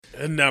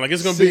No, like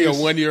it's gonna be a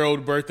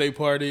 1-year-old birthday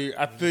party.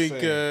 I think.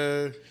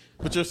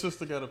 But your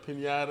sister got a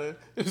piñata.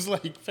 It's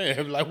like,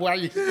 fam, like why are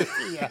you? Who's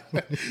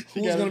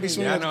gonna be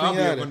swinging the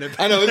piñata?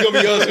 I know it's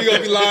gonna be us. We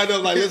gonna be lined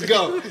up like, let's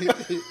go.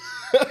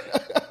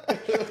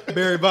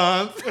 Barry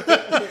Bonds.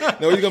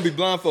 No, you're gonna be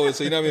blindfolded,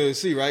 so you're not gonna be able to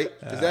see, right?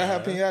 Is that how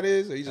piñata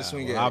is, or you just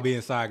swing it? I'll be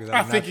inside because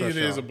I think it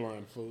is a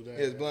blindfold. Yeah,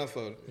 it's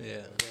blindfolded.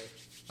 Yeah.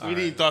 We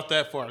didn't thought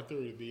that far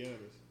through, to be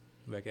honest.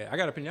 I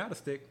got a piñata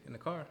stick in the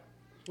car.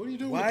 What are you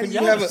doing Why with do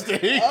piñata you have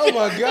stick? Oh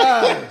my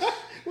gosh!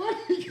 You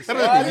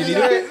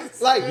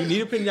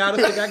need a piñata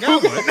stick? I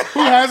got one. Who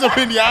has a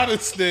piñata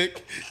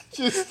stick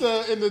just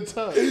in the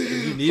tub?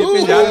 You need a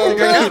piñata stick? I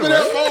got one.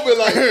 That moment,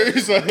 like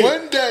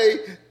one day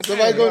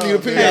somebody gonna need a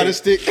piñata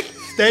stick.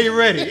 Stay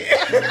ready.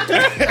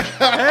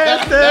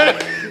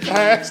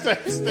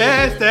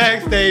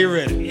 Hashtag stay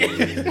ready.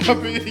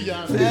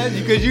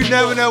 Because you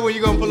never know when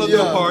you're going to pull up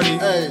to a party.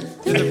 Hey.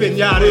 It's a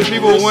piñata.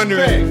 People are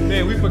wondering,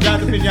 man, we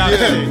forgot the piñata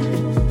stick.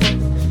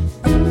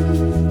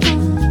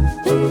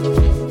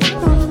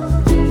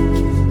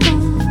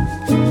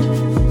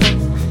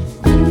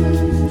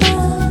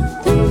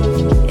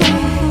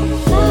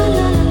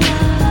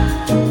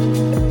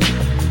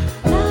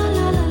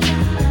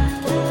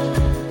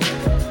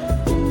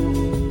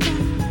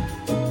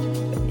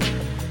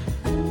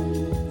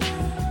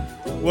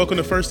 Welcome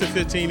to First and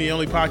 15, the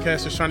only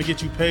podcast that's trying to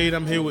get you paid.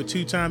 I'm here with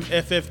two-time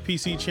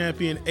FFPC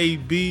champion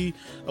AB.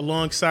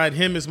 Alongside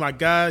him is my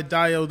guy,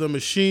 Dio the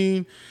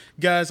Machine.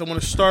 Guys, I want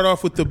to start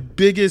off with the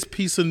biggest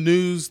piece of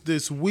news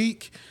this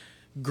week.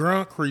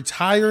 Gronk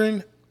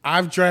retiring.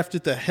 I've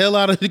drafted the hell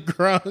out of the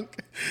Gronk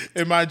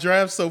in my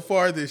draft so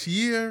far this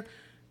year.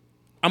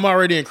 I'm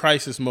already in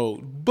crisis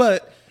mode.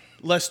 But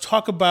let's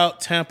talk about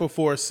Tampa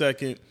for a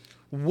second.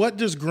 What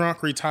does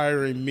Gronk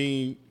retiring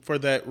mean for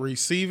that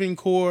receiving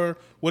core?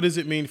 What does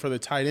it mean for the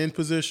tight end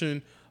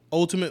position?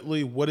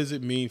 Ultimately, what does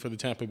it mean for the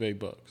Tampa Bay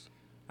Bucks?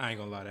 I ain't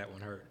gonna lie, that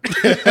one hurt.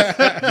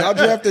 Y'all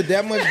drafted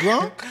that much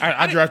Gronk?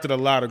 I drafted a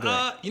lot of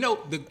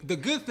Gronk. The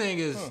good thing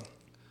is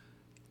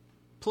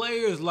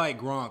players like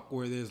Gronk,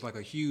 where there's like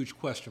a huge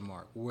question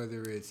mark,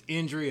 whether it's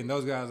injury, and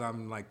those guys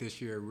I'm like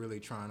this year really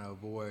trying to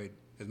avoid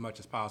as much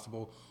as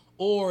possible,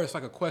 or it's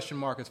like a question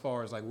mark as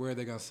far as like where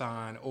they're gonna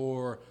sign,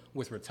 or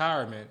with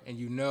retirement, and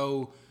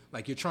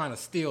like you're trying to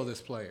steal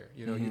this player.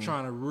 You're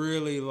trying to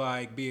really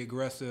like be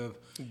aggressive.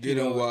 Get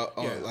him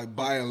like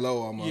buying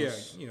low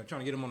almost. Yeah,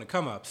 trying to get him on the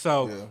come up.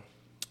 So,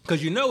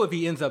 because if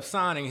he ends up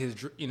signing, his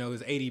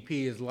ADP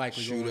is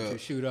likely going to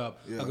shoot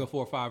up a good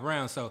 4 or 5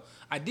 rounds. So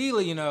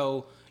ideally,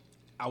 I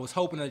was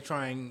hoping to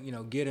try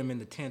and get him in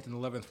the 10th and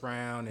 11th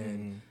round,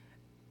 and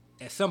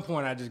at some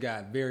point I just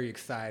got very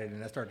excited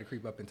and I started to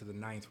creep up into the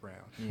 9th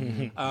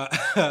round.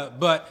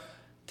 But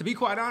to be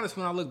quite honest,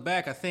 when I look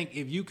back, I think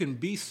if you can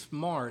be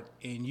smart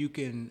and you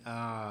can,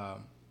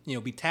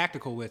 be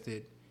tactical with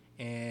it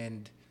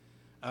and,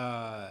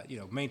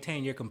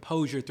 maintain your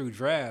composure through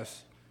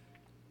drafts,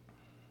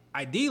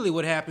 ideally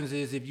what happens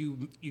is if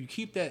you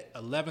keep that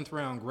 11th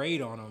round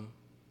grade on him,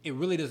 it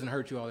really doesn't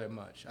hurt you all that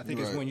much. I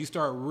think it's when you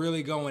start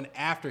really going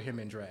after him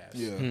in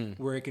drafts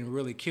where it can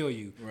really kill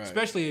you,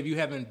 especially if you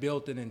haven't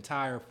built an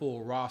entire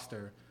full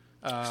roster.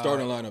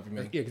 Starting lineup, you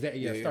mean?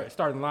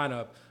 Starting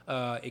lineup,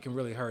 it can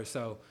really hurt.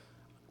 So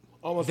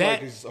almost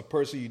like it's a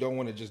person you don't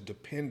want to just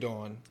depend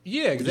on.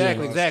 Yeah,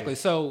 exactly.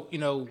 So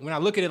when I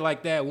look at it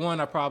like that,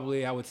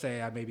 I would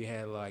say I maybe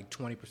had like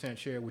 20%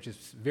 share, which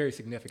is very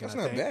significant.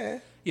 That's not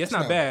bad. Yeah, it's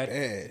not bad.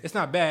 It's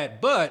not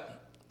bad,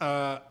 but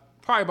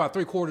probably about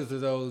 3/4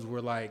 of those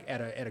were like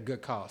at a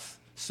good cost.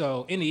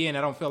 So in the end,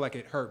 I don't feel like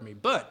it hurt me.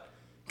 But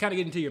kind of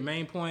getting to your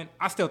main point,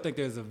 I still think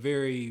there's a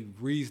very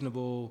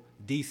reasonable,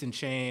 decent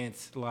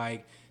chance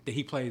like that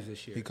he plays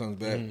this year. He comes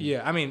back.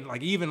 Yeah, I mean,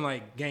 like even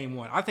like game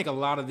one, I think a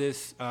lot of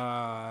this,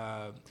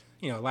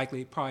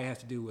 likely probably has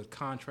to do with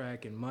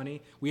contract and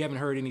money. We haven't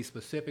heard any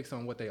specifics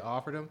on what they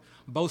offered him.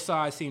 Both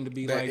sides seem to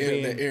be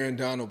the Aaron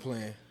Donald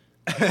plan.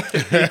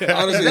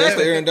 Honestly, that's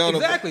the Aaron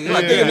Donald. Exactly.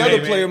 I think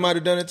another player might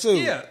have done it too.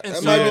 Yeah,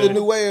 that might be the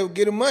new way of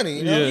getting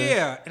money.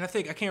 Yeah, and I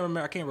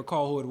can't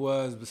recall who it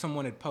was, but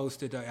someone had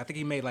posted. I think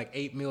he made like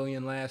 $8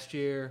 million last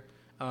year.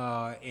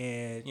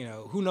 And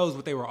who knows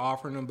what they were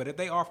offering him, but if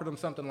they offered him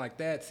something like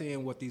that,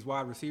 seeing what these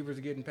wide receivers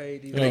are getting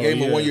paid, and they gave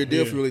him a 1-year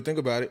deal if you really think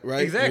about it,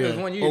 right? Exactly, it was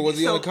 1 year. Or was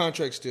he on a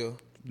contract still?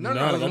 No,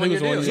 it was a 1-year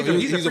deal.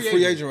 He's a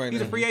free agent right now.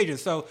 He's a free agent,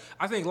 so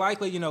I think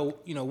likely,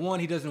 one,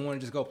 he doesn't want to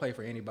just go play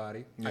for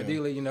anybody. Yeah.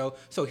 Ideally,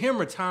 so him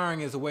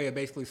retiring is a way of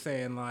basically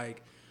saying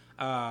like,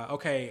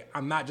 okay,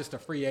 I'm not just a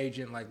free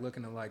agent like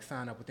looking to like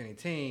sign up with any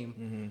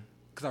team.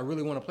 Because I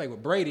really want to play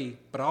with Brady,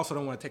 but I also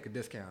don't want to take a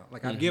discount.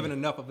 Like, I've given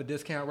enough of a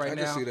discount now. I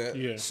can see that.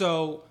 Yeah.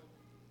 So,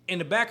 in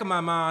the back of my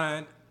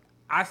mind,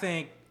 I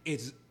think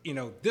it's,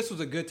 this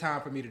was a good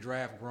time for me to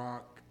draft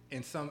Gronk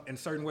in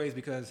certain ways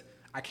because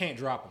I can't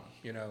drop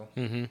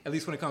him, At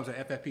least when it comes to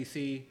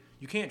FFPC,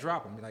 you can't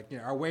drop him. Like,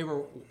 the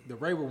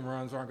waiver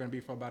runs aren't going to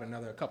be for about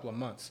another couple of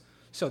months.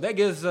 So, that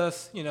gives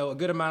us, a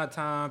good amount of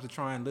time to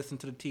try and listen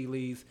to the tea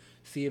leaves,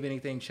 see if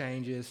anything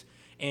changes.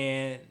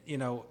 And,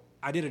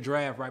 I did a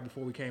draft right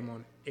before we came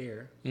on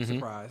air.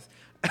 Surprise.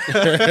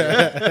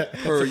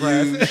 Per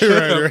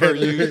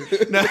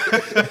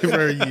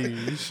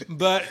use.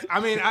 But I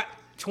mean,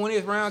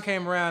 20th round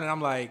came around, and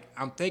I'm like,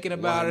 I'm thinking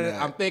about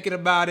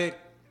it.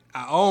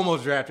 I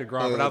almost drafted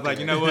Gronk, but I was like,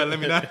 you know what? Let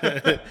me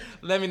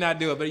not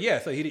do it. But yeah,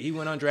 so he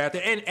went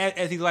undrafted, and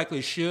as he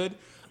likely should.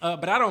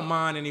 But I don't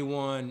mind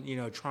anyone,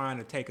 trying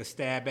to take a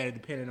stab at it,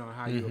 depending on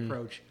how you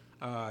approach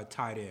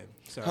tight end.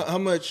 So how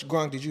much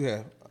Gronk did you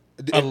have?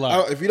 A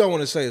lot. If you don't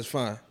want to say, it's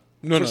fine.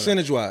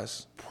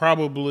 Percentage-wise,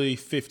 probably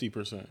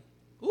 50%.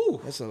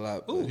 Ooh, that's a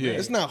lot. Ooh, yeah.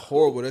 It's not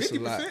horrible. That's 50%?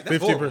 a lot.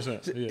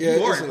 50%. Yeah,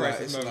 it's a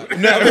lot. It's a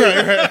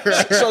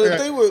lot. So the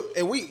thing with,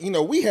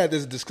 and we had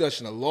this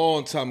discussion a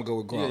long time ago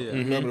with Gronk. Yeah.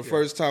 Remember the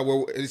first time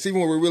it's even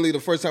the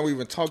first time we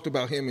even talked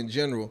about him in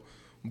general.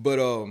 But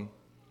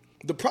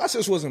the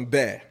process wasn't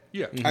bad.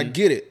 Yeah, I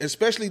get it,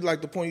 especially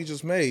like the point you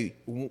just made.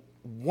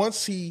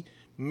 Once he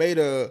made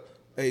a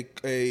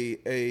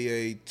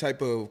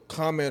type of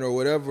comment or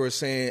whatever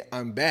saying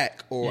I'm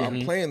back or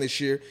I'm playing this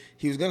year,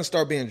 he was going to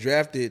start being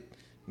drafted.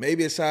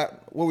 Maybe it's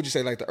what would you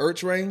say, like the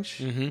Ertz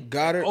range?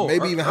 Goddard,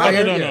 maybe even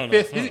higher. No.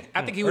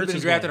 I think he would have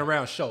been drafted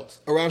around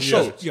Schultz.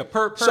 Schultz. Yeah,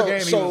 per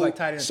game he was like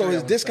tight end. So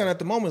his discount at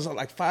the moment is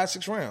like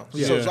 5-6 rounds.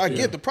 Yeah. So I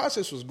get the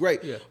process was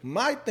great. Yeah.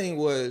 My thing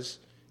was,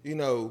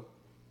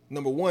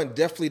 number one,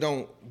 definitely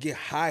don't get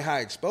high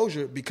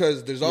exposure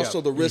because there's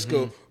also the risk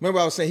of, remember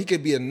I was saying he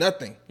could be a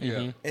nothing.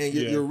 Yeah. And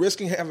you're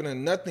risking having a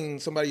nothing,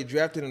 somebody you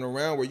drafted in a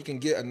round where you can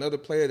get another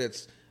player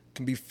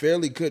can be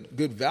fairly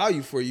good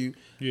value for you.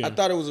 Yeah. I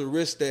thought it was a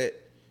risk that,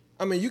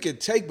 you could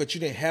take, but you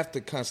didn't have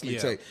to constantly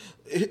take.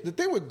 The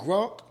thing with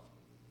Gronk,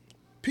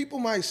 people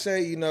might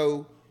say,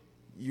 you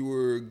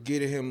were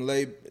getting him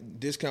late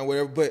discount,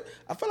 whatever, but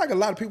I feel like a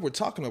lot of people were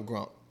talking of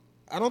Gronk.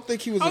 I don't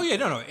think he was.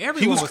 Everyone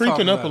he was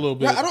creeping up a little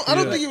bit. I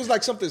don't think it was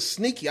like something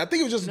sneaky. I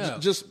think it was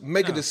just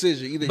make a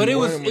decision. Either but you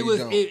want him or you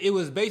don't. It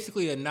was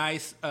basically a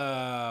nice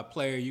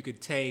player you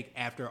could take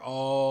after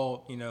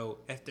all.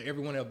 After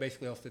everyone else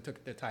that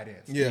took the tight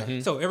ends. Yeah.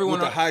 So everyone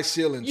with the high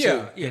ceiling.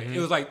 Yeah, too. yeah. It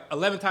was like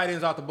 11 tight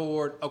ends off the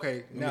board.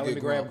 Okay, now let me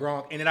grab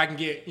Gronk, and then I can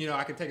get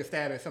I can take a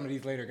stab at some of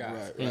these later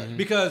guys. Right.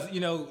 Because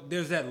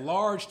there's that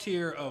large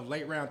tier of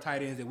late round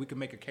tight ends that we can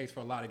make a case for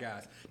a lot of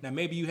guys. Now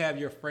maybe you have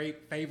your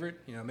favorite.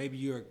 Maybe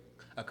you're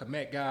a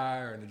Komet guy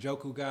or an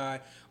Njoku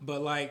guy,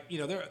 but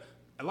there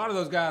a lot of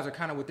those guys are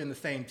kind of within the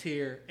same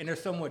tier, and they're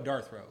somewhat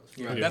dart throws.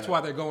 Right. That's why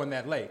they're going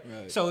that late.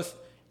 Right. So it's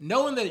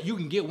knowing that you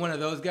can get one of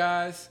those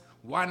guys.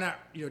 Why not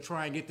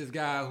try and get this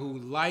guy who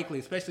likely,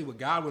 especially with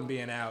Godwin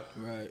being out,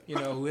 right?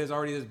 Who has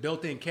already this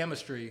built-in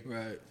chemistry,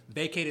 right?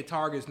 Vacated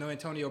targets, no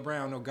Antonio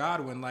Brown, no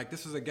Godwin.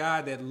 This is a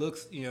guy that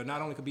looks,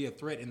 not only could be a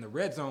threat in the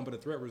red zone, but a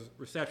threat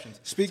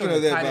receptions. Speaking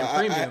of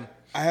that,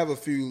 I have a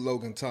few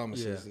Logan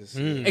Thomases.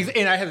 Yeah.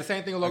 And I have the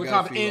same thing with Logan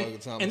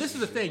Thomas. And this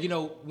is the thing,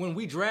 when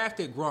we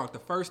drafted Gronk, the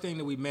first thing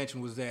that we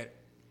mentioned was that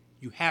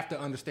you have to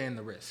understand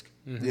the risk.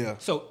 Yeah.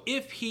 So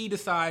if he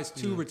decides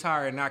to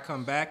retire and not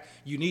come back,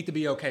 you need to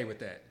be okay with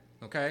that.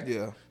 Okay?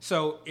 Yeah.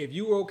 So if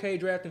you were okay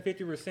drafting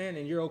 50%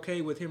 and you're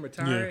okay with him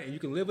retiring and you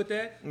can live with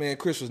that? Man,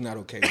 Chris was not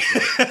okay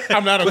with that.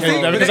 I'm not okay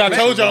with that because I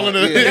told y'all in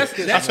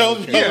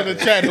the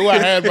chat who I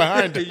had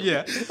behind it.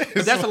 Yeah.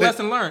 But that's a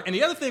lesson learned. And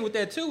the other thing with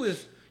that too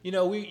is,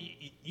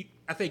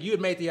 I think you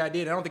had made the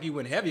idea, and I don't think you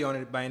went heavy on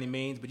it by any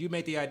means, but you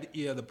made the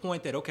idea, the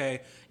point that,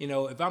 okay,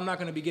 if I'm not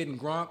going to be getting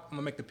Gronk, I'm going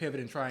to make the pivot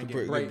and try and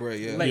get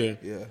Bray late.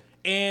 Yeah.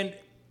 And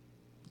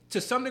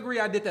to some degree,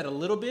 I did that a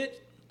little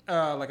bit.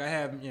 I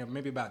have,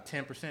 maybe about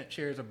 10%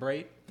 shares of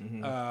Bray.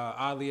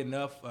 Oddly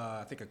enough,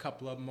 I think a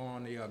couple of them are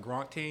on the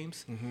Gronk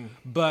teams.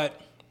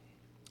 But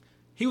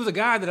he was a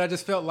guy that I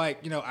just felt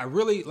like, I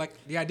really like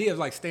the idea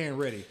of staying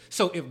ready.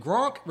 So if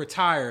Gronk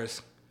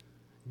retires,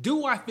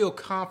 do I feel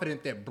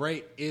confident that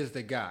Bray is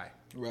the guy?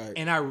 Right.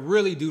 And I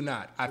really do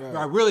not. I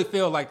really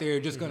feel like they're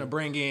just going to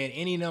bring in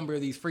any number of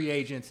these free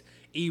agents,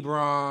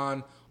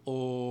 Ebron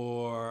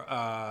or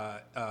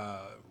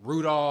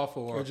Rudolph,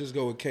 or just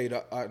go with Kate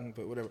Otten,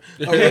 but whatever.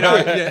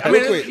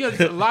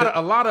 A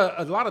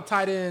lot of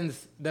tight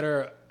ends that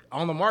are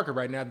on the market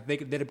right now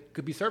that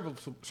could be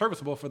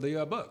serviceable for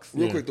the Bucks.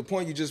 Real quick, the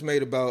point you just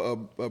made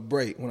about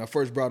Bray when I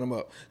first brought him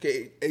up.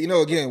 Okay,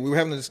 again, we were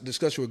having this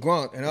discussion with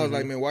Gronk, and I was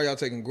like, man, why y'all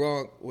taking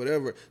Gronk,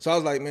 whatever. So I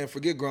was like, man,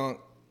 forget Gronk.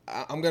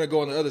 I'm going to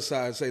go on the other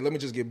side and say, let me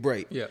just get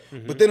Bray. Yeah.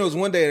 But then it was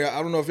one day,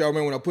 I don't know if y'all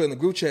remember when I put in the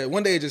group chat,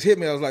 one day it just hit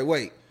me. I was like,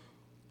 wait,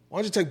 why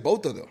don't you take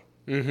both of them?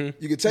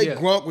 You could take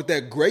Gronk with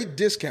that great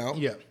discount.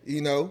 Yeah.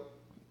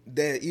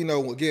 That,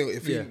 again,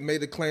 if he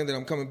made the claim that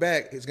I'm coming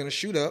back, it's going to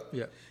shoot up.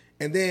 Yeah.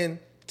 And then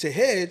to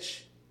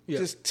hedge,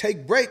 just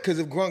take Bray, because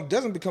if Gronk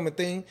doesn't become a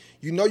thing,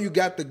 you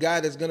got the guy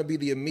that's going to be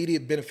the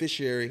immediate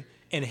beneficiary.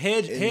 And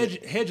hedge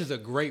is a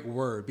great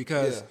word,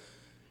 because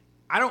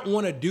I don't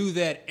want to do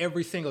that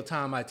every single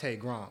time I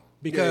take Gronk.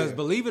 Because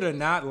believe it or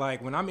not,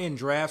 when I'm in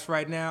drafts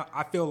right now,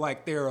 I feel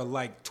like there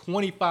are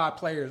 25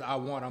 players I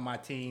want on my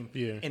team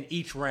in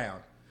each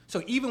round.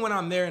 So even when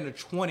I'm there in the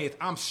 20th,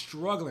 I'm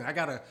struggling. I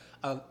got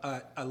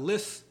a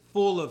list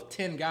full of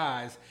 10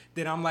 guys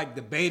that I'm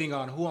debating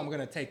on who I'm going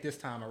to take this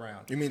time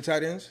around. You mean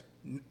tight ends?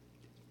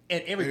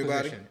 At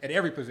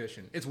every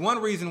position. It's one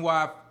reason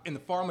why in the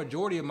far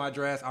majority of my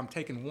drafts, I'm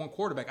taking one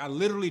quarterback. I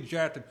literally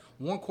drafted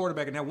one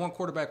quarterback, and that one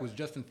quarterback was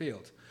Justin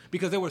Fields.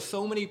 Because there were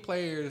so many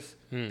players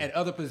at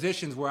other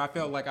positions where I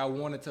felt like I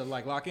wanted to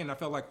like lock in. I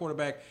felt like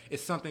quarterback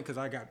is something, because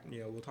I got,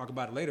 we'll talk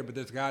about it later, but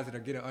there's guys that are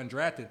getting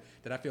undrafted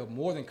that I feel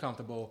more than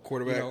comfortable.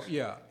 Quarterbacks?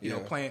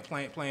 Playing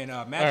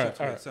matchups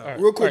with. So. All right.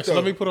 Real quick, so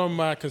let me put on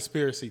my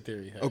conspiracy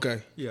theory.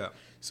 Okay. Yeah.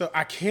 So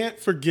I can't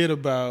forget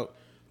about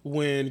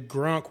when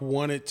Gronk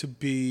wanted to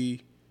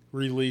be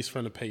released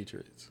from the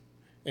Patriots.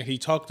 And he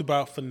talked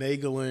about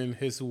finagling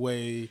his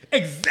way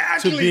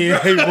to being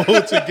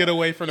able to get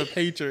away from the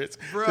Patriots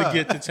to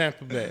get to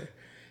Tampa Bay.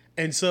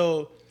 And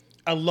so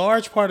a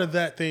large part of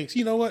that thinks,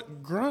 you know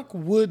what, Gronk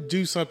would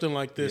do something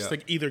like this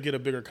to either get a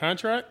bigger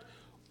contract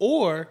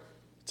or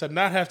to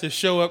not have to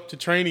show up to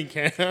training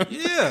camp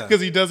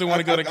because he doesn't want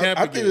to go to camp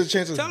again. I think there's a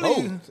chance it's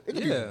both. It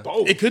could be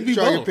both. It could be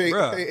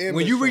both.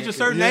 When you reach a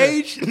certain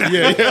age,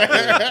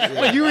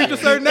 when you reach a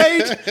certain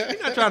age,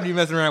 you're not trying to be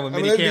messing around with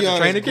mini camp and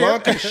training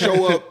camp. Gronk can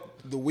show up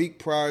the week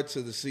prior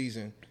to the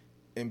season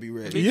and be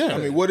ready. Yeah. I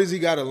mean, what does he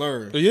got to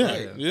learn?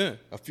 Yeah.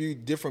 A few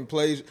different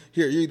plays.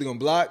 Here, you're either going to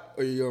block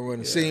or you're going to run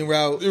a seam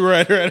route.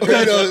 Right.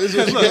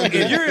 Look,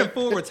 if you're in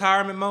full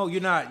retirement mode,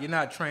 you're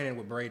not training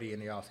with Brady in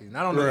the offseason.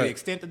 I don't know the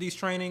extent of these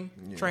training,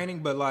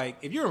 but like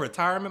if you're in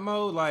retirement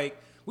mode, like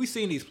we've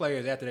seen these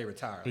players after they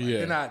retire.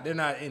 Like, they're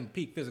not in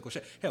peak physical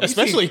shape.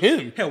 Especially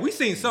him. Hell, we've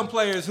seen some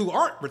players who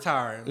aren't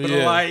retiring, but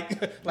are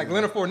like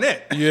Leonard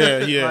Fournette.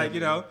 Yeah. Like,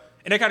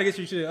 and that kind of gets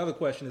you to the other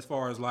question as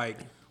far as like,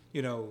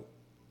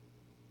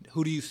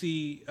 who do you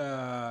see,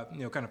 kind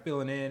of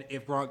filling in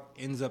if Gronk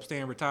ends up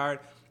staying retired?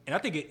 And I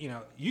think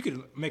you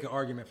could make an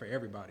argument for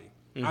everybody.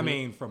 Mm-hmm. I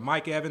mean, for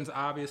Mike Evans,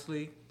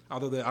 obviously,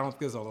 although I don't think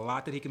there's a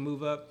lot that he can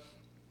move up.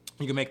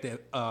 You can make the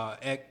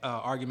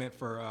argument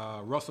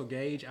for Russell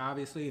Gage,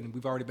 obviously, and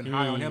we've already been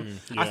high on him.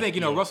 I think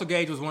Russell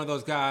Gage was one of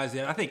those guys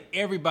that I think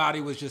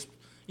everybody was just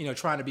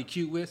trying to be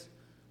cute with.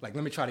 Like,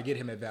 let me try to get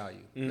him at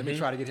value. Let me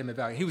try to get him at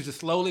value. He was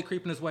just slowly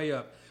creeping his way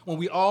up. When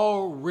we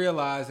all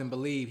realize and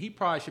believe he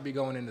probably should be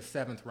going in the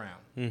 7th round,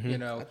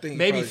 I think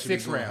maybe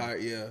 6th round,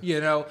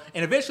 high,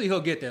 and eventually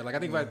he'll get there. Like I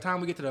think by the time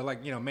we get to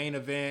the main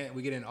event,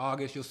 we get in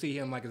August, you'll see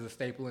him like as a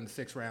staple in the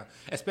 6th round,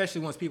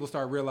 especially once people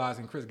start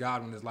realizing Chris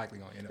Godwin is likely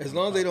going to end up. As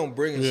long as they don't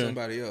bring in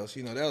somebody else,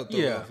 that'll throw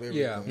off everything.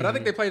 Yeah, but I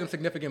think they paid him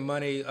significant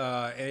money.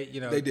 They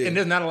did, and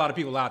there's not a lot of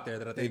people out there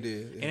that I think they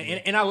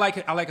did. And I like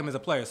him as a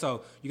player.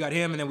 So you got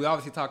him, and then we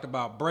obviously talked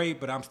about Bray,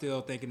 but I'm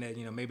still thinking that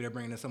maybe they're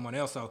bringing in someone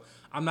else. So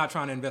I'm not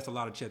trying to invest a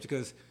lot of chips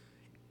because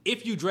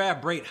if you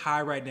draft Brait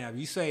high right now, if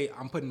you say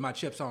I'm putting my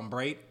chips on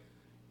Brait,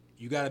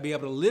 you got to be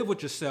able to live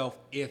with yourself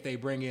if they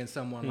bring in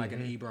someone like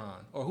an Ebron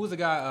or who's the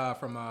guy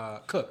from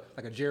Cook,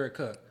 like a Jared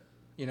Cook.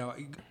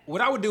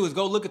 What I would do is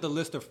go look at the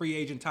list of free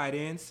agent tight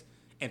ends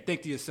and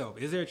think to yourself,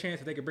 is there a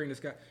chance that they could bring this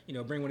guy,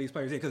 bring one of these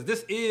players in? Because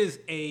this is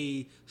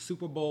a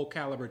Super Bowl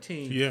caliber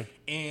team. Yeah.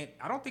 And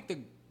I don't think the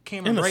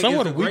in a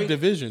somewhat weak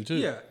division too.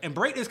 Yeah, and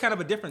Brayton is kind of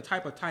a different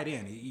type of tight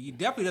end. He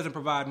definitely doesn't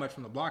provide much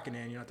from the blocking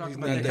end. Talking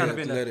about that kind of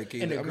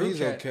in the group he's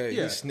chat. Okay.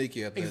 Yeah. He's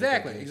sneaky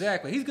athletic.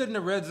 Exactly. He's good in the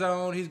red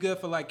zone. He's good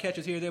for like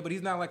catches here or there, but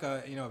he's not like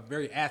a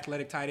very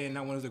athletic tight end.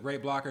 Not one who's a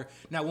great blocker.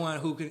 Not one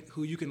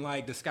who you can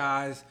like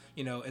disguise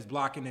as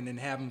blocking and then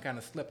have him kind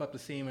of slip up the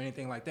seam or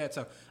anything like that.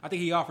 So I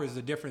think he offers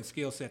a different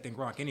skill set than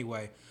Gronk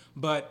anyway.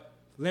 But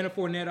Leonard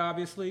Fournette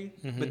obviously.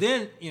 But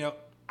then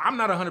I'm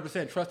not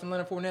 100% trusting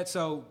Leonard Fournette.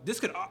 So this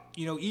could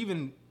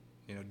even.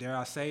 Dare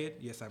I say it?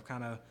 Yes, I'm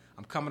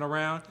coming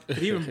around. Could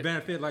even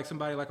benefit like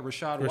somebody like a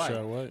Rashad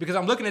White. Because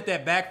I'm looking at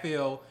that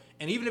backfield,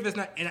 and even if it's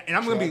not, and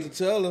I'm going to be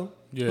tell him.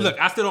 Yeah. Look,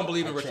 I still don't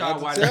believe in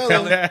Rashad White.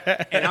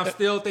 And I'm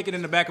still thinking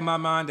in the back of my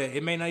mind that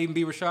it may not even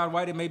be Rashad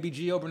White. It may be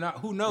Gio Bernard.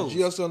 Who knows?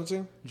 Gio's still on the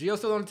team. Gio's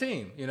still on the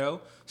team.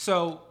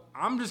 So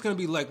I'm just going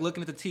to be like looking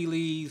at the tea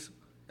leaves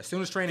as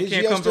soon as training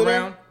camp comes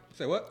around.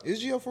 Say what?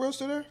 Is Gio for real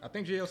still there? I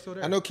think Gio's still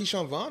there. I know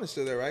Keyshawn Vaughn is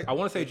still there, right? I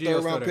want to say Gio's still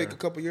there. Third round pick a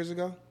couple years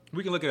ago.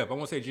 We can look it up. I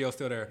want to say Gio's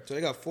still there. So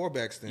they got 4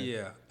 backs then.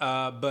 Yeah.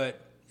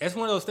 But it's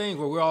one of those things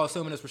where we're all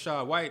assuming it's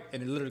Rashad White,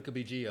 and it literally could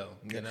be Gio.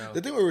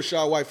 The thing with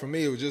Rashad White for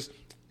me, it was just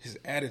his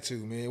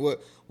attitude, man.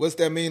 What's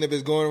that mean if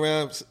it's going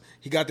around?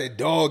 He got that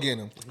dog in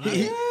him.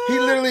 He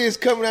literally is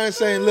coming out and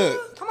saying,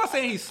 look. I'm not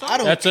saying he's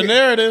soft. That's a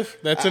narrative.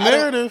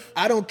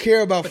 I don't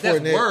care about but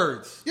Fournette. That's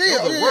words.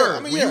 Yeah. Words. I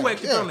mean, when you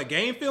actually put on the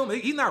game film,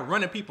 he's not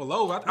running people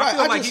over. I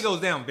feel like he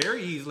goes down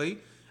very easily.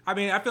 I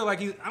mean, I feel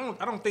like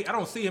I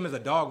don't see him as a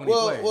dog when he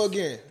plays. Well,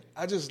 again,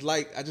 I just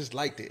liked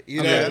it.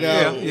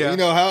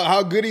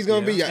 How good he's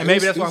gonna be. And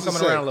maybe that's why I'm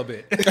coming around a little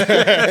bit.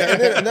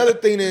 And then another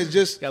thing is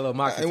just, and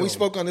we him.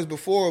 spoke on this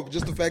before,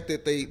 just the fact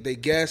that they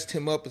gassed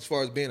him up as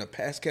far as being a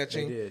pass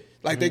catching. They did.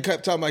 Like they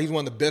kept talking about he's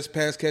one of the best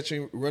pass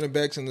catching running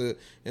backs in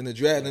the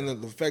draft, and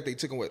then the fact they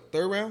took him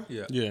 3rd round.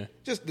 Yeah.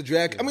 Just the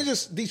draft. I mean,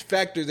 just these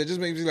factors that just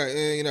make me like,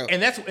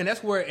 And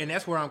that's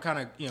where I'm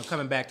kind of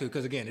coming back to,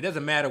 because again, it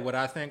doesn't matter what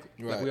I think.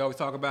 Right. Like we always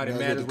talk about, it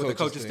matters what the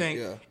coaches think.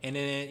 Yeah. And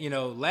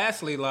then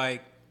lastly,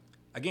 like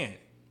again,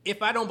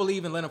 if I don't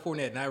believe in Leonard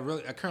Fournette, and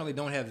I currently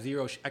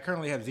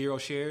have zero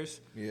shares.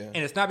 Yeah. And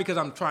it's not because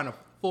I'm trying to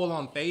full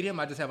on fade him.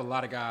 I just have a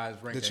lot of guys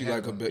ranked that you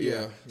like a bit.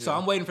 Yeah. So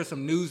I'm waiting for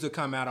some news to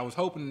come out. I was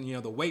hoping,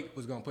 the weight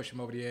was going to push him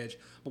over the edge,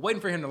 but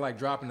waiting for him to like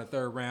drop in the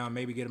third round,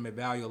 maybe get him at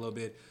value a little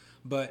bit.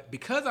 But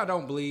because I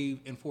don't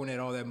believe in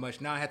Fournette all that much,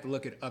 now I have to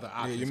look at other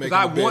options. Because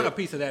I want a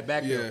piece of that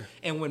backfield. Yeah.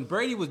 And when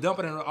Brady was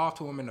dumping it off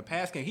to him in the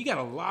pass game, he got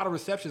a lot of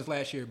receptions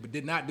last year, but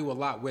did not do a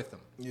lot with them.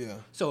 Yeah.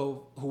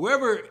 So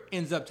whoever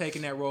ends up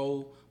taking that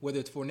role, whether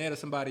it's Fournette or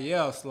somebody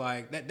else,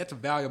 like that's a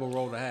valuable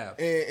role to have.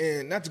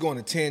 And not to go on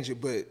a tangent,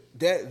 but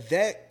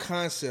that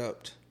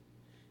concept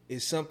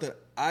is something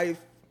I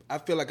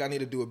feel like I need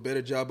to do a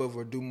better job of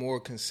or do more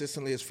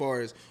consistently as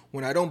far as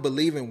when I don't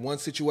believe in one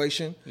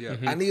situation,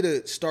 I need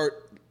to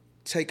start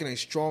taking a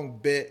strong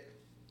bet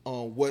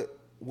on what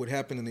would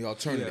happen in the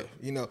alternative.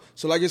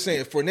 So like you're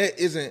saying, if Fournette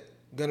isn't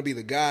going to be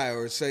the guy,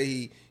 or say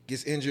he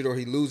gets injured or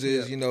he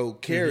loses,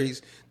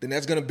 carries, then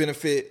that's going to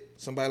benefit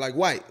somebody like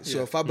White.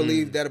 So if I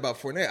believe that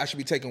about Fournette, I should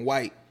be taking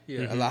White.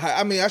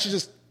 I mean, I should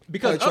just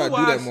try to do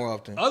that more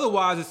often.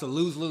 Otherwise, it's a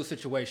lose-lose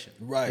situation.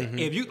 Right.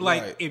 If you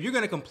if you're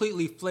going to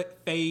completely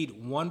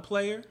fade one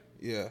player,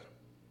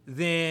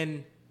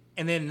 then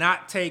and then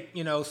not take,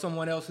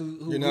 someone else who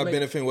you're not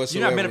benefiting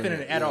whatsoever. You're not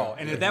benefiting at all.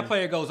 And if that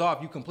player goes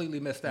off, you completely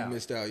missed out. You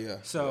missed out, yeah.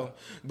 So,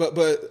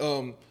 but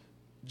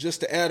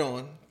just to add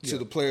on to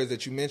the players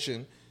that you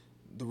mentioned,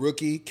 the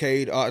rookie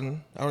Cade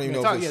Otton. I don't even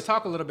know.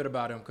 Talk a little bit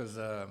about him because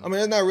I mean,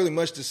 there's not really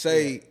much to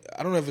say. Yeah.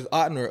 I don't know if it's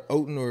Otton or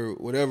Oten or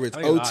whatever. It's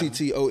Otton. I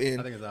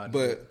think it's Otton,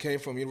 but came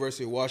from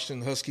University of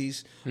Washington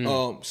Huskies.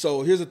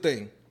 So here's the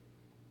thing: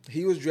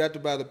 he was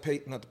drafted by the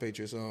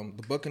Patriots,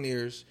 the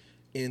Buccaneers,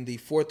 in the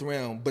 4th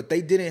round, but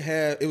they didn't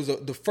have. It was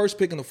the first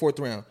pick in the 4th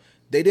round.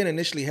 They didn't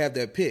initially have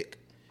that pick.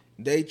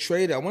 They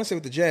traded. I want to say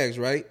with the Jags,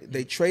 right?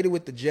 They traded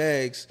with the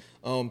Jags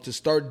to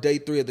start day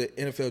 3 of the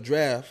NFL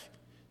draft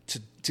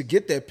to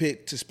get that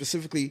pick, to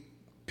specifically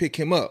pick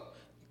him up.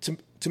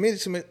 To me, to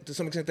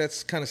some extent,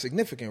 that's kind of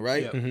significant,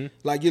 right? Yeah. Mm-hmm.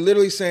 Like you're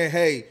literally saying,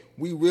 "Hey,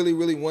 we really,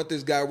 really want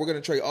this guy. We're going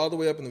to trade all the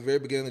way up in the very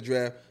beginning of the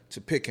draft to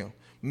pick him."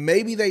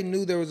 Maybe they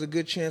knew there was a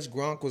good chance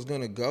Gronk was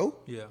going to go.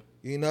 Yeah.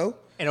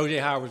 And O.J.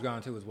 Howard was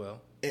gone too as well.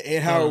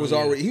 And Howard was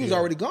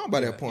already gone by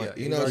that point.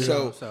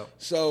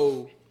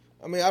 So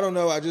I mean, I don't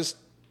know. I just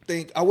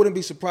think I wouldn't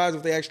be surprised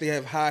if they actually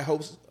have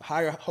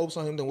higher hopes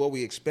on him than what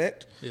we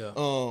expect. Yeah.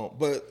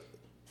 But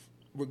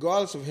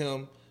regardless of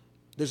him,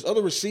 there's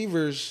other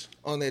receivers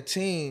on that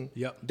team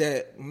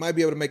that might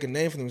be able to make a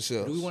name for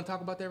themselves. Do we want to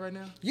talk about that right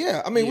now?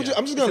 Yeah. I mean, I'm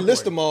just going to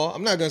list them all.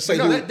 I'm not going to say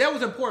who. That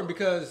was important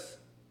because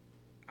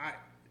I'm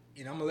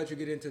going to let you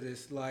get into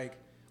this. Like,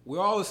 we're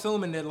all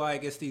assuming that,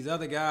 like, it's these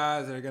other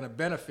guys that are going to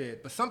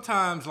benefit. But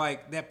sometimes,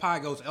 like, that pie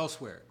goes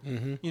elsewhere.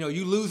 Mm-hmm.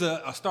 You lose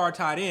a star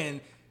tight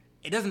end.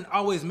 It doesn't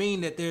always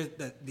mean that there's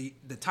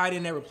the tight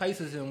end that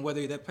replaces him,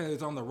 whether that player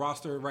is on the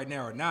roster right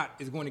now or not,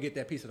 is going to get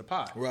that piece of the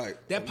pie. Right.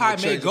 That pie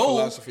may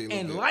go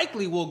and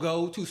likely will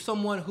go to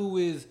someone who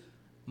is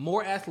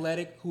more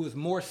athletic, who is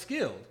more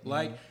skilled. Mm-hmm.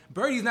 Like,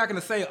 Brady's not going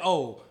to say,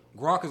 oh,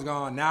 Gronk is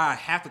gone, now I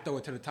have to throw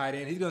it to the tight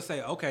end. He's going to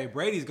say, okay,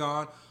 Brady's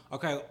gone.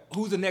 Okay,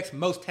 who's the next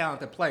most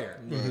talented player?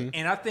 Mm-hmm.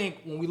 And I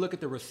think when we look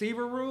at the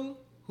receiver room,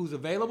 who's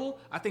available,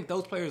 I think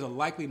those players are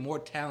likely more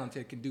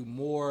talented, can do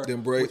more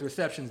with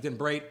receptions than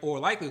Brady, or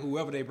likely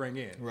whoever they bring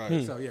in.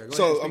 Right. So, yeah,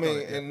 go ahead. I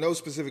mean, in no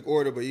specific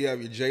order, but you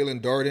have your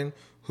Jalen Darden,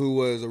 who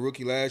was a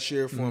rookie last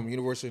year from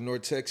University of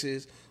North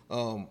Texas.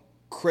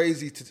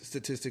 Crazy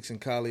statistics in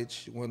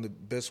college. One of the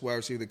best wide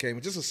receivers that came.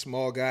 Just a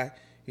small guy,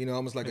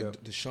 almost like a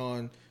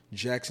Deshaun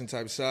Jackson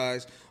type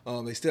size.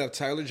 They still have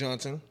Tyler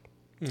Johnson.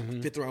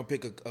 5th round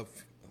pick a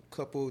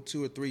couple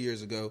 2 or 3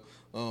 years ago,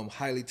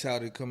 highly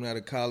touted coming out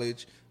of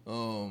college.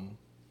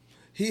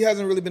 He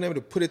hasn't really been able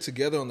to put it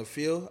together on the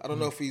field. I don't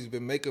know if he's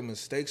been making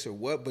mistakes or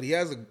what, but he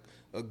has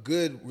a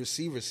good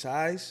receiver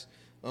size.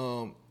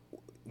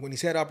 When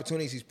he's had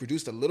opportunities, he's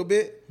produced a little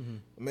bit.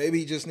 Maybe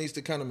he just needs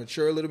to kind of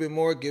mature a little bit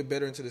more, get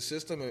better into the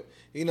system.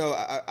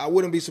 I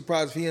wouldn't be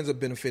surprised if he ends up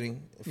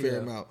benefiting a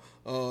fair amount.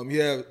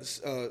 You have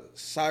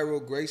Cyril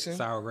Grayson.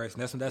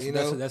 That's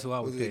who I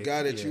would pick. The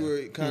guy that you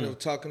were kind of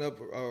talking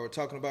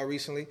about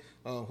recently,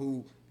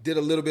 who did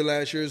a little bit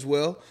last year as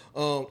well.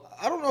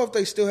 I don't know if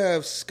they still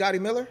have Scotty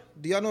Miller.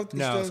 Do y'all know if they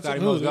still have Scotty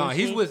Miller's gone?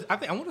 He's with. I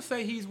want to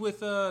say he's with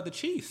the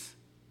Chiefs.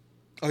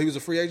 Oh, he was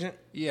a free agent?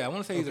 Yeah, I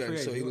want to say he's a free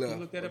agent. So he left.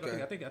 Look that up.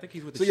 I think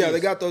he's with the Chiefs. So, yeah, they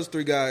got those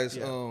 3 guys.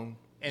 Yeah.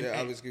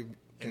 Obviously.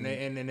 And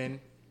then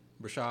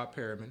Rashad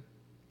Perriman.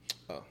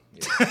 Oh,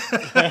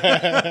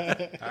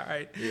 yeah. All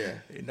right. Yeah.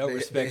 No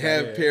respect. They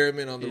have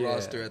Perriman on the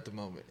roster at the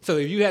moment. So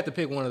if you had to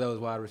pick one of those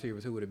wide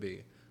receivers, who would it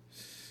be?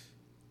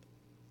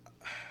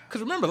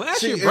 Because remember,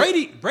 last year,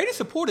 Brady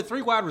supported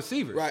 3 wide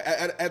receivers. Right.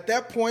 At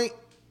that point,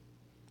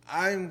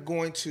 I'm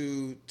going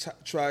to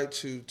try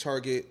to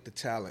target the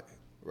talent,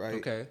 right?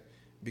 Okay.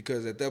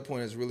 Because at that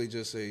point, it's really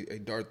just a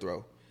dart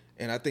throw.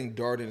 And I think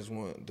Darden is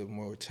one of the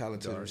more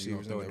talented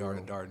receivers in the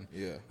room. Darden.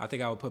 Yeah. I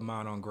think I would put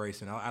mine on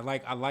Grayson. I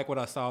like what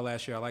I saw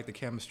last year. I like the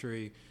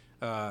chemistry.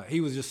 He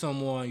was just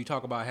someone, you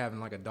talk about having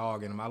like a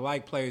dog in him. I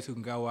like players who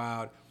can go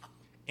out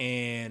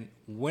and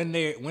when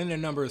their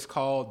number is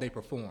called, they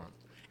perform.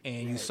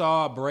 And you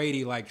saw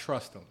Brady like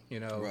trust him, you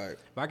know. Right.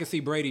 If I could see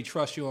Brady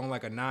trust you on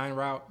like a 9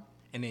 route,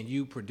 and then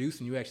you produce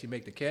and you actually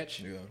make the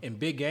catch in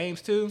big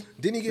games too.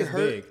 Didn't he get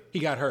hurt? Big. He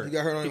got hurt. He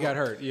got hurt. He got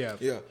hurt. Yeah.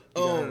 Yeah.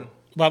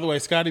 By the way,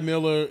 Scotty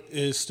Miller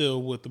is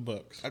still with the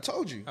Bucs. I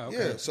told you. Okay.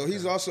 Yeah. So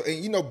he's also,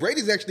 and you know,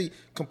 Brady's actually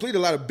completed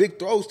a lot of big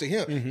throws to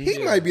him. He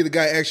might be the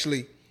guy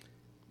actually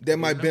that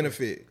might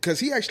benefit because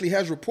he actually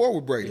has rapport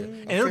with Brady.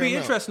 And it'll be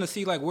interesting to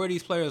see like where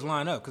these players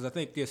line up because I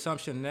think the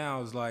assumption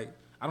now is like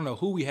I don't know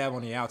who we have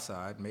on the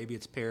outside. Maybe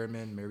it's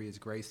Perriman, maybe it's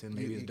Grayson,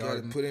 maybe it's Darden.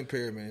 You gotta put in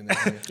Perriman in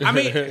there. I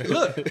mean,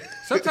 look,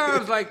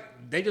 sometimes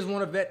like they just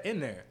want a vet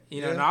in there,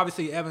 you know. And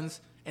obviously Evans,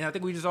 and I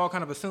think we just all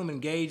kind of assuming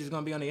Gage is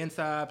going to be on the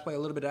inside, play a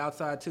little bit of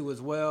outside too as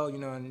well, you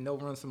know, and they'll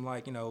run some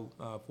like 4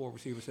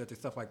 receiver sets and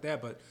stuff like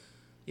that. But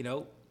you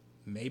know,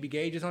 maybe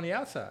Gage is on the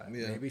outside,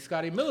 maybe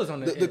Scotty Miller's on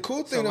the.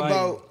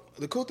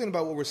 The cool thing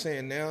about what we're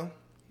saying now,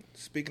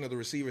 speaking of the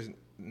receivers,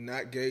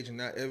 not Gage and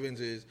not Evans,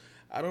 is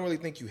I don't really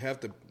think you have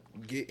to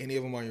get any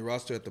of them on your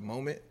roster at the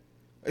moment.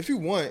 If you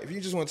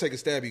just want to take a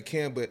stab, you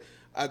can. But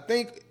I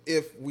think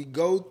if we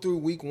go through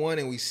week 1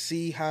 and we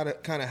see how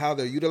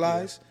they're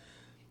utilized,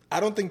 I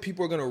don't think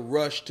people are going to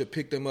rush to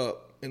pick them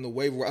up in the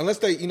waiver unless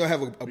they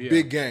have a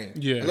big game.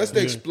 Yeah, unless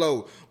they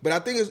explode. But I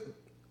think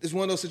it's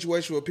one of those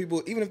situations where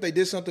people, even if they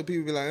did something,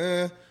 people be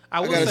like,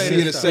 I got to see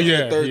it a second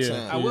or third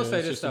time. I will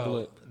say this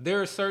though,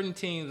 there are certain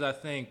teams I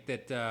think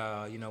that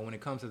when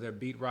it comes to their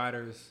beat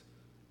writers,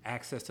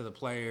 access to the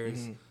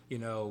players,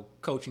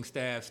 coaching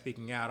staff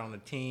speaking out on the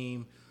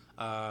team.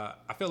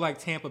 I feel like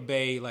Tampa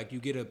Bay, like you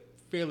get a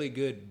fairly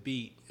good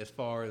beat as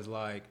far as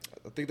like.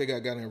 I think they got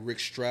a guy named Rick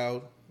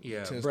Stroud.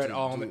 Yeah, Brett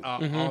Allman,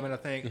 I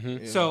think.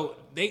 Mm-hmm. So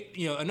they,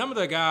 a number of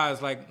the guys,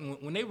 like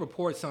when they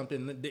report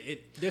something,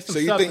 there's some. So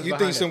you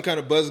think some kind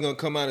of buzz is going to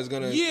come out is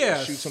going to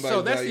shoot somebody?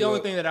 So that's the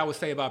only thing that I would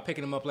say about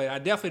picking them up later. I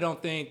definitely don't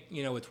think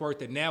it's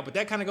worth it now, but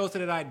that kind of goes to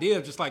that idea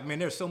of just like, man,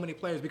 there's so many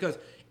players because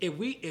if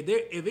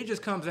it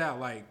just comes out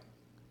like.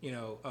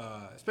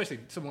 Especially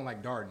someone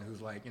like Darden,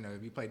 who's like,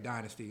 if you play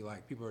Dynasty,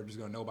 like people are just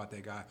going to know about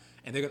that guy,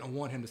 and they're going to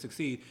want him to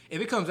succeed. If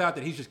it comes out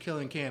that he's just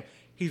killing camp,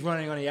 he's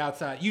running on the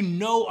outside,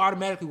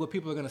 automatically what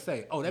people are going to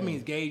say. Oh, that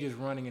means Gage is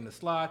running in the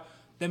slot.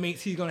 That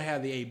means he's going to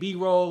have the AB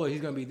role, or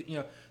he's going to be,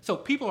 So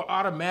people are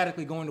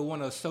automatically going to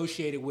want to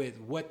associate it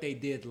with what they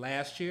did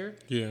last year.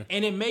 Yeah.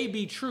 And it may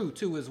be true,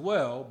 too, as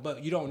well,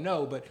 but you don't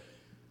know. But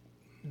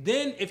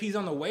then if he's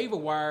on the waiver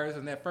wires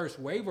in that first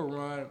waiver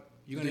run,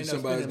 you're going to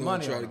end up spending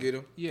money try to get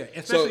him. Yeah,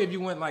 especially if you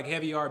went like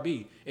heavy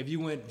RB. If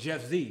you went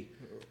Jeff Z,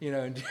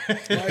 man, stop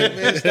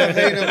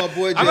hating on my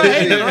boy Jeff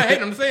Z. I'm not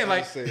hating. I'm saying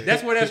like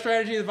that's where that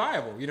strategy is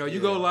viable. You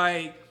go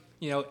like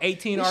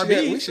 18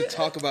 RBs. We should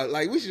talk about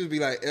we should be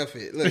like F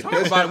it. Look,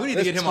 we need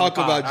to get him on the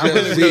pod. Talk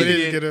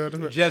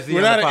about Jeff Z.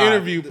 We're not an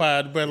interview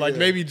pod, but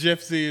maybe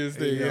Jeff Z is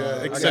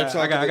the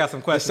exception. I got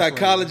some questions. The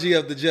psychology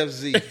of the Jeff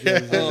Z.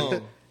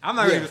 I'm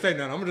not going to say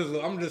nothing. I'm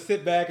gonna just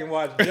sit back and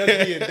watch Jeff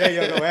Z and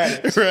Daniel go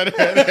at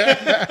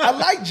it. I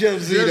like Jeff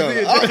Z though.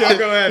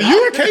 Go at it.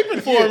 You were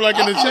caping for him like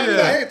in the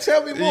chat. Hey,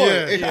 tell me more.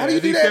 How do you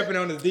do that? He's stepping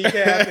on his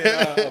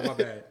decaf and my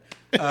bad.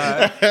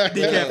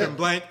 Decaf and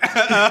blank.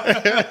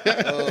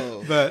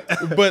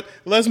 But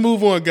let's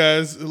move on,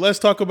 guys. Let's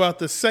talk about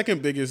the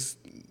second biggest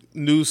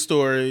news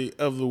story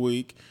of the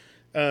week.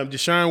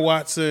 Deshaun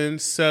Watson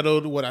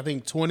settled, I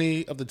think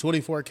 20 of the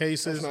 24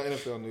 cases. That's not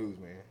NFL news,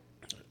 man.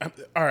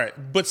 All right,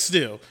 but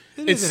still,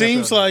 it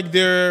seems like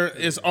there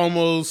is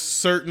almost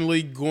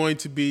certainly going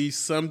to be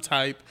some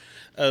type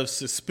of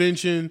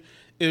suspension.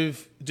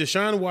 If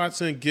Deshaun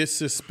Watson gets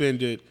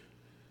suspended,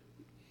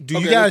 do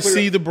you guys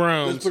see the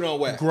Browns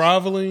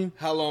groveling?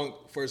 How long,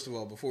 first of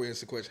all, before we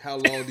answer the question, how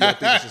long do you think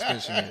the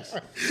suspension is?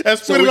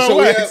 Let's put it on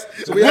wax.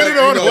 Put it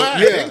on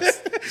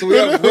wax. So we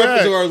have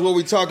repertoire is what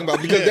we're talking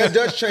about because that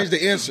does change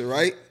the answer,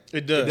 right?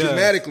 It does.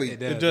 Dramatically.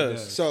 It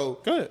does. So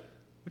go ahead.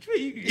 What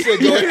you said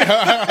go ahead.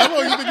 How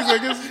long you think he's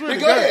going to get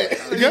suspended? Go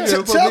ahead.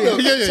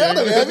 Tell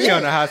them, Abby.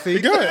 On the hot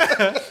seat. Go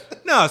ahead.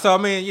 No, so I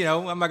mean,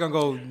 I'm not going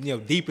to go,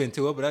 deep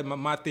into it, but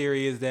my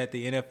theory is that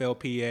the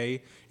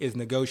NFLPA is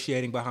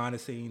negotiating behind the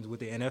scenes with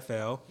the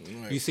NFL.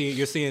 Right.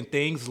 You're seeing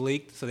things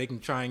leaked so they can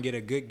try and get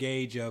a good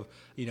gauge of,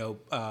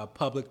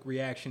 public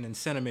reaction and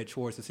sentiment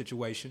towards the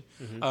situation.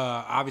 Mm-hmm.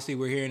 Obviously,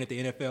 we're hearing that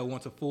the NFL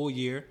wants a full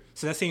year,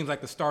 so that seems like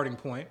the starting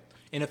point.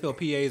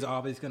 NFLPA is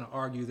obviously going to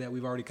argue that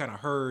we've already kind of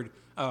heard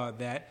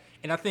that.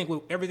 And I think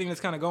with everything that's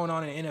kind of going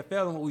on in the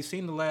NFL and what we've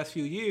seen the last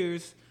few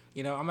years,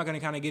 I'm not going to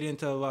kind of get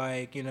into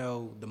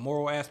the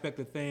moral aspect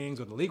of things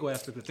or the legal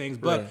aspect of things,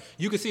 but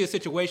you can see a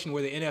situation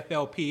where the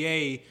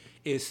NFLPA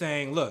is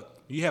saying, look,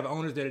 you have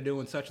owners that are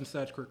doing such and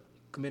such,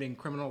 committing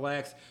criminal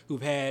acts,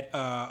 who've had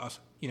a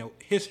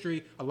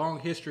long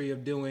history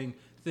of doing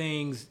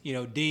things,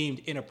 deemed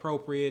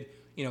inappropriate,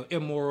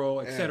 immoral,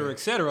 et cetera, et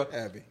cetera.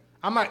 Abby.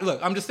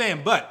 I'm just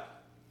saying, but.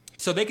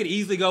 So they could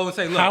easily go and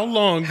say, look. How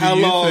long do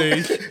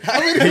you think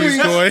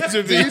he's going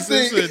to be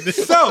suspended?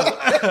 So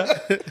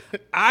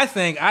I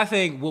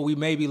think what we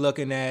may be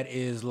looking at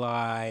is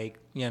I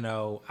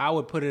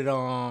would put it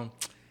on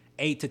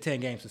 8 to 10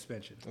 game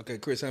suspension. Okay,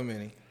 Chris, how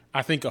many?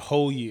 I think a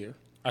whole year.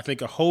 I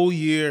think a whole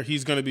year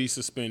he's going to be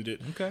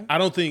suspended. Okay. I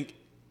don't think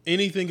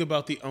anything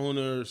about the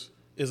owners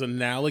is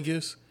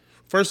analogous.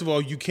 First of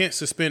all, you can't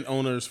suspend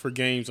owners for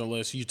games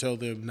unless you tell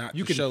them not to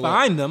show up. You can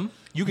fine them.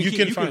 You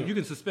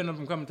can suspend them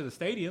from coming to the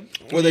stadium.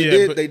 Well,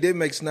 they did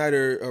make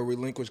Snyder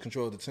relinquish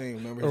control of the team.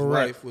 Remember, his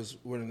wife was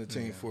running the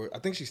team for it. I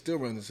think she's still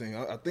running the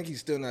team. I think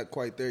he's still not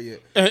quite there yet.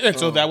 And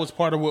so that was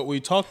part of what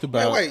we talked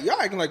about. Wait, y'all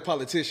acting like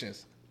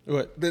politicians.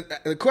 What?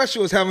 The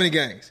question was how many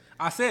games?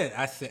 I said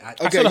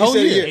a whole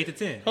year. 8 to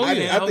 10.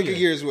 I think a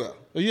year as well.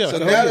 Yeah. So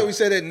now that we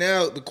said that,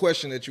 now the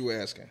question that you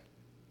were asking,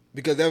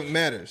 because that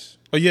matters.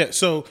 Oh, yeah.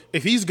 So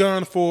if he's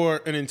gone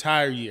for an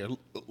entire year,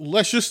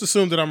 let's just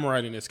assume that I'm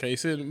right in this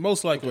case. And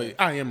most likely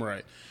I am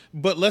right.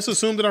 But let's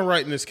assume that I'm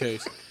right in this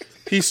case.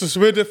 He's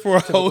suspended for a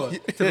whole year.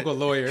 Typical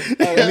lawyer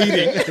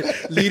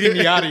leading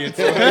the audience.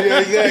 Yeah,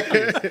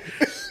 exactly.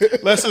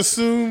 Let's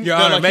assume Your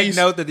Honor, make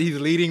note that he's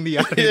leading the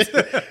audience.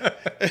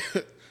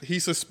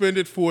 He's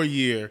suspended for a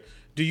year.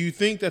 Do you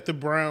think that the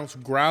Browns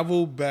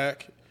gravel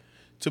back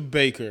to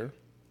Baker?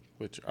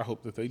 Which I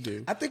hope that they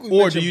do. I think we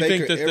mention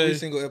Baker every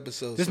single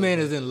episode. This man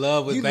is in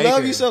love with Baker. You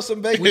love yourself some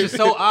Baker. Which is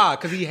so odd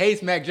because he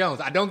hates Mac Jones.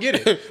 I don't get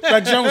it.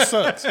 Mac Jones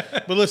sucks.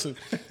 But listen.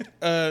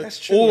 That's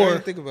true. I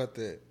didn't think about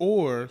that.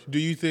 Or do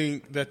you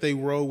think that they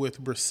roll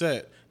with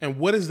Brissett? And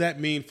what does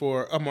that mean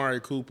for Amari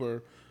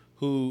Cooper,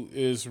 who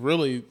is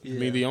really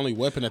the only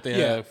weapon that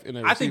they have in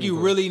their I think you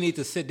corps? really need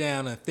to sit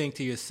down and think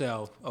to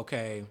yourself,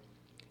 okay,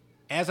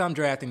 as I'm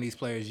drafting these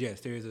players,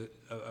 yes, there's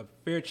a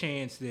fair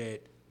chance that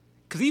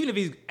because even if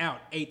he's out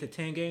 8 to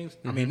 10 games,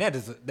 I mean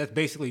that's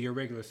basically your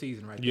regular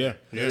season right there.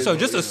 Yeah. So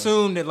just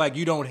assume that like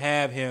you don't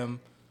have him,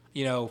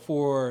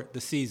 for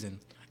the season,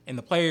 and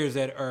the players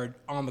that are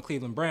on the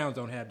Cleveland Browns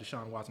don't have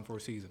Deshaun Watson for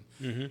a season.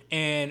 Mm-hmm.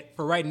 And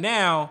for right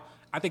now,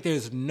 I think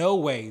there's no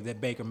way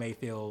that Baker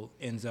Mayfield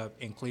ends up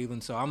in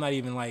Cleveland. So I'm not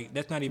even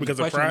that's not even because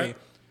a question. of pride?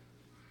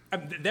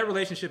 That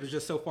relationship is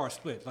just so far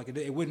split. Like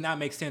it would not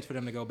make sense for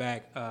them to go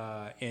back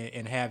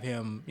and have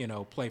him,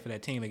 play for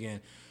that team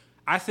again.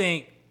 I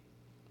think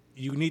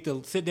you need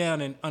to sit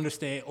down and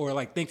understand,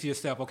 or think to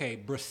yourself, okay,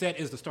 Brissett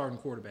is the starting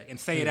quarterback, and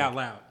say it out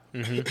loud.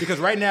 Mm-hmm. Because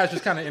right now it's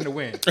just kind of in the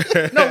wind.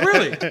 No,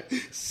 really.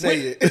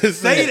 Say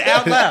it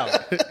out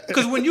loud.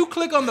 Because when you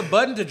click on the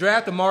button to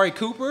draft Amari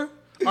Cooper,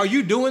 are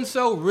you doing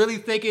so really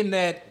thinking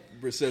that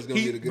Brissett's going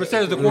to be the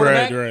Brissett is the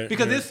quarterback? Right,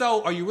 because if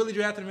so, are you really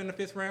drafting him in the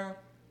 5th round?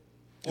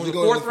 Or the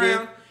going 4th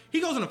round? He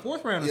goes in the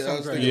 4th round in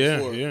some grades.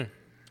 Yeah.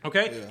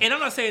 Okay? Yeah. And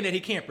I'm not saying that he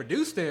can't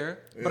produce there,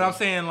 but I'm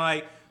saying,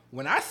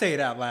 when I say it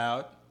out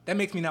loud, that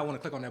makes me not want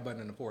to click on that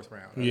button in the 4th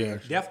round. Yeah.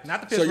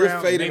 Not the 5th round. So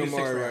you're fading maybe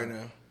Amari 6th right round.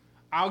 now.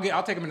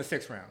 I'll take him in the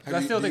 6th round.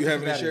 Do you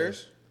have any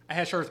shares? I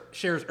had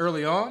shares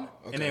early on,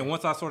 and then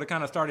once I sort of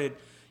kind of started,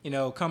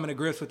 coming to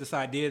grips with this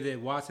idea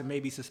that Watson may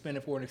be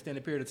suspended for an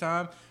extended period of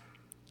time,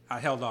 I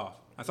held off.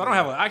 So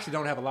I actually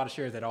don't have a lot of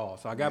shares at all.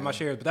 So I got my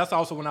shares, but that's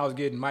also when I was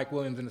getting Mike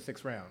Williams in the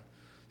 6th round.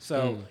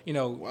 So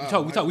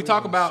we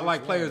talk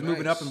about players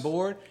moving up and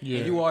board, and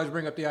you always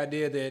bring up the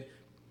idea that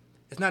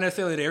it's not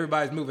necessarily that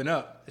everybody's moving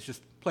up. It's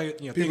just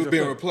people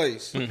being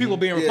replaced. People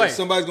being replaced.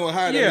 Somebody's going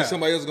higher, that means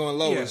somebody else is going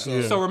lower.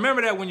 Yeah. So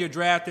remember that when you're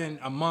drafting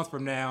a month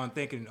from now and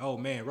thinking, oh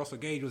man, Russell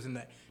Gage was in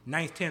the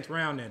 9th, 10th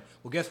round. Then,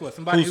 well, guess what?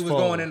 Somebody who was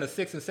going in the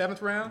 6th and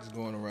 7th round,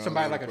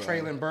 somebody like a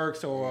Traylon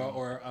Burks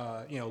or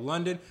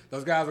London,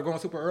 those guys are going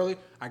super early.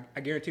 I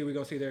guarantee we're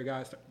gonna see those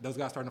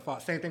guys starting to fall.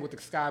 Same thing with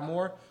the Sky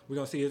Moore. We're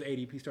gonna see his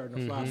ADP starting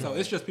to fly. So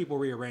it's just people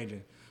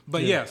rearranging.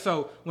 But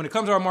so when it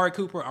comes to Amari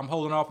Cooper, I'm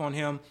holding off on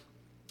him.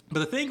 But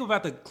the thing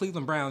about the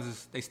Cleveland Browns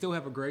is they still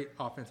have a great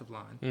offensive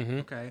line. Mm-hmm.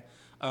 Okay,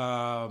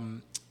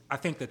 I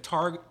think the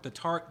target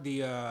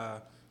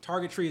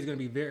tree is going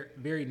to be very,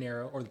 very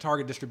narrow, or the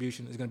target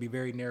distribution is going to be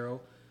very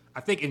narrow. I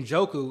think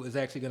Njoku is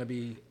actually going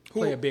to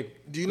play a big.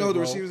 Do you know who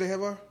the receivers they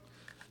have are?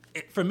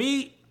 For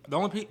me, the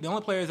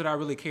only players that I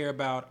really care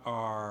about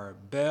are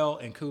Bell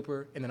and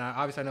Cooper, and then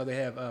I know they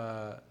have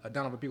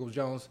Donovan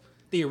Peoples-Jones.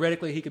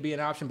 Theoretically, he could be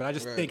an option, but I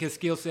just think his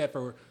skill set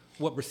for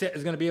what Brissett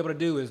is going to be able to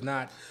do is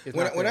not.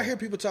 When I hear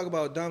people talk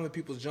about Donovan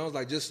Peoples-Jones,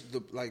 just the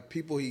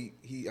people he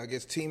I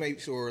guess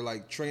teammates or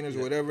trainers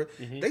or whatever,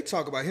 they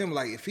talk about him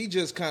if he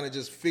just kind of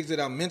just figures it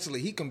out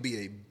mentally, he can be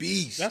a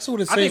beast. That's what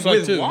it seems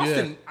like too.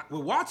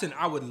 With Watson,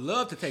 I would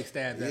love to take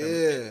stabs at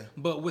him.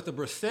 But with the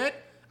Brissett,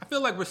 I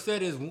feel like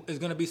Brissett is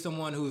going to be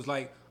someone who's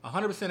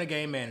 100% a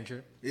game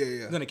manager.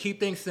 He's going to keep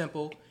things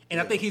simple. And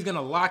I think he's going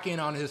to lock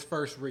in on his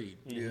first read.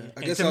 Yeah,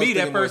 and to me,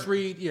 that first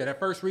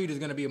read is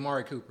going to be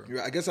Amari Cooper.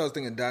 I guess I was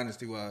thinking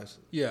dynasty-wise.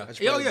 Yeah.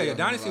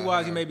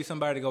 Dynasty-wise, he may be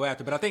somebody to go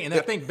after. But I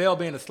think Bell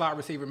being a slot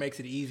receiver makes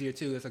it easier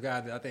too. It's a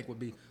guy that I think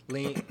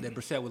that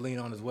Brissett would lean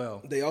on as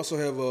well. They also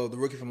have the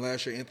rookie from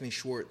last year, Anthony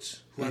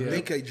Schwartz, who I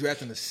think they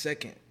drafted in the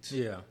 2nd.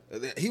 Yeah.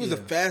 He was the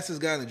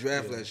fastest guy in the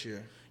draft last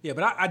year. Yeah,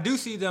 but I do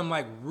see them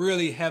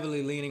really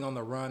heavily leaning on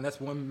the run.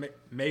 That's one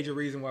major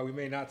reason why we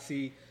may not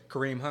see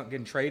Kareem Hunt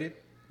getting traded.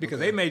 Because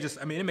it may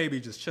be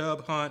just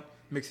Chubb, Hunt,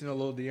 mixing a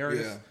little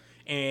Dearness,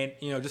 and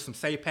just some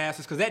safe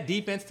passes. Because that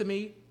defense to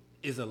me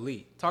is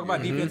elite. Talk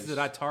about defenses that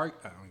I target.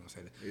 I don't even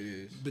say that. It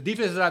is. The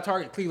defenses that I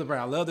target, Cleveland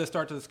Brown. I love their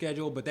start to the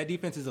schedule, but that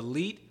defense is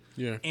elite.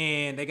 Yeah.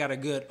 And they got a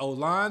good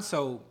O-line.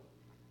 So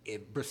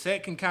if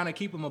Brissett can kind of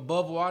keep them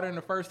above water in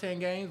the first 10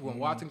 games, when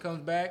Watson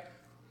comes back,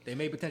 they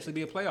may potentially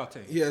be a playoff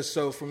team. Yeah,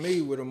 so for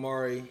me with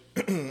Amari,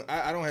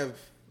 I don't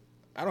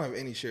have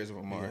any shares of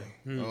Amari.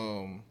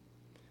 Yeah.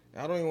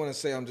 I don't even want to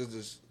say I'm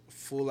just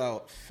full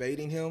out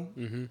fading him.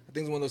 Mm-hmm. I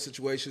think it's one of those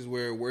situations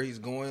where he's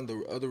going,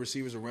 the other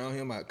receivers around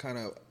him, I kind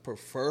of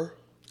prefer.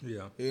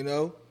 Yeah. You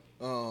know?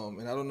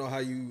 And I don't know how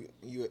you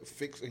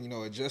fix,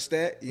 adjust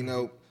that. You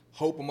know,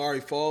 hope Amari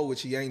fall,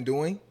 which he ain't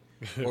doing.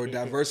 Or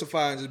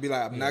diversify and just be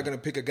like, I'm not going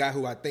to pick a guy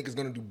who I think is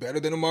going to do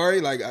better than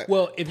Amari. Like, I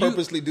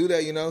purposely do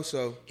that,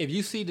 so. If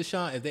you see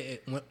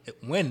Deshaun,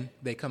 when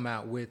they come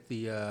out with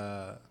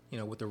the,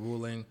 with the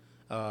ruling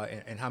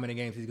and how many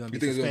games he's going to be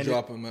suspended. You think it's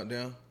going to drop him out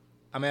down?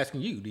 I'm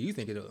asking you, do you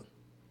think it'll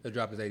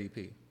drop his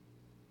ADP?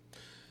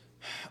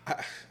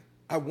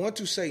 I want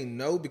to say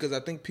no because I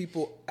think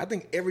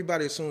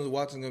everybody assumes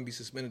Watson's going to be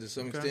suspended to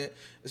some extent,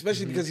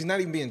 especially because he's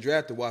not even being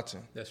drafted,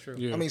 Watson. That's true.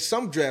 Yeah. I mean,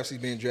 some drafts he's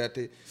being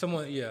drafted. But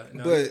most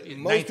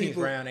 19th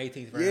people, round,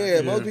 18th round.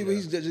 Yeah, most people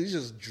he's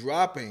just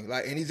dropping.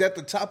 Like, and he's at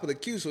the top of the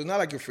queue, so it's not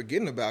like you're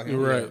forgetting about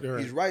him. Right.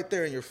 He's right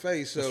there in your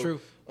face. So, that's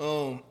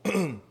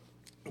true.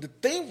 The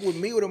thing with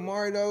me with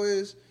Amari though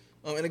is,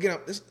 and again,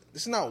 this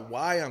is not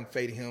why I'm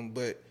fading him,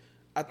 but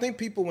I think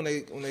people when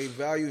they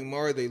value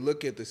Amari, they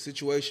look at the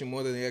situation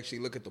more than they actually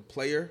look at the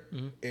player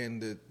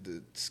and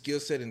the skill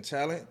set and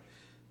talent.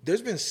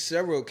 There's been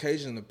several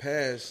occasions in the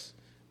past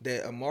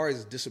that Amari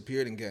has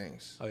disappeared in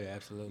games. Oh yeah,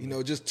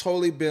 absolutely. Just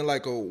totally been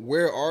like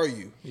where are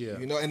you? Yeah.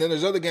 And then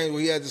there's other games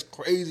where he had this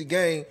crazy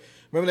game.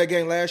 Remember that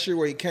game last year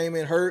where he came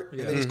in hurt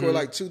and then he scored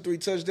like 2-3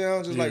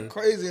 touchdowns, just like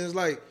crazy. And it's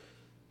like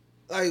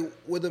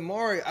with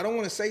Amari, I don't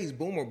want to say he's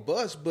boom or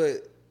bust,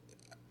 but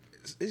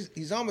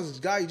he's almost this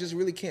guy you just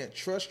really can't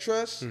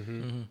trust.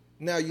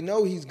 Now,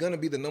 he's going to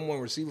be the number one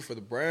receiver for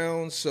the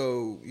Browns,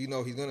 so, he's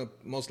going to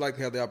most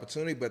likely have the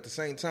opportunity. But at the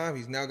same time,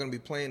 he's now going to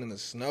be playing in the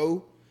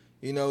snow,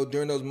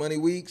 during those money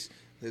weeks.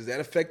 Does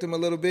that affect him a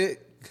little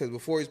bit? Because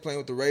before he's playing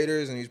with the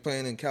Raiders and he's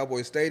playing in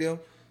Cowboy Stadium.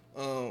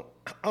 I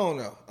don't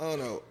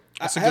know.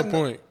 That's a good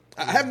point.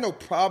 I have no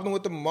problem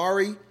with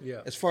Amari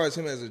as far as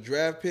him as a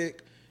draft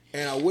pick,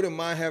 and I wouldn't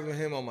mind having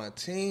him on my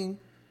team.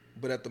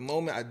 But at the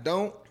moment, I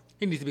don't.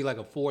 He needs to be like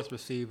a fourth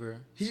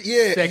receiver.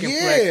 Second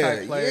flex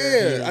type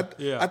player.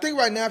 I think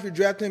right now if you're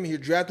drafting him, you're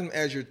drafting him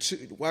as your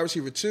wide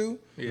receiver 2,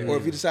 or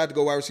if you decide to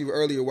go wide receiver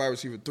early or wide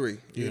receiver 3.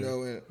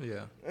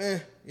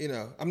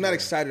 I'm not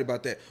excited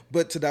about that.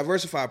 But to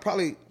diversify,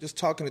 probably just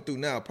talking it through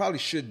now, probably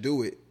should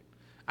do it.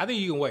 I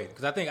think you can wait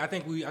because I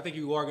think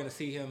you are going to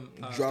see him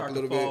drop start a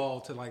little to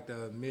fall to like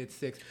the mid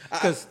 6s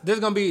because there's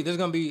gonna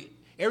be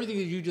everything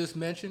that you just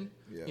mentioned.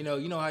 Yeah.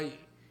 You know how.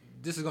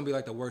 This is going to be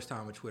like the worst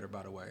time with Twitter,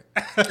 by the way.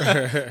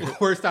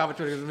 Worst time with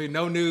Twitter. There's going to be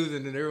no news,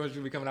 and then everyone's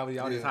going to be coming out with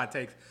all these hot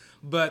takes.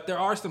 But there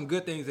are some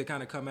good things that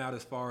kind of come out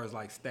as far as,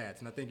 like, stats.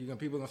 And I think people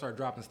are going to start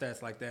dropping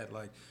stats like that,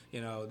 like,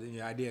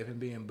 the idea of him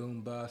being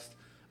boom bust.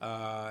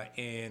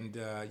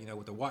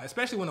 With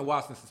especially when the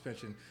Watson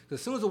suspension. Because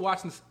as soon as the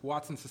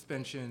Watson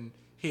suspension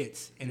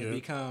hits and it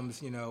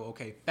becomes,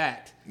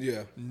 fact.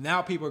 Yeah.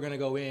 Now people are going to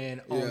go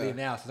in on the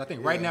analysis. I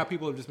think right now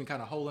people have just been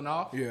kind of holding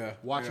off,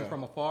 watching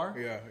from afar.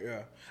 Yeah.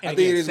 And I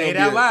think it is say it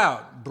out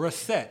loud.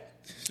 Brissett.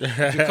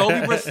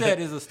 Jacoby Brissett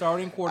is a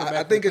starting quarterback.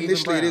 I think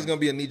initially it is going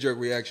to be a knee-jerk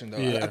reaction, though.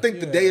 Yeah. I think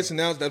the day it's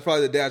announced, that's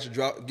probably the day I should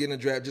get in the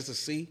draft just to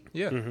see.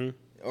 Yeah. Mm-hmm.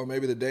 Or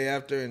maybe the day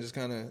after and just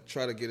kind of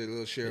try to get a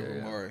little share of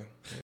Amari.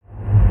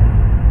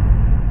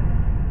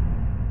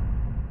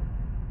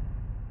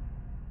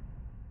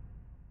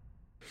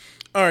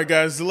 All right,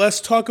 guys, let's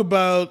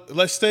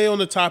stay on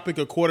the topic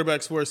of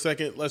quarterbacks for a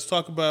second. Let's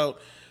talk about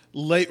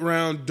late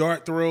round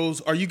dart throws.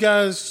 Are you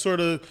guys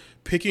sort of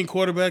picking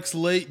quarterbacks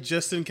late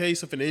just in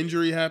case if an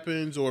injury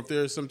happens or if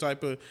there's some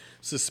type of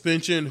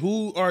suspension?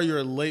 Who are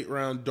your late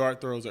round dart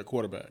throws at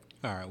quarterback?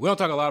 All right, we don't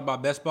talk a lot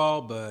about best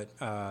ball, but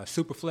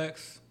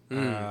Superflex,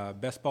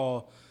 best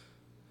ball.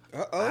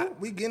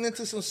 We getting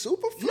into some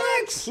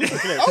Superflex.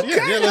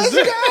 Okay, let's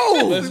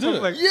go. Let's do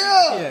it.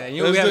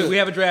 Yeah. We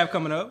have a draft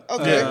coming up.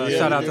 Okay.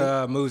 Shout out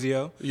to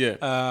Muzio.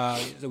 Yeah.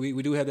 So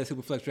we do have that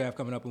Superflex draft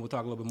coming up, and we'll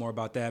talk a little bit more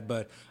about that.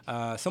 But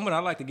someone I'd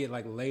like to get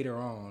like later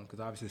on,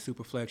 because obviously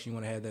Superflex, you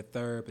want to have that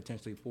third,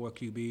 potentially fourth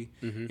QB,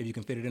 if you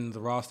can fit it into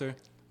the roster.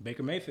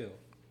 Baker Mayfield.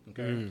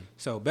 Okay.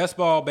 So best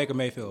ball, Baker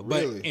Mayfield.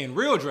 Really? But in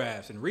real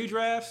drafts and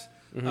redrafts,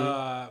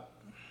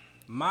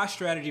 my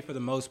strategy for the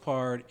most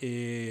part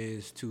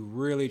is to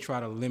really try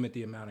to limit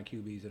the amount of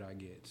QBs that I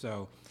get.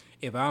 So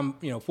if I'm,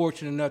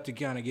 fortunate enough to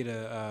kind of get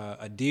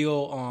a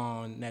deal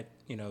on that,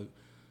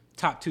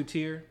 top 2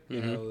 tier,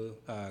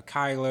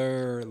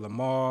 Kyler,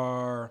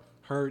 Lamar,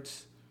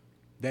 Hurts,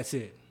 that's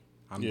it.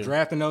 I'm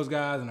drafting those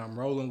guys and I'm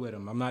rolling with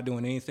them. I'm not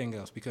doing anything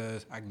else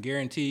because I can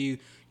guarantee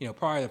you,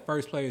 probably the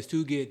first players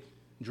to get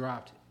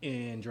dropped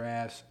in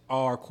drafts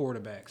are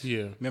quarterbacks.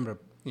 Yeah. Remember,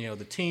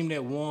 the team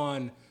that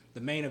won the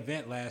main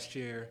event last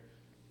year,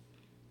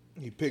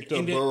 He picked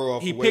up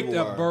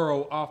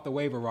Burrow off the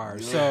waiver wire.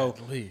 Yeah. So,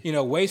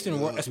 wasting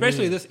work,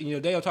 especially this,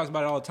 Dale talks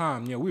about it all the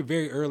time. We're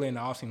very early in the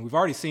offseason. We've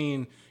already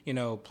seen,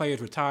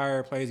 players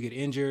retire, players get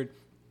injured.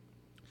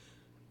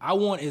 I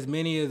want as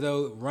many of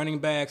those running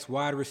backs,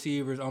 wide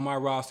receivers on my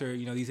roster,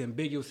 these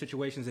ambiguous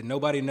situations that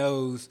nobody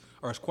knows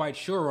or is quite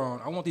sure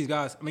on. I want these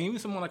guys, even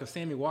someone like a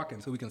Sammy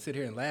Watkins who we can sit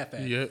here and laugh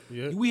at. Yeah.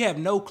 We have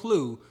no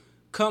clue.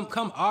 Come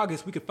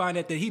August, we could find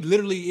out that he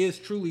literally is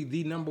truly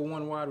the number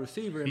one wide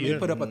receiver and may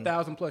put up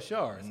 1,000+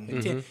 yards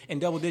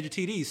and double-digit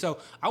TDs. So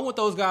I want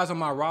those guys on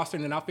my roster,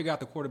 and then I'll figure out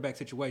the quarterback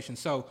situation.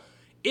 So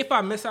if I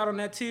miss out on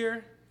that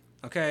tier,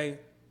 okay,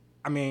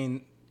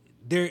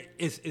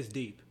 it's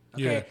deep.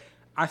 Okay. Yeah.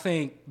 I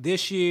think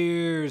this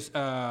year's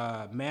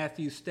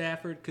Matthew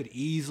Stafford could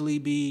easily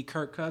be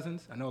Kirk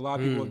Cousins. I know a lot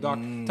of people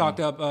talked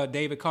up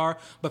David Carr,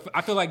 but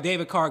I feel like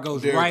David Carr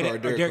goes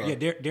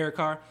Derek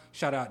Carr.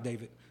 Shout out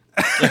David.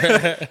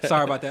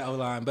 Sorry about that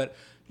O-line, but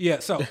yeah.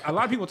 So a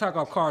lot of people talk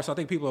off Carr, so I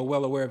think people are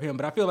well aware of him.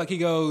 But I feel like he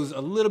goes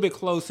a little bit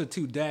closer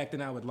to Dak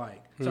than I would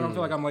like. So I don't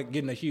feel like I'm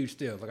getting a huge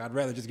steal. I'd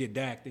rather just get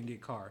Dak than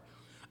get Carr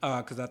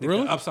because I think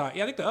the upside.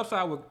 Yeah, I think the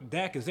upside with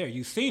Dak is there.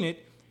 You've seen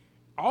it.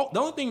 The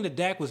only thing that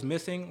Dak was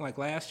missing,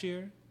 last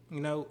year,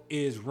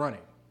 is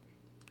running.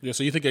 Yeah,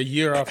 so you think a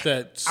year off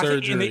that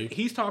surgery.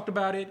 He's talked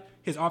about it.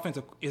 His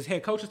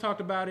head coach has talked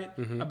about it,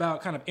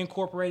 about kind of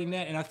incorporating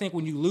that. And I think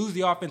when you lose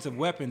the offensive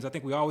weapons, I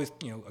think we always,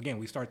 again,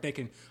 we start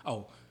thinking,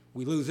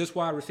 we lose this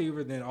wide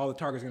receiver, then all the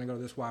targets are going to go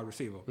to this wide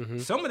receiver.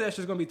 Some of that's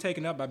just going to be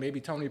taken up by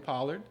maybe Tony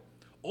Pollard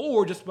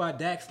or just by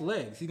Dak's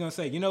legs. He's going to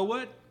say, you know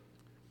what?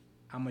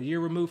 I'm a year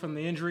removed from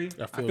the injury.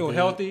 I feel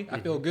healthy. I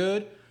feel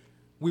good.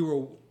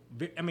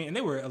 And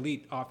they were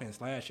elite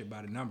offense last year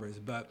by the numbers,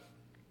 but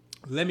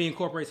let me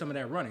incorporate some of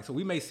that running. So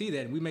we may see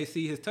that, and we may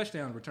see his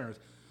touchdown returns.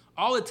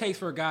 All it takes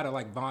for a guy to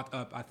vaunt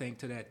up, I think,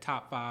 to that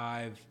top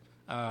 5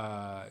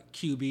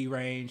 QB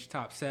range,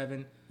 top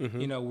 7,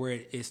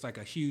 where it's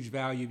a huge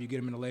value if you get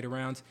him in the later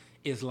rounds,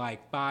 is 5+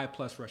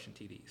 rushing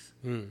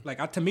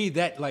TDs. To me,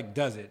 that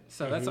does it.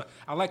 So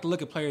I like to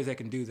look at players that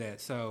can do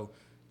that. So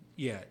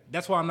yeah,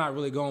 that's why I'm not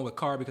really going with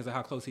Carr because of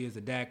how close he is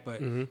to Dak.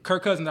 But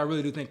Kirk Cousins, I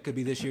really do think could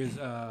be this year's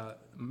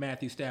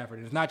Matthew Stafford.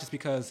 And it's not just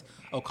because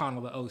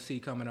O'Connell, the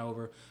OC, coming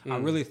over. I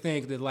really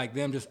think that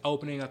them just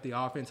opening up the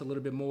offense a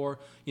little bit more,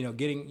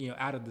 getting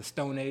out of the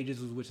Stone Ages,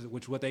 which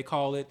is what they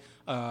call it,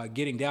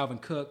 getting Dalvin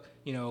Cook,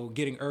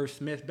 getting Irv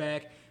Smith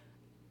back.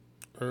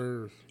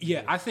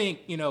 Yeah, I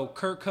think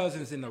Kirk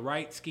Cousins in the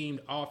right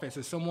schemed offense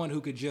is someone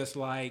who could just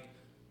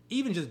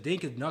even just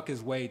dink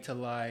his way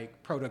to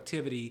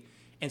productivity.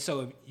 And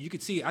so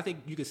I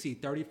think you could see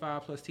 35+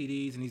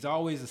 TDs, and he's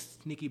always a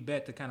sneaky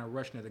bet to kind of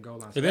rush near the goal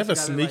line. So they have a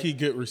sneaky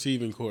good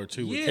receiving core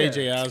too with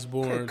KJ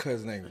Osborne. Kirk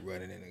Cousins ain't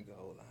running in the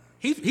goal line.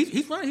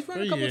 He's running a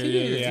couple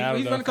TDs. He's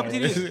running a couple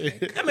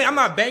TDs. I'm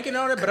not banking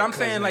on it, but I'm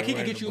saying he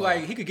could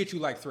get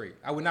you 3.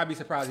 I would not be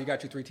surprised if he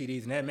got you 3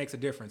 TDs, and that makes a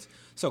difference.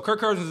 So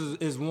Kirk Cousins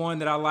is one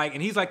that I like,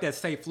 and he's that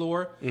safe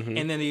floor.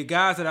 And then the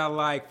guys that I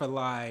like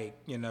for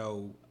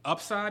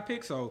upside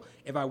picks. So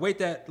if I wait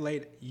that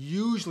late,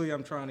 usually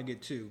I'm trying to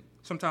get 2.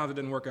 Sometimes it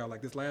didn't work out.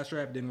 Like this last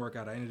draft, it didn't work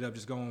out. I ended up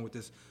just going with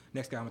this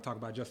next guy. I'm going to talk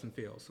about Justin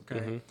Fields,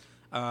 okay?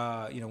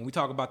 When we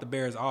talk about the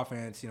Bears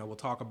offense, we'll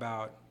talk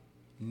about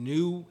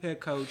new head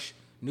coach,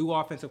 new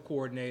offensive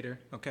coordinator,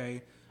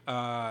 okay?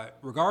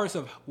 Regardless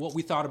of what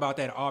we thought about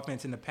that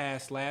offense in the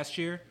past last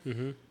year,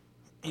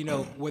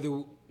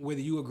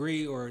 whether you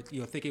agree or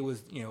think it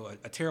was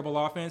a terrible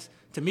offense,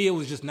 to me it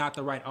was just not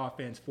the right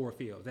offense for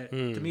Fields.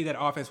 To me, that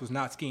offense was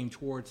not schemed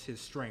towards his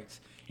strengths.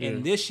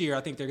 And this year,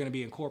 I think they're going to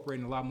be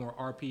incorporating a lot more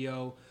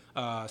RPO,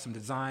 some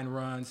design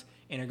runs,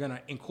 and they're going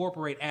to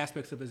incorporate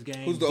aspects of his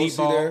game. Who's the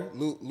OC there?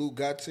 Luke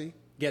Getsy?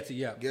 Getsy,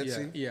 yeah.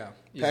 Getsy? Yeah.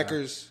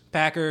 Packers,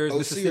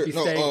 Mississippi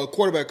State.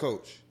 Quarterback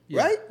coach,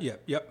 right?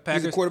 Yep.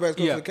 Packers. He's the quarterback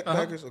coach for the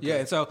Packers? Okay. Yeah,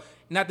 and so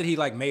not that he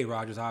made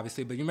Rodgers,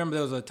 obviously, but you remember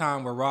there was a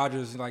time where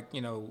Rodgers,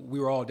 we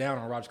were all down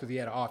on Rodgers because he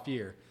had an off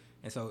year.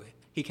 And so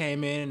he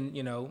came in,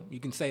 you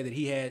can say that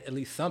he had at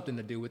least something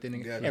to do with it.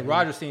 And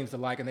Rodgers seems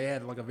to and they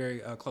had a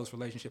very close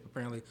relationship,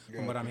 apparently,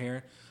 from what I'm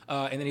hearing.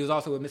 And then he was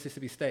also with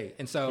Mississippi State.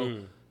 And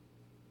so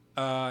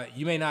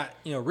you may not,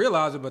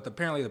 realize it, but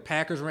apparently the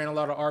Packers ran a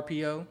lot of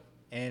RPO.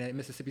 And at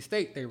Mississippi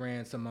State, they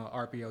ran some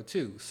RPO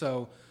too.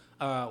 So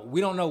we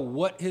don't know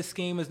what his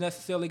scheme is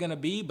necessarily going to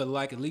be, but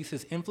at least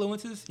his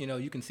influences,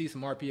 you can see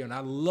some RPO. And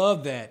I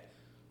love that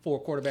for a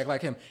quarterback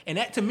like him. And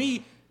that, to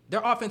me,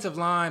 their offensive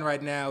line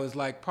right now is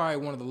probably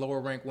one of the lower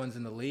ranked ones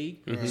in the league.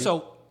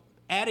 So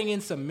adding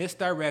in some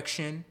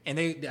misdirection, and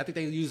I think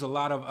they use a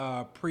lot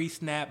of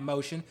pre-snap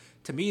motion.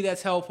 To me,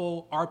 that's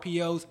helpful.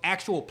 RPOs,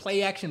 actual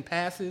play-action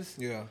passes,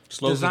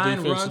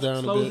 design runs,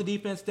 slows the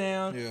defense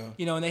down.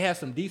 And they have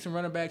some decent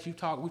running backs. We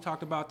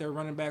talked about their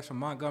running backs from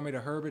Montgomery to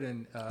Herbert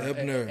and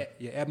Ebner.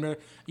 Ebner.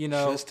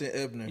 Tristan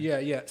Ebner.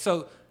 Yeah.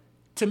 So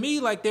to me,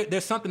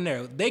 there's something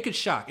there. They could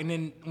shock. And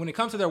then when it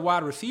comes to their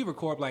wide receiver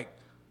corp,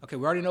 okay,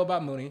 we already know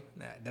about Mooney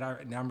that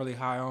I'm really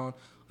high on.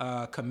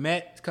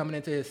 Komet coming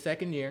into his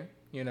second year.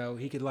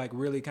 He could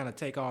really kind of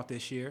take off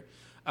this year.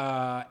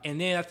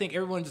 And then I think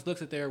everyone just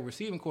looks at their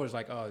receiving corps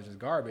like, oh, it's just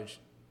garbage.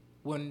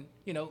 When,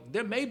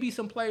 there may be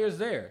some players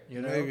there,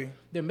 Maybe.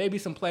 There may be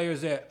some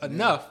players there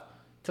enough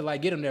to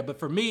get him there. But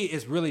for me,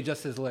 it's really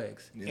just his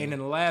legs. Yeah. And then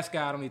the last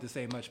guy, I don't need to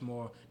say much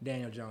more,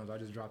 Daniel Jones. I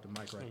just dropped the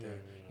mic right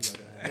there.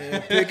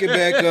 And pick it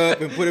back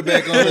up and put it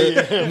back on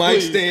the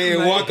mic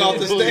stand and walk off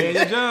the stage.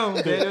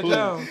 Daniel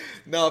Jones.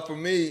 No, for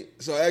me,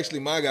 so actually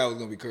my guy was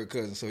going to be Kirk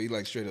Cousins, so he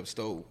straight up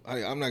stole.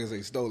 I'm not going to say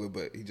he stole it,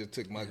 but he just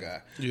took my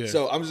guy. Yeah.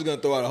 So I'm just going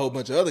to throw out a whole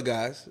bunch of other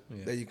guys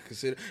that you can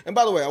consider. And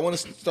by the way, I want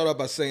to start off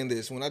by saying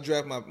this. When I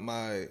draft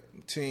my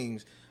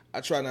teams,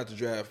 I try not to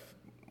draft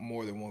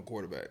more than one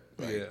quarterback.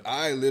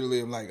 I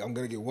literally am I'm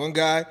going to get one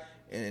guy,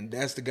 and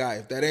that's the guy.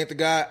 If that ain't the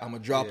guy, I'm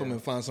going to drop him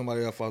and find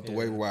somebody else off the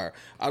waiver wire.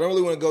 I don't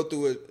really want to go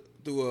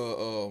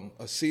through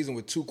a season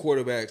with two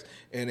quarterbacks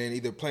and then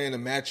either playing the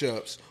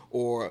matchups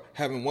or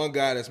having one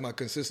guy that's my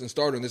consistent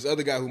starter and this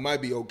other guy who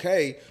might be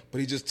okay, but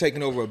he's just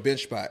taking over a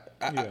bench spot.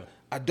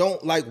 I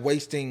don't like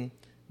wasting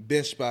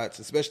bench spots,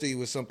 especially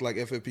with something like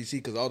FFPC,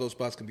 because all those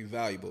spots can be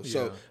valuable. Yeah.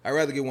 So I'd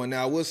rather get one.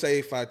 Now, I will say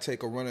if I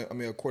take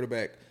a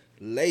quarterback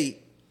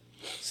late,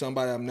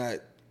 somebody I'm not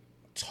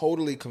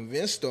totally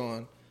convinced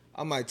on,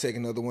 I might take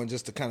another one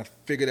just to kind of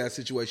figure that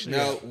situation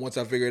out. Once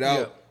I figure it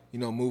out,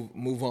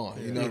 move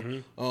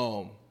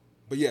on,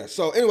 But yeah,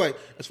 so anyway,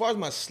 as far as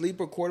my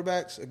sleeper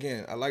quarterbacks,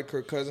 again, I like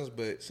Kirk Cousins,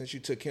 but since you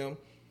took him,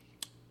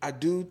 I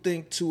do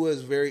think Tua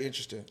is very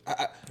interesting.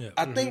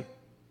 I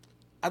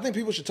think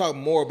people should talk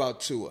more about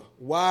Tua.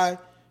 Why?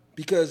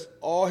 Because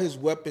all his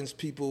weapons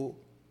people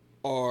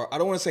are, I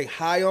don't want to say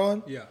high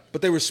on,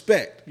 but they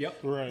respect. Yep.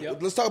 Right.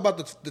 Yep. Let's talk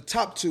about the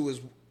top two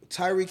is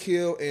Tyreek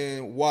Hill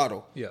and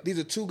Waddle. Yep. These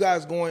are two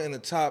guys going in the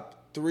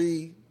top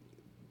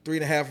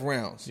 3.5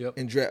 rounds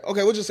in draft.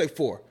 Okay, we'll just say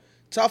 4.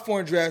 Top 4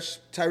 in drafts,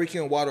 Tyreek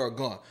Hill and Waddle are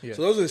gone. Yeah.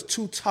 So those are his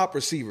 2 top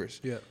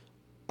receivers. Yeah.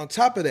 On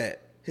top of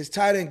that, his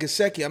tight end,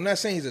 Gesicki, I'm not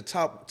saying he's a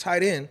top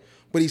tight end,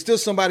 but he's still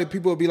somebody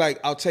people will be like,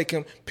 I'll take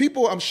him.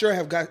 People, I'm sure,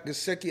 have got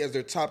Gesicki as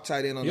their top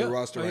tight end on their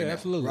roster right now.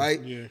 Absolutely.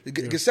 Right? Yeah.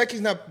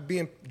 Gesicki's not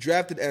being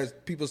drafted as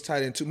people's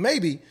tight end too.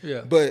 Maybe,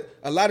 but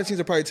a lot of teams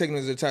are probably taking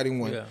him as their tight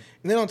end 1. Yeah.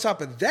 And then on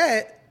top of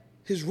that,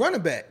 his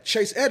running back,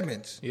 Chase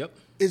Edmonds,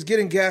 is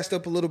getting gassed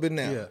up a little bit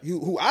now.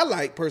 Who I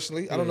like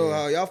personally. I don't know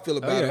how y'all feel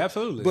about it.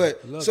 Absolutely.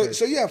 But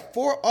so you have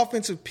 4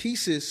 offensive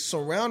pieces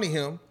surrounding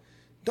him.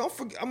 Don't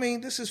forget. I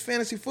mean, this is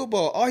fantasy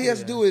football. All he has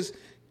to do is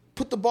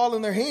put the ball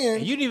in their hand.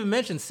 And you didn't even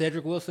mention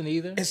Cedric Wilson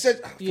either. And I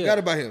forgot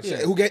about him. Yeah.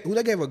 Who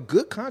they gave a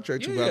good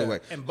contract to, by the way.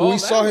 And we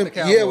saw him,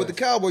 with the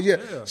Cowboys.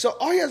 Yeah. So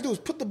all he has to do is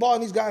put the ball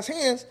in these guys'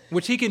 hands,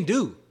 which he can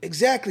do.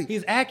 Exactly.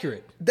 He's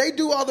accurate. They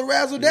do all the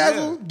razzle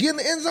dazzle, get in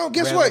the end zone.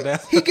 Guess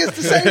what? He gets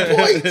the same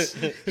points.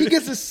 He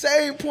gets the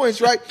same points,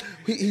 right?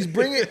 He's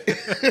bringing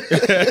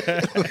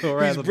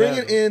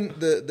in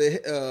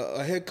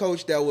a head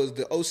coach that was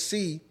the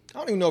OC. I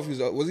don't even know if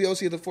he was he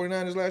OC at the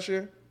 49ers last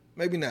year?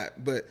 Maybe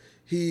not, but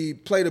he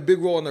played a big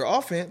role in their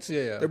offense.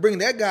 Yeah. They're bringing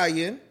that guy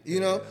in,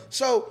 you know.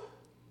 So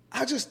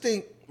I just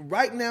think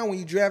right now when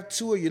you draft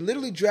Tua, you're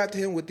literally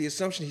drafting him with the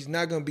assumption he's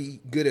not going to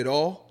be good at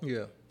all.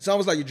 Yeah. It's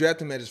almost like you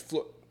draft him at his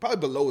floor, probably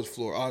below his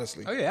floor,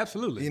 honestly. Oh, yeah,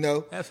 absolutely. You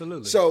know?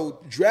 Absolutely.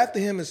 So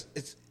drafting him is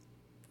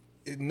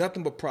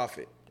nothing but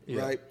profit,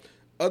 right?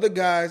 Other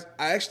guys,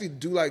 I actually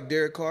do like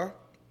Derek Carr.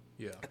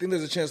 Yeah. I think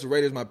there's a chance the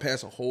Raiders might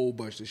pass a whole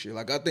bunch this year.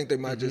 Like, I think they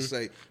might just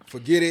say,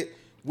 forget it.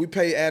 We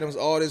pay Adams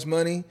all this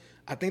money.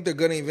 I think they're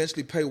going to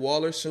eventually pay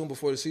Waller soon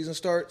before the season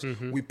starts.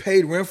 We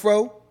paid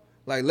Renfro.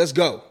 Like, let's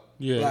go.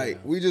 Yeah. Like,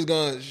 we just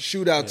going to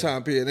shoot out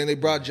time period. Then they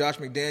brought Josh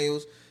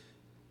McDaniels.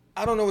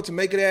 I don't know what to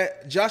make of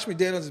that. Josh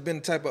McDaniels has been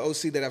the type of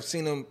OC that I've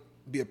seen him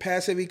be a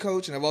pass-heavy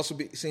coach, and I've also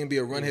seen him be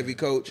a run-heavy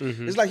coach.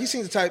 It's like he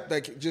seems the type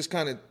that just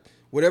kind of,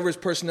 whatever his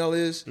personnel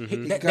is,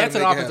 that's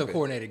an offensive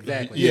coordinator,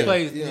 exactly. He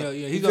plays,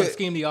 he's going to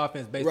scheme the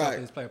offense based off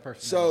his player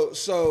personnel.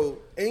 So,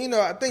 and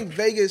I think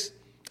Vegas,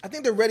 I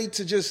think they're ready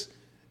to just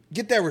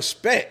get that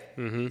respect,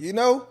 you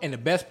know? And the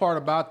best part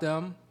about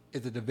them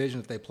is the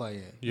division that they play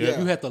in. Yeah.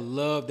 You have to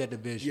love that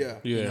division. Yeah.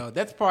 You know,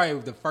 that's probably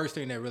the first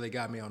thing that really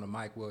got me on the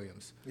Mike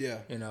Williams. Yeah.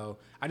 You know,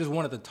 I just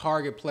wanted to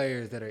target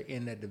players that are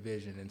in that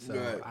division. And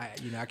so,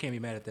 I can't be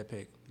mad at that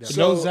pick.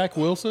 So, Zach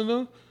Wilson,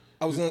 though?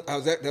 That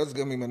was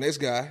gonna be my next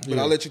guy, but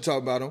I'll let you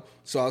talk about him.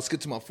 So I'll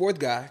skip to my 4th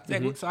guy.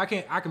 So I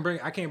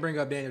can't bring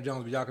up Daniel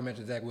Jones, but y'all can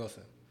mention Zach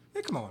Wilson.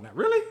 Hey, come on now,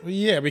 really?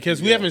 Yeah,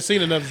 because we haven't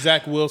seen enough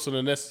Zach Wilson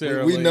to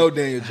necessarily. We know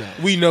Daniel Jones.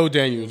 We know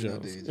Daniel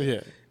Jones.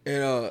 Yeah.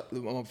 And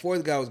my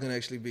 4th guy was gonna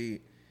actually be,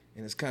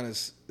 and it's kind of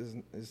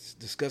it's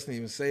disgusting to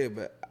even say it,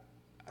 but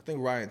I think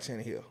Ryan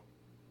Tannehill.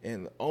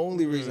 And the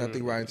only reason I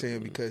think Ryan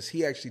Tannehill because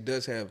he actually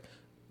does have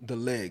the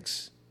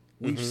legs.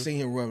 We've seen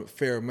him run a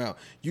fair amount.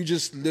 You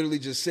just literally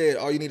just said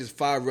all you need is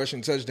 5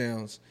 rushing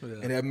touchdowns,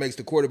 and that makes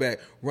the quarterback.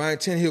 Ryan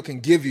Tannehill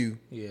can give you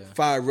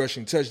 5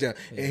 rushing touchdowns.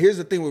 And here's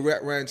the thing with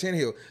Ryan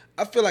Tannehill.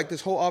 I feel like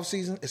this whole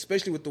offseason,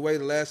 especially with the way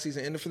the last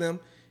season ended for them,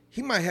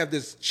 he might have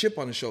this chip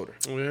on his shoulder.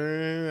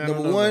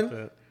 Number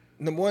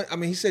one, I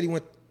mean, he said he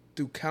went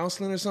through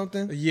counseling or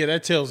something. Yeah,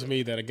 that tells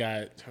me that a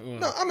guy.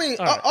 No, I mean,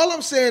 all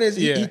I'm saying is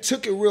he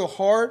took it real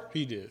hard.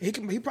 He did.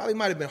 He probably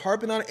might have been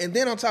harping on it. And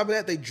then on top of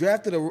that, they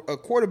drafted a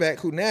quarterback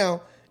who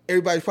now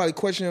everybody's probably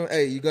questioning him.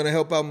 Hey, you going to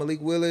help out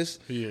Malik Willis?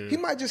 Yeah. He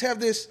might just have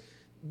this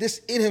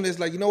in him that's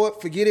like, you know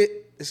what? Forget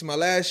it. This is my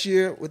last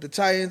year with the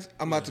Titans.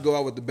 I'm about to go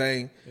out with the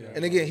bang. Yeah.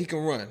 And again, he can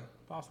run.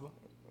 Possible.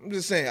 I'm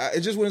just saying.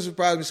 It just wouldn't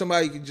surprise me.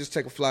 Somebody you can just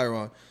take a flyer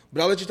on.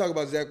 But I'll let you talk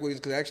about Zach Williams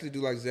because I actually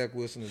do like Zach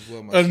Wilson as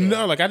well myself.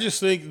 No, like I just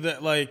think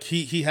that like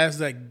he has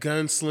that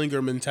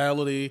gunslinger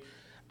mentality.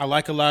 I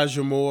like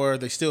Elijah Moore.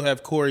 They still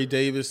have Corey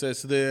Davis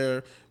that's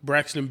there.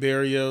 Braxton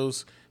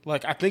Berrios.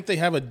 Like I think they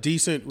have a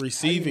decent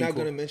receiving. I'm not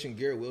going to mention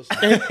Garrett Wilson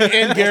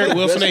and Garrett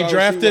Wilson.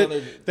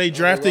 They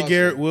drafted the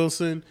Garrett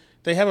Wilson.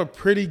 They have a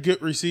pretty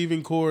good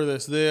receiving core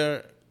that's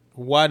there.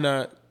 Why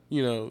not?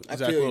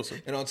 Zach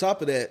Wilson. And on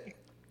top of that,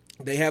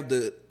 they have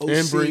the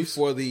OC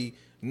for the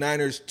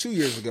Niners 2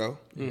 years ago.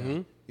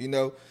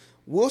 Mm-hmm.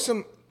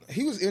 Wilson,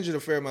 he was injured a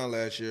fair amount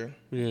last year,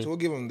 so we'll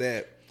give him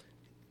that.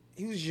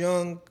 He was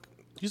young.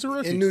 He's a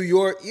rookie. In New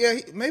York. Yeah,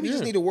 maybe he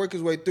just need to work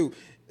his way through.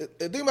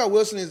 The thing about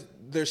Wilson is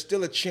there's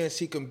still a chance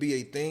he can be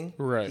a thing.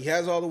 Right. He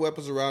has all the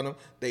weapons around him.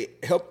 They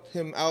helped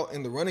him out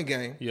in the running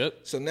game. Yep.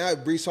 So now if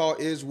Breece Hall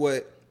is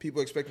what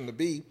people expect him to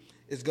be,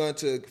 it's going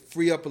to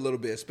free up a little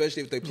bit,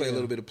 especially if they play a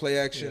little bit of play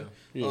action.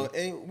 Yeah.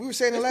 And we were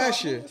saying it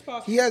last year.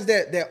 He has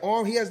that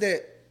arm. He has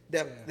that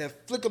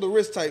flick of the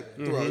wrist type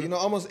throw.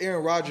 Almost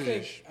Aaron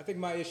Rodgers-ish. I think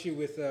my issue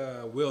with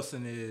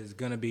Wilson is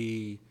going to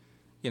be,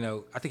 I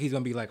think he's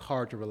going to be like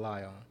hard to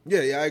rely on. Yeah,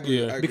 I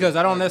agree. Yeah. Because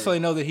I don't necessarily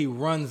know that he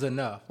runs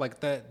enough. Like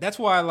that's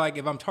why, like,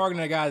 if I'm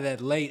targeting a guy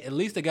that late, at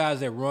least the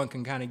guys that run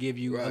can kind of give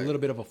you a little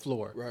bit of a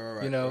floor.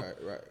 Right.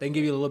 They can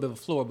give you a little bit of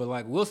a floor, but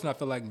like Wilson, I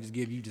feel like can just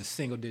give you just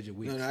single digit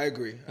weeks. No, I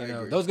agree. I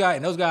agree. Those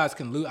guys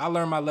can lose. I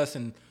learned my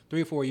lesson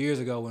 3 or 4 years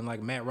ago when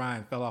like Matt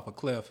Ryan fell off a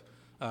cliff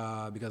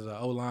because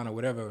of O-line or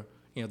whatever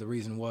the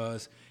reason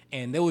was.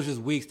 And there was just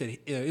weeks that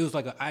it was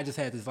like I just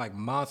had this like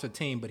monster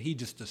team, but he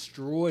just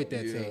destroyed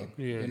that team.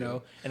 Yeah.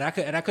 And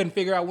I couldn't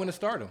figure out when to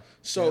start him.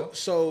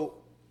 So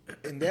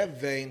in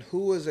that vein,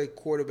 who is a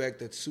quarterback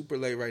that's super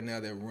late right now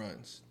that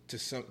runs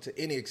to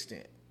any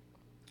extent?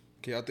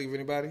 Can y'all think of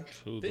anybody?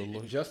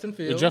 Justin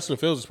Fields. Justin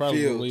Fields is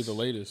probably the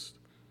latest.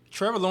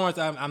 Trevor Lawrence,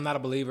 I'm not a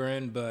believer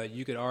in, but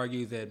you could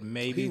argue that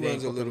maybe he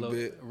runs a little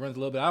bit. Runs a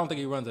little bit. I don't think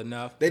he runs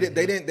enough. They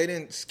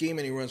didn't scheme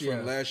any runs for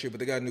him last year, but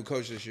they got a new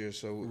coach this year.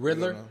 So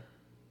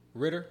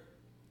Ritter.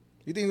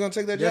 You think he's gonna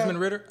take that Desmond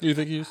job? Ritter? You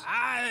think he's?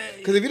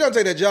 Because if you don't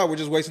take that job, we're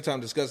just wasting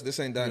time discussing. This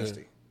ain't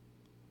dynasty.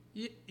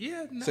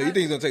 Yeah. No, so you think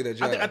he's gonna take that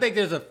job? I think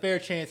there's a fair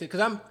chance because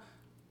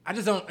I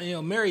just don't.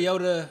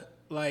 Mariota,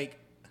 like,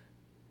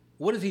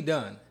 what has he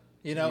done?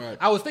 Right.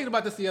 I was thinking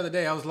about this the other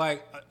day. I was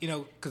like,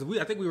 because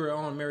I think we were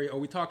on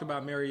we talked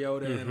about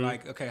Mariota and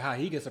like, okay, how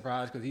he gets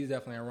surprised because he's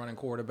definitely a running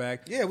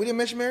quarterback. Yeah, we didn't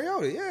mention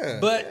Mariota. Yeah,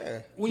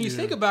 but when you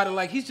think about it,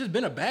 like, he's just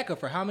been a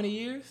backup for how many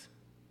years?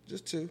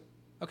 Just 2.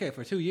 Okay,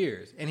 for 2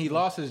 years, and he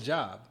lost his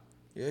job.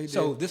 Yeah, he did.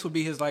 So this would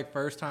be his like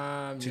first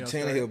time. To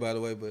Tannehill, by the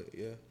way, but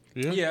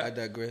yeah. I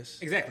digress.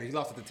 Exactly, he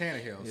lost it to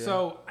Tannehill. Yeah.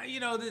 So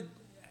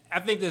I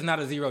think there's not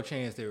a zero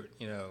chance that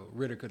Desmond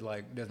Ritter could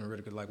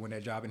like win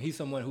that job, and he's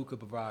someone who could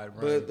provide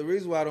running. But the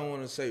reason why I don't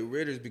want to say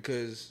Ritter is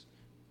because,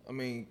 I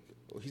mean,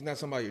 he's not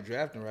somebody you're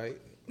drafting, right?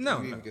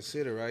 No, you even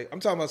consider, right? I'm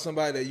talking about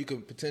somebody that you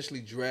could potentially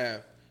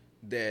draft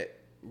that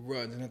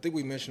runs, and I think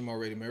we mentioned him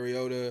already.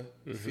 Mariota,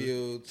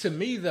 Fields. To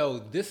me, though,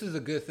 this is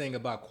a good thing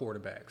about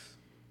quarterbacks.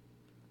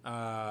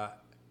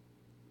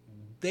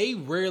 They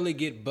rarely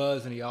get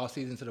buzzed in the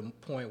offseason to the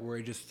point where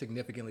it just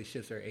significantly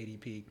shifts their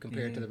ADP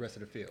compared to the rest of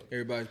the field.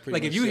 Everybody's pretty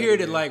like much if you hear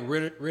that like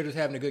Ritter's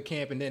having a good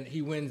camp and then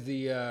he wins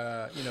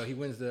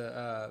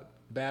the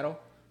battle,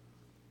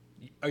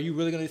 are you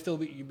really going to still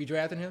be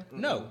drafting him?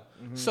 Mm-hmm. No.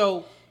 Mm-hmm.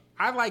 So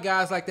I like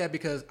guys like that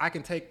because I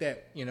can take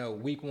that,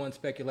 week 1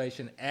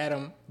 speculation, add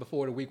him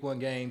before the week 1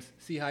 games,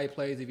 see how he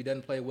plays. If he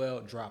doesn't play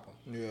well, drop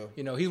him.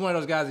 Yeah. He's one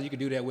of those guys that you can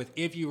do that with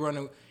if you're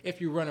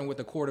running with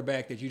a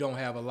quarterback that you don't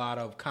have a lot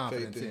of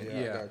confidence in.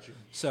 Yeah, I got you.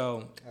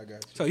 So I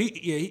got you. So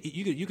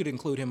you could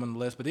include him on the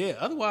list, but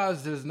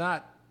otherwise there's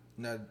not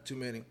too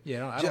many.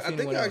 Yeah, I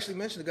think I actually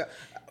mentioned the guy.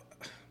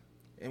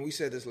 And we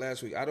said this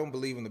last week. I don't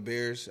believe in the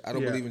Bears. I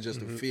don't believe in just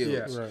the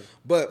Fields. Yeah, right.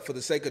 But for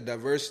the sake of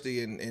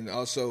diversity and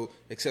also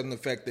accepting the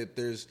fact that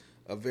there's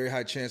a very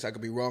high chance I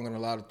could be wrong on a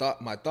lot of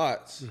my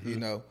thoughts,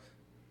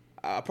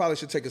 I probably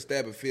should take a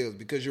stab at Fields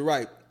because you're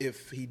right.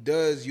 If he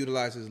does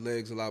utilize his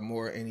legs a lot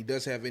more and he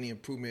does have any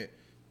improvement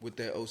with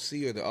that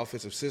OC or the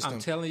offensive system, I'm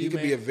telling you, he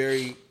could be a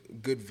very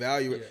good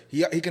value.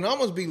 Yeah. He can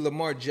almost be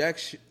Lamar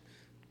Jackson,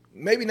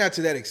 maybe not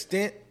to that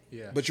extent.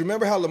 Yeah. But you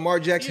remember how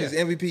Lamar Jackson, his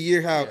MVP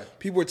year, how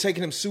people were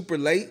taking him super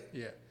late?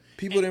 Yeah.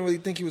 People didn't really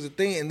think he was a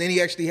thing. And then he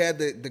actually had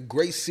the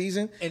great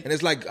season. And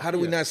it's like, how do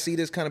we not see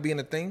this kind of being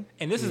a thing?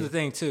 And this is the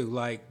thing, too.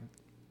 Like,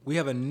 we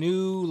have a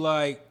new,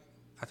 I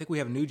think we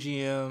have a new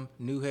GM,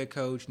 new head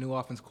coach, new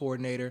offense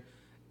coordinator.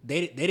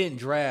 They didn't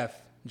draft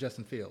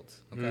Justin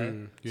Fields.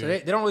 Okay, so they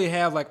don't really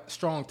have like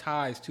strong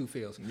ties to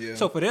Fields. Yeah.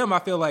 So for them, I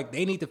feel like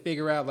they need to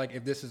figure out like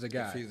if this is a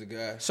guy. If he's a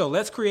guy. So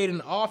let's create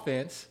an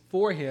offense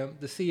for him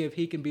to see if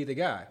he can be the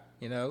guy.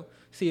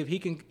 See if he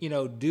can,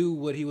 do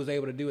what he was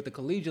able to do at the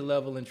collegiate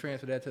level and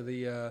transfer that to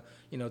the,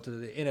 to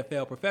the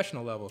NFL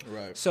professional level.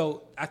 Right.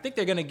 So I think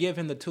they're going to give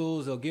him the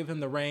tools. They'll give him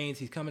the reins.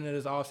 He's coming in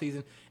this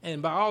offseason.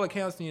 And by all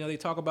accounts, they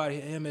talk about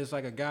him as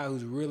like a guy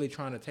who's really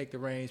trying to take the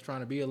reins, trying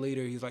to be a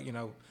leader. He's like,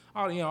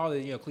 all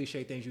the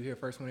cliche things you hear,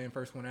 first one in,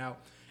 first one out.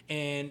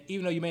 And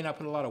even though you may not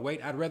put a lot of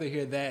weight, I'd rather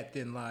hear that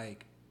than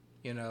like,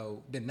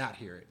 than not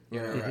hear it.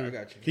 Right, I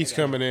got you. He's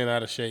coming in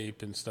out of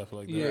shape and stuff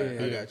like that.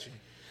 Yeah, I got you.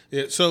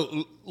 Yeah,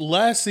 so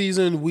last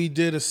season we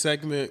did a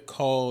segment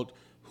called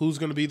 "Who's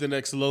Going to Be the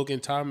Next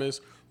Logan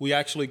Thomas." We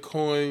actually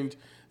coined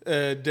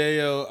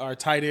Dale our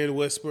tight end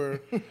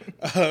whisperer.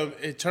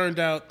 It turned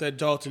out that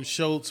Dalton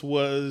Schultz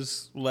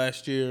was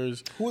last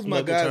year's. Who was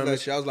my guy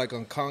last year? I was like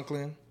on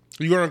Conklin.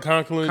 You were on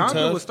Conklin.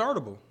 Conklin was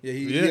startable. Yeah,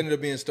 he ended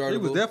up being startable. He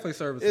was definitely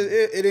serviceable.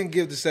 It didn't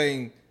give the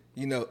same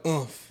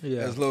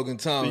as Logan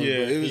Thomas, but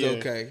it was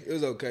okay. It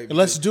was okay.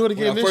 Let's do it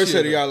again when this I first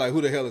year. said to y'all, like,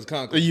 who the hell is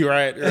Conklin? You're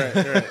right.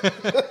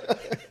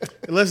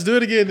 Let's do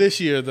it again this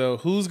year, though.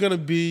 Who's going to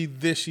be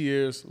this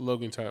year's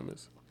Logan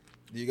Thomas?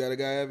 You got a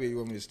guy, Abby? Or you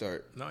want me to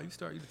start? No, you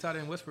start. You the tight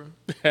end whisperer.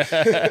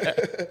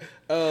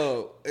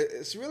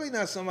 It's really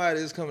not somebody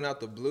that's coming out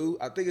the blue.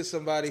 I think it's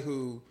somebody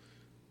who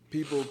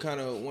people kind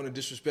of want to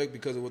disrespect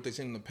because of what they've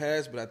seen in the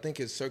past, but I think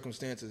his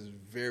circumstance is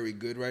very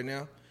good right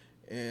now.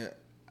 And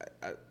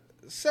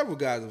several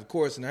guys, of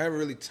course, and I haven't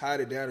really tied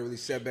it down or really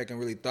sat back and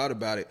really thought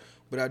about it,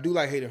 but I do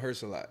like Hayden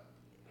Hurst a lot.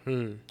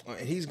 And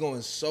he's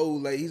going so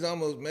late. He's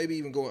almost maybe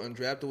even going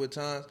undrafted at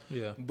times.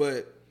 Yeah.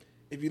 But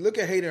if you look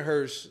at Hayden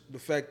Hurst, the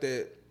fact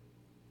that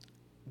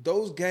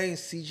those games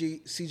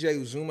CJ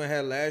Uzuma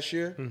had last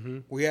year,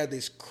 where he had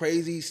this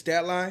crazy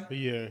stat line.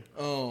 Yeah.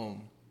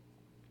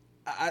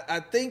 I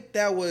think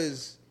that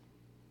was.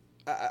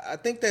 I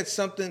think that's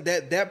something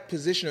that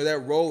position or that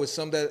role is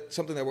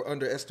something that we're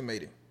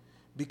underestimating,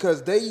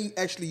 because they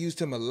actually used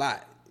him a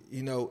lot.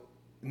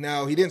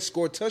 Now he didn't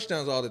score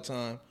touchdowns all the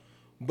time,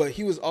 but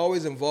he was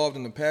always involved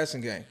in the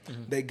passing game.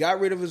 They got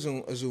rid of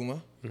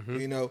Azuma.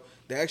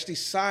 They actually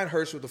signed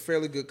Hurst with a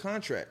fairly good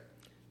contract.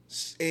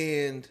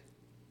 And,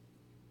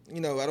 I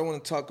don't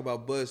want to talk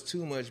about Buzz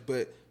too much,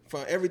 but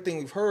from everything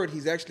we've heard,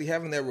 he's actually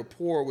having that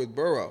rapport with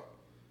Burrow.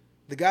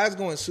 The guy's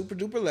going super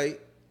duper late.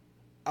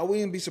 I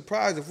wouldn't be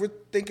surprised if we're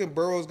thinking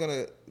Burrow's going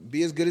to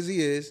be as good as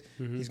he is.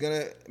 He's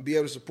going to be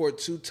able to support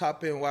two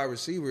top-end wide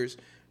receivers.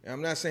 And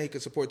I'm not saying he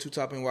could support two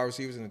top-end wide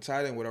receivers in the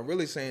tight end. What I'm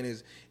really saying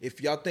is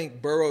if y'all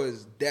think Burrow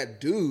is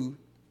that dude,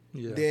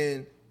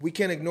 then we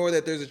can't ignore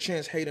that there's a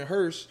chance Hayden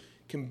Hurst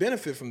can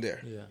benefit from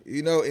there. Yeah.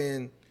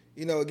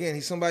 Again,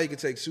 he's somebody you can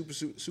take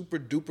super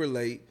duper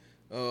late.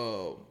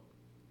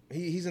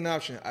 He's an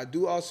option. I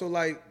do also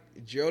like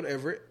Gerald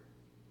Everett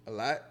a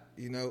lot.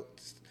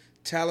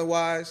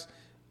 Talent-wise,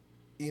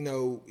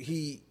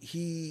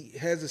 he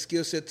has a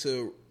skill set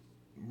to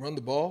run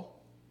the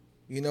ball.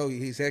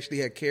 He's actually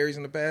had carries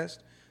in the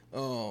past.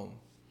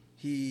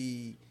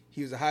 He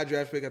was a high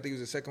draft pick. I think he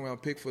was a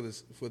second-round pick for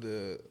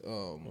the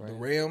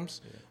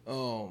Rams.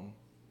 Yeah.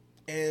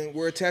 And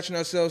we're attaching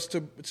ourselves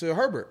to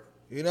Herbert.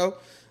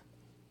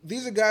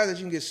 These are guys that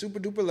you can get super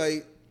duper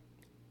late.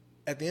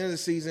 At the end of the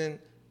season,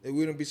 it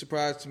wouldn't be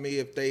surprised to me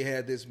if they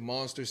had this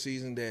monster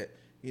season that,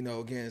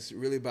 again, it's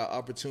really about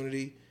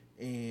opportunity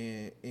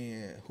and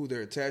who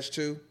they're attached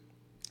to.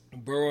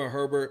 Burrow and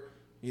Herbert,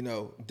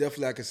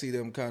 definitely I can see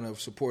them kind of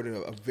supporting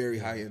a very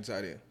high-end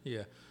tight end.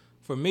 Yeah.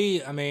 For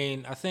me,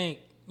 I think,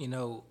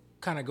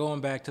 kind of going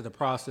back to the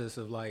process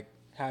of, like,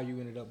 how you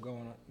ended up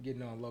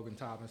getting on Logan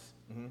Thomas,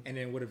 and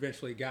then what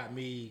eventually got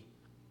me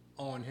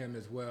on him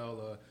as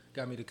well,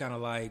 got me to kind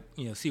of, like,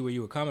 see where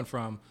you were coming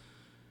from.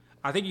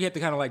 I think you have to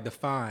kind of, like,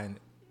 define,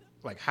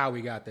 like, how we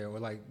got there, or,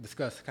 like,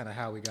 discuss kind of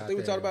how we got there. I think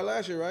we talked about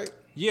last year, right?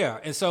 Yeah,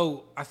 and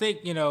so I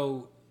think,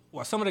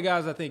 some of the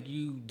guys I think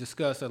you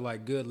discussed are,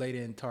 like, good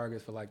late-end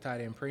targets for, like,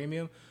 tight end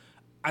premium.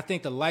 I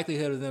think the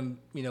likelihood of them,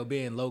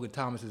 being Logan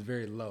Thomas is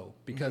very low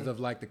because of,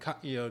 like,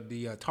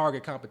 the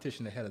target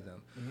competition ahead of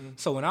them.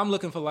 So when I'm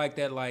looking for, like,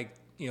 that, like,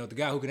 the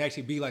guy who can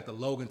actually be like the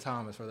Logan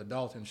Thomas or the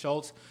Dalton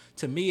Schultz,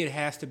 to me it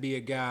has to be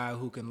a guy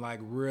who can, like,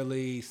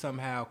 really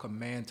somehow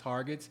command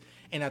targets.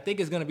 And I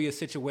think it's going to be a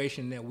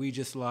situation that we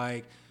just,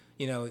 like,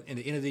 in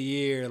the end of the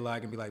year,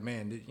 like, and be like,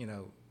 man,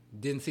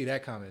 didn't see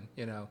that coming.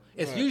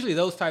 It's usually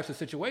those types of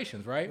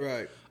situations, right?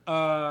 Right.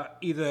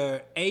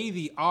 Either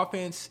the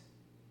offense,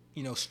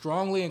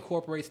 strongly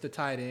incorporates the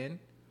tight end,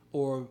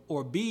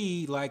 or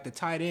B, like, the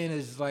tight end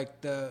is,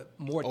 like, the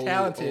more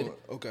talented.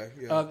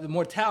 The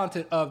more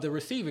talented of the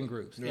receiving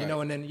groups. Right.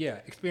 And then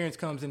experience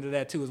comes into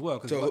that too as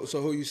well.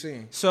 So who are you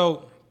seeing?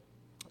 So,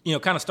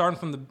 kind of starting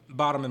from the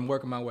bottom and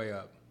working my way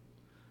up.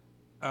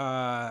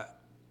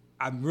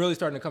 I'm really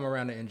starting to come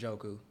around to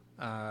Njoku.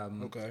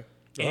 Okay.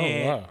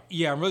 Wow.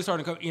 Yeah, I'm really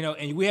starting to come,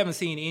 and we haven't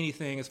seen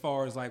anything as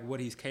far as, like,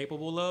 what he's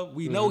capable of.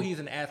 We know he's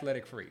an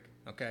athletic freak,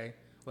 okay?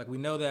 Like, we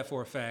know that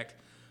for a fact.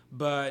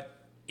 But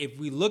if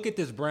we look at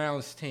this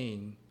Browns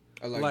team,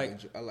 I like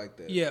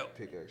that. Yeah.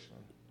 Pick actually.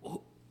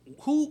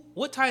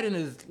 What tight end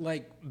is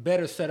like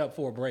better set up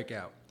for a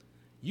breakout?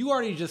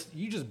 You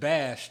just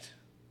bashed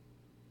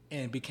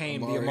and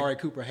became the Amari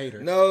Cooper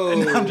hater. No,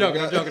 I'm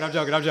joking.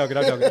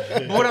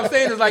 But what I'm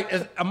saying is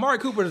like Amari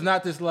Cooper is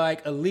not this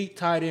like elite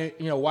tight end,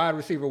 wide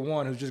receiver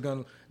one who's just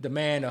going to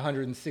demand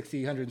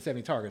 160,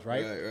 170 targets,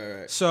 right?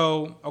 Right.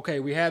 So, okay,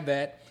 we have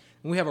that.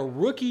 We have a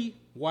rookie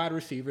wide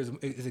receiver.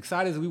 As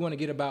excited as we want to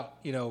get about,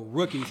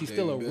 rookies, he's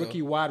still a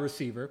rookie wide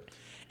receiver.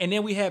 And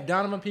then we have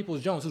Donovan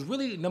Peoples-Jones, who's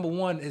really, number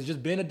one, has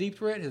just been a deep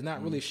threat, has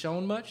not really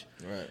shown much.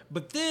 Right.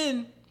 But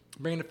then,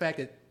 bringing the fact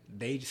that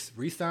they just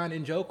re-signed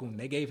Njoku, and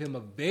they gave him a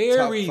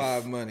very...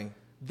 Top 5 money.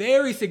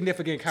 Very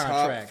significant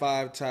contract. Top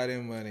 5 tight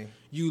end money.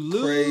 You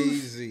lose...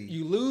 Crazy.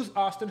 You lose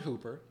Austin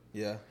Hooper.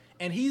 Yeah.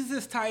 And he's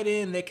this tight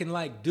end that can,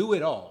 like, do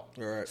it all.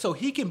 Right. So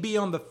he can be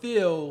on the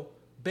field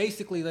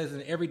basically as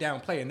an every down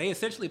player, and they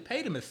essentially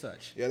paid him as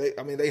such. Yeah,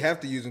 they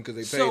have to use him because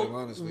they paid him,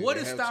 honestly. So what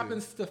is stopping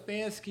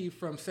Stefanski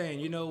from saying,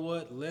 you know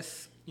what,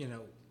 let's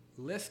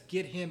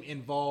get him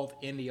involved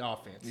in the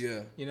offense?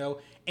 Yeah.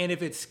 And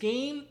if it's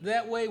schemed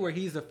that way where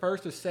he's the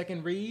first or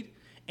second read,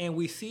 and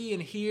we see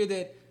and hear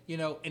that,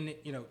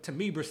 to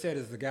me, Brissett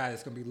is the guy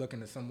that's going to be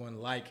looking at someone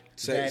like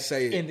that.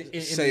 Say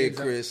it,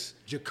 Chris.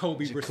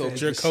 Jacoby Brissett.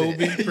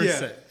 Jacoby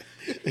Brissett.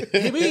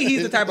 To me,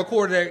 he's the type of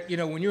quarterback,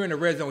 when you're in the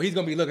red zone, he's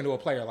going to be looking to a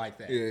player like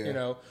that.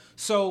 Yeah.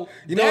 So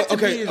that to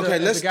me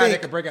let's the guy think.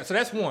 that can break out. So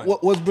that's one.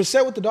 Was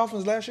Brissett with the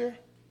Dolphins last year?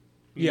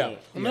 Yeah.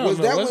 Was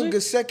that when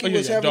Gesicki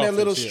was having that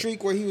little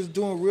streak where he was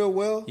doing real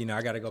well?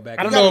 I got to go back.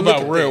 I don't know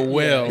about real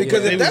well.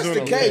 Because if that's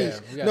the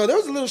case, there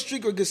was a little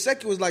streak where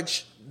Gesicki was like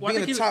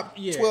being a top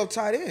 12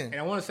 tight end. And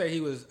I want to say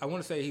he was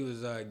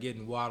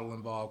getting Waddle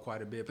involved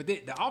quite a bit. But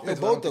the offense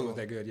both was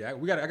that good. Yeah, I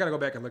got to go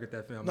back and look at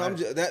that film. No,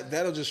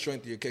 that'll just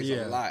strengthen your case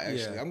a lot.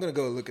 Actually, I'm gonna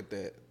go look at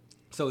that.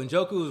 So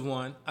Njoku is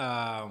one,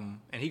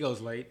 and he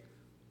goes late.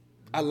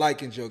 I like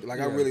Njoku.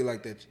 I really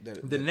like that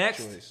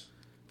choice.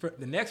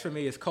 The next for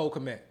me is Cole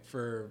Kmet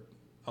for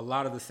a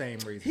lot of the same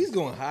reasons. He's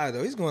going high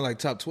though. He's going like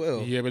top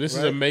 12. Yeah, but this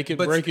is a make it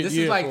break it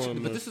year for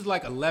him. But this is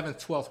like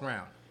 11th, 12th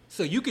round.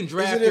 So you can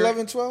draft. Is it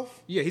 11,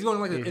 12? Yeah, he's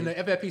going in the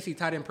FFPC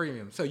tight end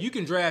premium. So you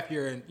can draft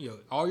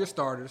all your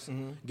starters,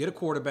 get a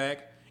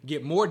quarterback,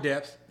 get more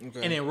depth, and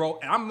then roll.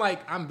 And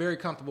I'm very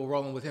comfortable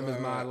rolling with him as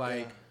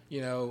my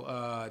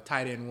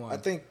tight end one. I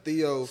think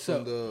Theo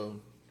from the.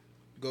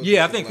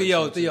 I think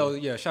Theo.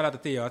 Yeah, shout out to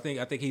Theo. I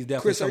think he's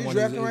definitely someone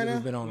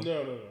who's been on him.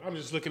 No. I'm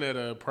just looking at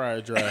a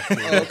prior draft.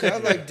 Okay, I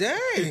was like,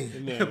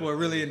 dang. We're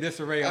really in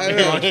disarray on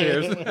the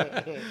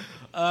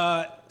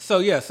chairs.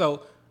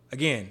 So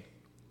again,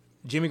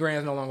 Jimmy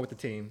Graham's no longer with the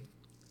team.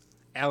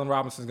 Allen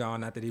Robinson's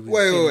gone. Not that he was.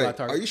 Wait.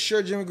 Are you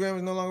sure Jimmy Graham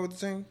is no longer with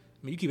the team?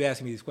 I mean, you keep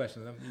asking me these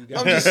questions.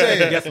 I'm just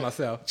saying. Guessing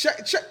myself.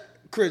 Check.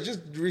 Chris,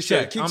 just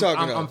recheck. Keep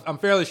talking. I'm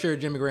fairly sure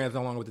Jimmy Graham's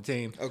no longer with the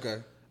team. Okay.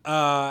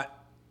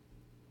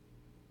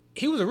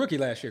 He was a rookie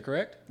last year,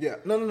 correct? Yeah.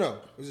 No. It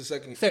was a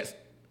second.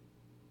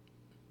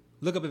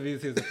 Look up if he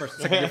was the first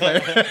or second year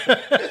player.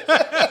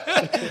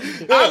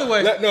 Either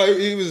way. No,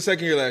 he was a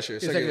second year last year.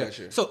 Second year last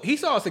year. So he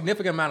saw a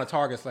significant amount of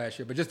targets last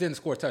year, but just didn't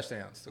score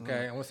touchdowns.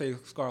 Okay. I want to say he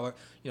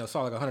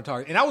saw like 100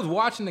 targets. And I was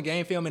watching the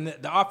game film, and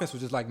the offense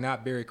was just like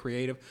not very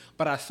creative.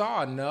 But I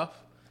saw enough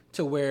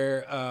to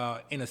where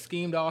in a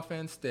schemed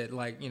offense that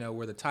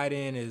where the tight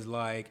end is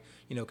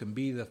can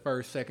be the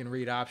first, second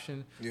read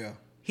option. Yeah.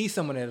 He's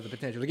someone that has the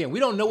potential. Again, we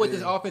don't know what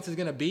this offense is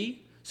going to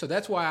be, so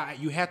that's why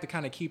you have to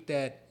kind of keep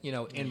that,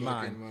 in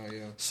mind.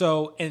 Yeah.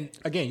 So, and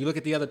again, you look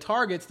at the other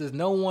targets. There's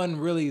no one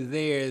really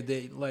there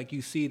that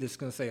you see that's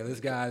going to say, "Oh, this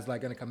guy's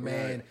going to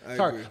command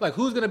target." Like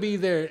who's going to be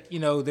there? Who's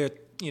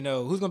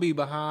going to be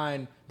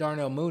behind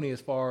Darnell Mooney as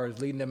far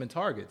as leading them in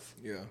targets?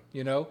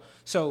 Yeah.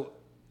 So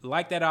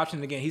like that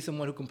option again. He's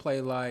someone who can play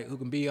who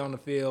can be on the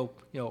field,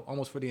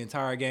 almost for the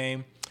entire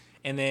game,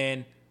 and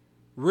then.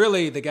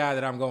 Really, the guy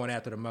that I'm going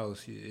after the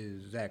most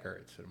is Zach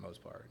Ertz for the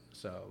most part.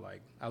 So,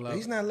 I love.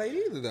 He's not late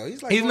either, though.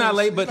 He's not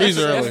late, but he's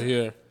early.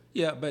 Yeah.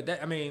 Yeah, but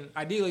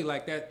ideally,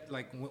 like that,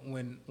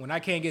 when I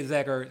can't get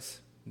Zach Ertz,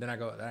 then I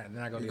go.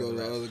 You go to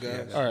the other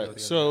guys. Yeah, all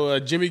right. So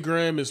Jimmy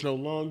Graham is no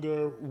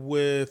longer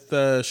with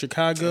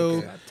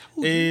Chicago,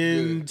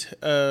 and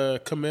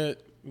Kmet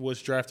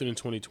was drafted in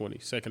 2020,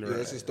 second round. Yeah,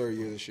 that's his third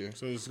year this year.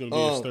 So it's going to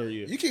be his third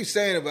year. You keep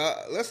saying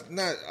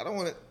I don't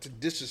want it to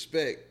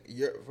disrespect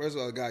first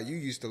of all, the guy you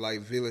used to like,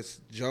 Velus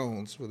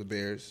Jones for the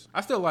Bears.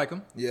 I still like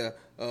him. Yeah.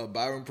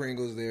 Byron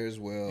Pringle's there as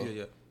well.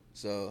 Yeah.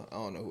 So I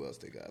don't know who else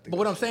they got. But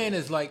what I'm saying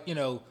is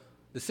the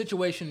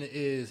situation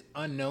is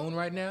unknown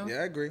right now.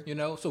 Yeah, I agree.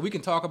 So we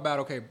can talk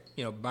about,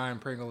 Byron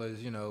Pringle is,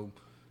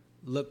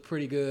 look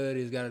pretty good.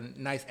 He's got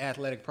a nice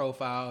athletic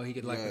profile. He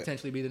could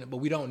potentially be but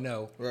we don't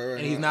know. Right,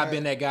 and he's not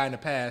been that guy in the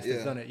past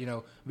that's done it.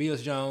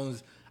 Velus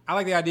Jones. I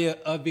like the idea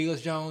of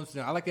Velus Jones.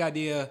 I like the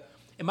idea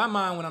in my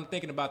mind when I'm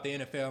thinking about the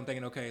NFL. I'm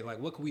thinking, okay,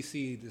 what can we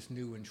see this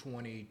new in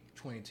 2020,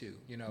 22.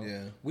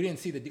 We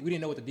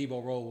didn't know what the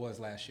Debo role was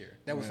last year.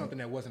 That was something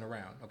that wasn't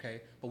around.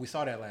 Okay, but we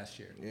saw that last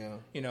year.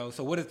 Yeah.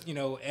 So what if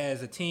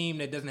as a team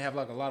that doesn't have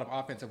like a lot of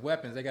offensive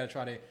weapons, they got to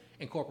try to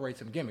incorporate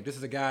some gimmick. This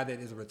is a guy that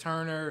is a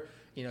returner.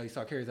 He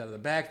saw carries out of the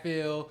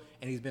backfield,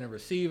 and he's been a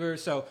receiver.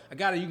 So a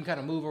guy that you can kind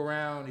of move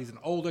around. He's an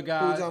older guy.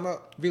 Who are you talking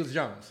about? Velus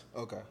Jones.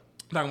 Okay.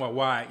 Talking about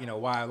why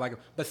I like him.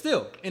 But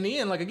still, in the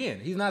end, like, again,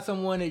 he's not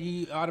someone that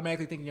you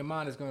automatically think in your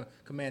mind is going to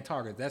command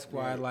targets. That's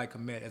why I like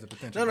Kmet as a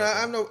potential.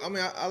 I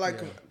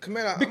like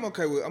Kmet. I'm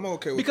okay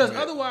with because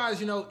Kmet.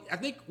 Otherwise, I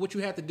think what you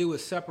have to do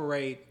is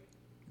separate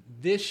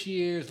this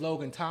year's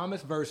Logan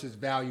Thomas versus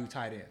value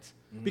tight ends.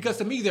 Because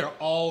to me, they're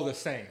all the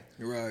same.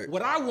 Right.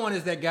 What I want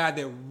is that guy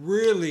that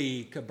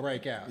really could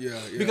break out.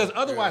 Because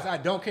otherwise, I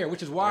don't care,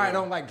 which is why I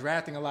don't like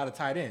drafting a lot of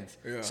tight ends.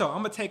 Yeah. So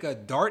I'm going to take a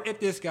dart at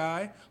this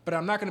guy, but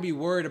I'm not going to be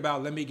worried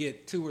about let me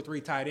get 2 or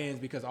 3 tight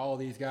ends because all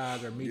these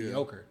guys are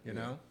mediocre, you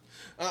know?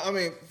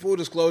 Full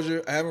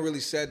disclosure, I haven't really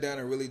sat down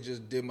and really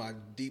just did my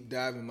deep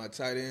dive in my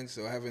tight ends,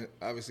 so I haven't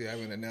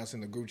announced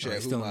in the group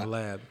chat. Still in the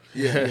lab.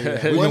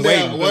 Yeah. One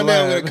day I'm going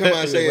to come out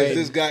and say it's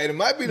this guy, and it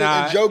might be the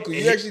Njoku.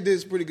 You actually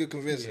did pretty good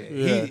convincing.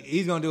 Yeah.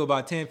 He's going to do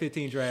about 10,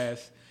 15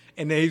 drafts,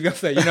 and then he's going to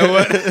say, you know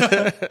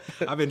what?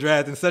 I've been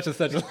drafting such and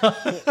such a lot.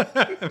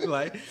 I'm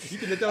like, you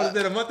could have told us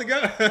that a month ago.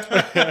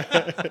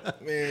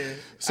 Man.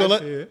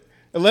 So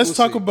let's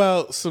talk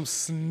about some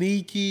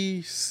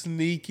sneaky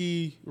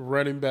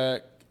running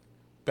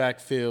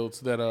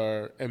backfields that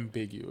are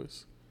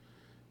ambiguous.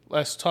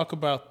 Let's talk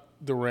about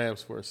the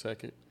Rams for a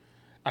second.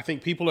 I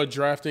think people are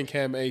drafting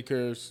Cam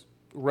Akers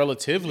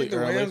relatively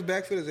early. The Rams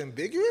backfield is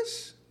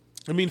ambiguous?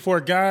 I mean, for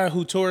a guy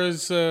who tore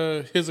his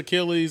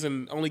Achilles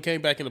and only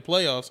came back in the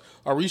playoffs,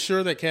 are we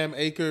sure that Cam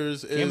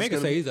Akers is... Cam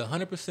Akers say he's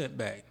 100%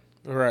 back.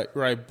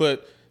 Right.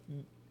 But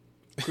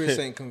Chris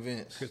ain't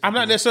convinced. I'm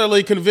not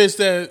necessarily convinced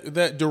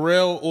that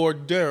Darrell or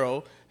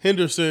Darrell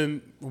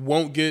Henderson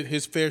won't get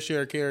his fair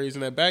share of carries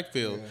in that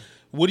backfield. Yeah.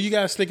 What do you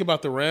guys think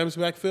about the Rams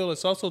backfield?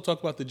 Let's also talk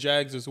about the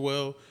Jags as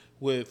well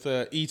with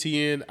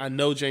ETN. I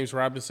know James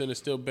Robinson is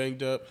still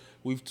banged up.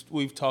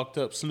 We've talked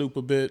up Snoop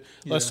a bit.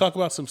 Yeah. Let's talk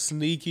about some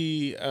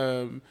sneaky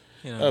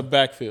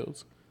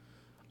backfields.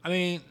 I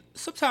mean,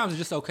 sometimes it's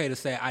just okay to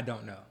say I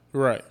don't know.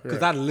 Right.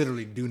 Because I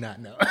literally do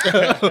not know.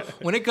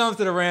 When it comes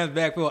to the Rams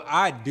backfield,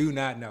 I do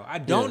not know. I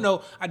don't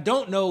know. I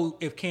don't know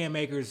if Cam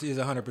Akers is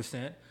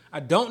 100%. I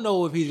don't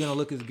know if he's going to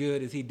look as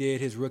good as he did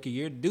his rookie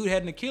year. Dude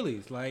had an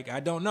Achilles. Like, I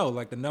don't know.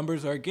 Like, the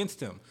numbers are against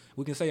him.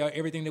 We can say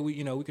everything that we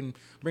can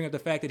bring up the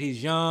fact that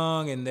he's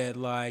young and that,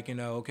 like,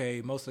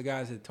 most of the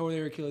guys that tore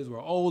their Achilles were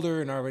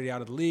older and already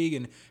out of the league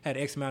and had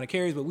X amount of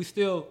carries, but we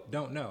still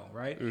don't know,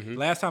 right? Mm-hmm.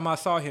 Last time I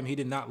saw him, he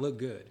did not look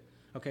good.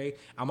 Okay,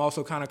 I'm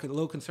also kind of a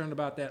little concerned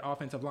about that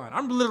offensive line.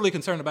 I'm literally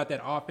concerned about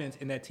that offense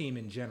and that team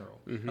in general.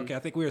 Mm-hmm. Okay, I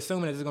think we're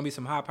assuming that there's going to be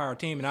some high-powered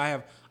team, and I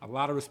have a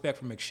lot of respect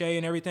for McShay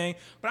and everything,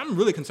 but I'm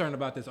really concerned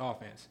about this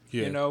offense.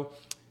 Yeah.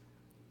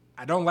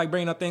 I don't like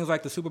bringing up things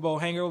like the Super Bowl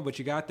hangover, but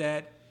you got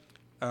that.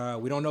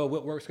 We don't know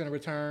what Whitworth's going to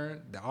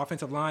return. The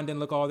offensive line didn't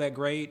look all that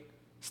great.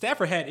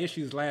 Stafford had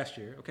issues last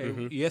year, okay?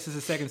 Mm-hmm. Yes, it's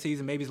his second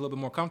season. Maybe he's a little bit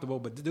more comfortable,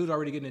 but the dude's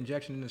already getting an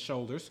injection in his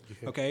shoulders,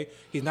 okay?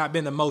 He's not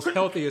been the most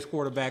healthiest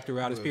quarterback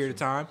throughout his period of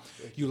time.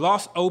 You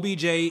lost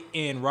OBJ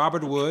and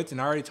Robert Woods, and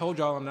I already told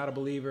y'all I'm not a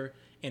believer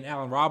in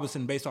Allen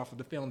Robinson based off of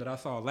the film that I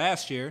saw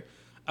last year.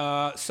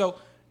 So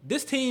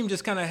this team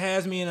just kind of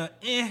has me in a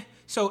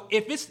So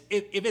if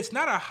it's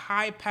not a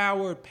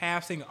high-powered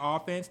passing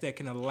offense that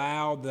can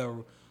allow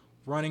the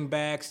running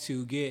backs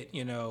to get,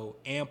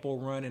 ample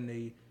run in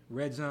the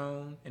red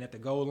zone and at the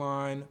goal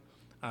line,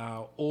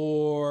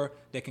 or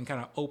they can kind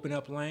of open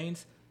up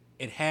lanes,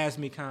 it has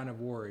me kind of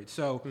worried.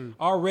 So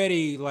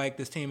already, like,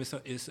 this team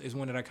is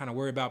one that I kind of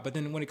worry about. But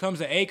then when it comes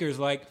to Akers,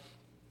 like,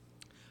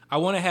 I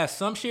want to have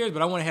some shares,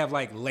 but I want to have,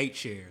 like, late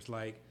shares.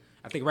 Like,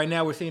 I think right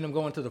now we're seeing them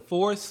going to the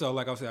fourth. So,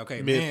 like, I'll say,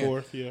 okay,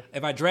 mid-fourth, yeah.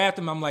 If I draft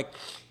them, I'm, like,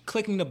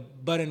 clicking the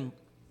button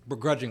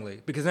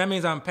begrudgingly, because that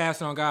means I'm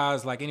passing on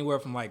guys like anywhere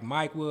from, like,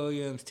 Mike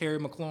Williams, Terry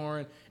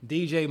McLaurin,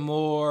 DJ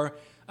Moore,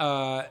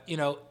 and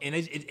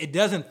it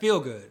doesn't feel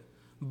good.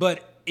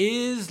 But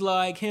is,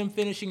 like, him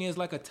finishing as,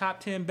 like, a top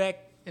 10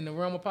 back in the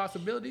realm of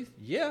possibilities?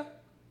 Yeah,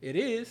 it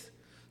is.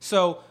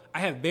 So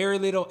I have very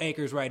little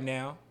Akers right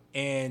now,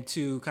 and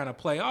to kind of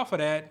play off of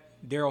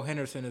that, Darrell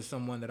Henderson is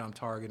someone that I'm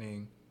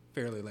targeting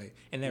fairly late.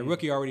 And that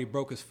rookie already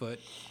broke his foot.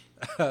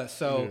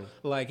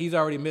 Like, he's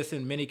already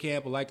missing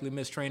minicamp, will likely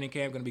miss training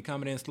camp, going to be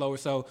coming in slower.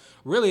 So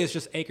really it's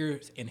just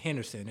Akers and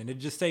Henderson. And it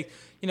just takes,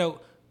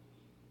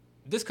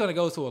 this kind of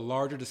goes to a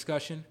larger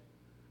discussion.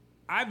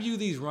 I view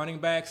these running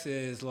backs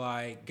as,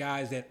 like,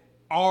 guys that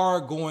are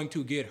going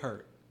to get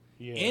hurt.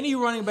 Yeah. Any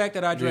running back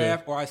that I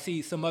draft or I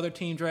see some other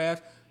team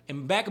draft, in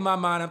the back of my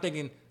mind, I'm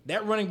thinking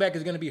that running back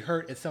is going to be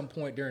hurt at some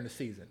point during the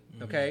season,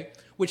 okay?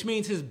 Which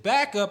means his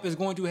backup is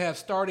going to have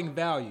starting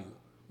value,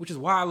 which is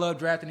why I love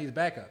drafting these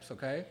backups,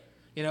 okay?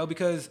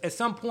 Because at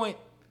some point,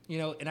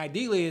 and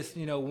ideally it's,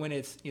 when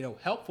it's,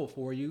 helpful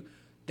for you,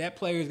 that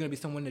player is going to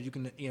be someone that you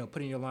can,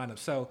 put in your lineup.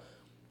 So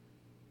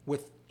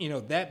with,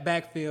 that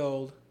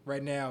backfield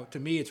right now, to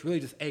me, it's really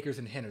just Akers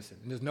and Henderson.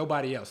 And there's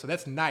nobody else. So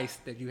that's nice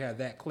that you have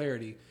that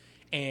clarity.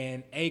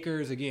 And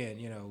Akers, again,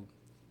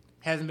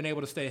 hasn't been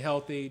able to stay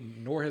healthy,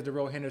 nor has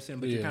Darrell Henderson,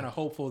 but you're kind of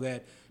hopeful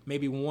that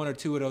maybe one or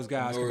two of those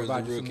guys can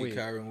provide you some weeks.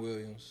 Kyron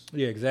Williams.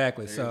 Yeah,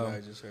 exactly.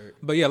 Everybody just hurt.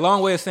 But yeah,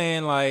 long way of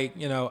saying,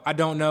 I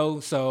don't know.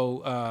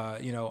 So,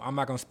 I'm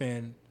not going to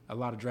spend a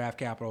lot of draft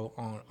capital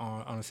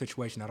on a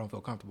situation I don't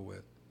feel comfortable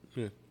with.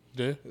 Yeah.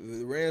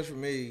 The Rams, for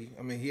me,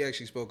 he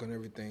actually spoke on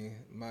everything.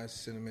 My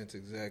sentiments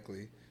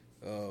exactly.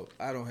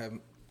 I don't have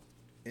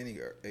any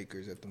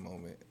Akers at the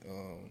moment.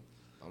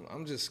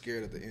 I'm just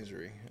scared of the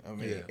injury.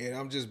 And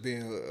I'm just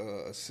being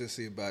a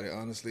sissy about it,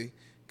 honestly,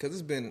 because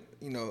it's been,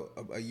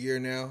 a year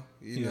now,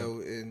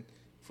 and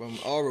from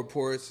all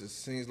reports, it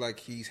seems like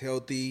he's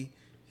healthy.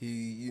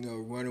 He,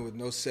 running with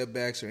no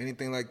setbacks or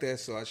anything like that,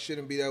 so I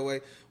shouldn't be that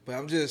way. But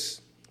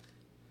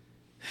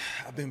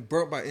I've been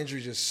burnt by injury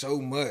just so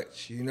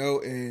much,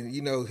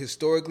 and,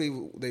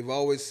 historically, they've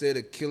always said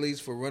Achilles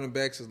for running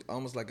backs is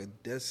almost like a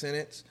death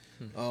sentence.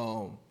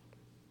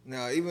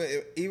 Now, even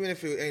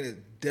if it ain't a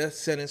death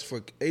sentence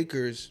for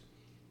Akers,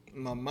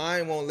 my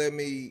mind won't let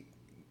me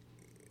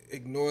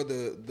ignore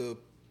the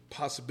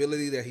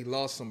possibility that he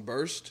lost some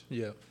burst.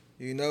 Yeah.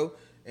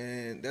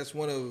 And that's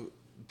one of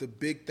the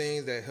big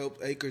things that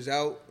helped Akers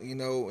out,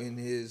 when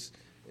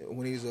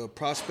he was a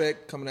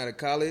prospect coming out of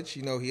college.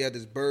 He had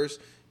this burst,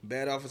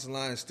 bad offensive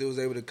line, and still was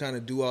able to kind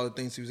of do all the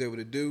things he was able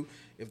to do.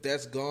 If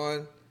that's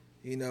gone,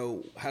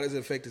 how does it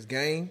affect his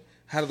game?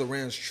 How do the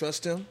Rams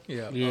trust him?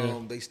 Yeah.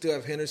 They still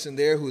have Henderson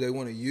there, who they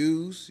want to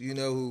use.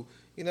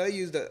 They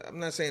use I'm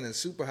not saying a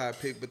super high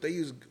pick, but they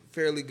use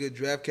fairly good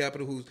draft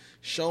capital. Who's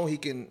shown he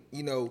can,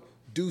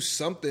 do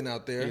something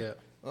out there. Yeah.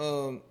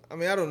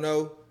 I don't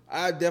know.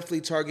 I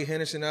definitely target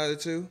Henderson out of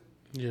the two.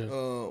 Yeah.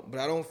 But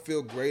I don't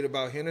feel great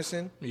about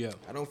Henderson. Yeah.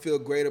 I don't feel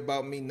great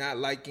about me not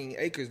liking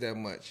Akers that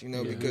much.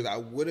 Because I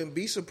wouldn't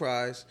be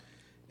surprised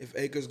if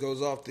Akers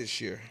goes off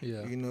this year.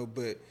 Yeah.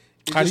 But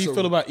how do you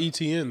feel about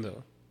ETN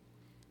though?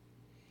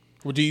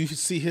 Well, do you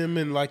see him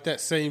in like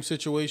that same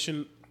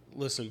situation?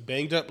 Listen,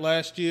 banged up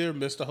last year,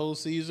 missed the whole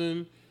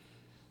season.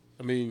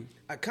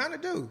 I kind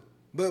of do,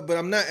 but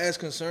I'm not as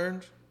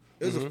concerned.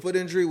 It was a foot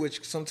injury,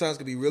 which sometimes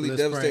can be really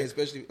devastating,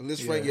 especially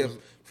Frank,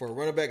 for a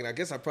running back. And I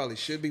guess I probably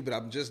should be, but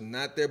I'm just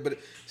not there. But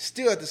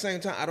still, at the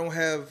same time, I don't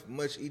have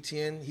much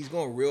ETN. He's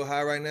going real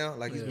high right now.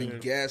 Like, he's been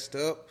gassed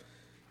up.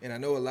 And I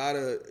know a lot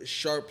of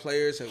sharp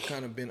players have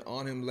kind of been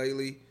on him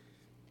lately.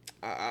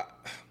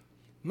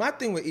 My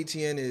thing with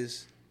ETN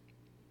is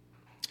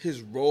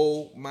his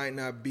role might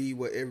not be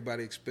what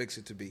everybody expects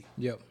it to be.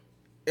 Yep.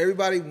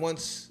 Everybody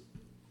wants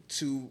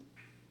to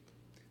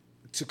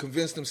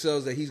convince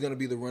themselves that he's going to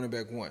be the running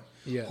back one.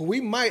 Yeah. We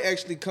might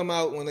actually come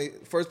out when they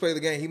first play the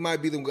game, he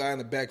might be the guy in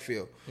the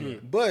backfield.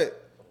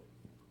 But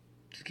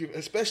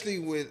especially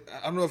with,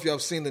 I don't know if y'all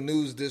have seen the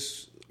news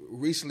this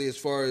recently as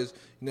far as,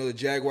 the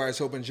Jaguars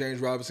hoping James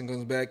Robinson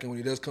comes back, and when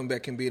he does come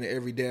back, can be in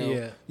every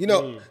down.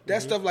 Yeah.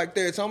 That stuff like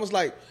that. It's almost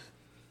like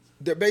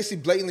they're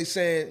basically blatantly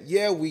saying,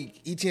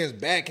 ETN's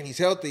back and he's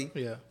healthy.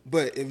 Yeah.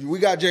 But if we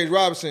got James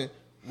Robinson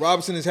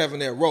is having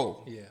that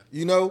role.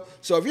 Yeah.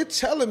 So if you're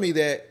telling me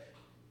that,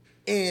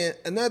 and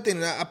another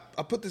thing, and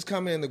I put this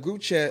comment in the group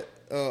chat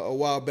a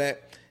while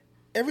back.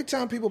 Every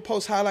time people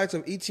post highlights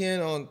of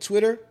ETN on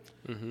Twitter,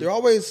 they're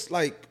always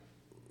like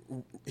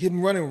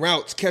him running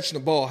routes, catching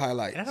the ball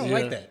highlight. And I don't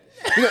like that.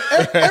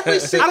 Every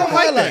single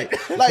highlight.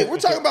 Like, we're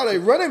talking about a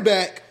running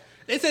back.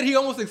 They said he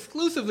almost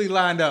exclusively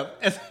lined up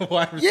as a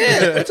wide receiver.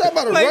 Yeah, we're talking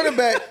about a running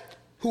back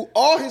who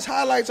all his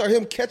highlights are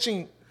him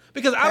catching.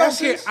 Because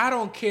passes. I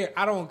don't care.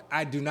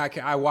 I do not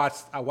care. I watch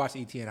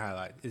ETN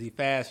highlights. Is he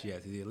fast?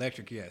 Yes. Is he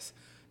electric? Yes.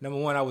 Number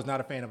one, I was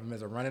not a fan of him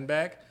as a running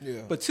back.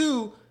 Yeah. But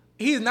two,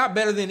 he's not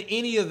better than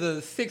any of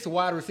the 6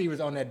 wide receivers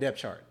on that depth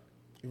chart.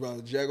 You run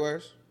the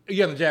Jaguars?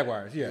 Yeah, the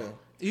Jaguars. Yeah.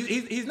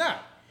 He's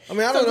not. I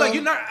don't know.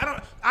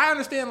 Like, I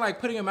understand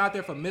like putting him out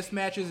there for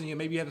mismatches, and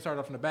maybe you have to start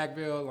off in the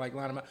backfield, like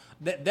line him out.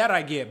 That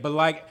I get, but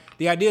like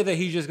the idea that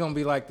he's just going to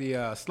be like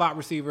the slot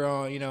receiver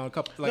on, a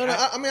couple. Like,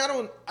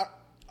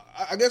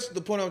 I guess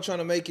the point I'm trying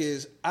to make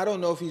is I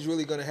don't know if he's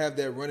really going to have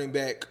that running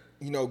back,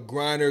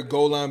 grinder,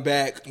 goal line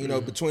back,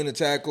 between the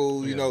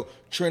tackles,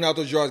 churn out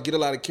those yards, get a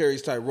lot of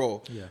carries type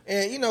role. Yeah.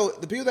 And,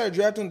 the people that are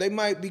drafting him, they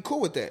might be cool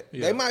with that.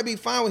 Yeah. They might be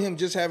fine with him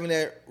just having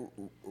that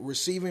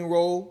receiving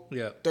role,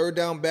 third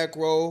down back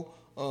role.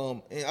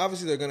 And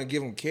obviously they're going to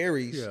give him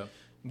carries. Yeah.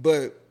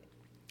 But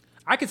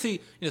I could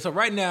see, so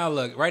right now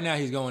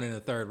he's going in the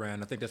third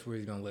round. I think that's where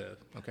he's going to live.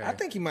 Okay. I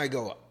think he might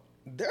go up.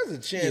 There's a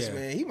chance,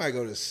 man. He might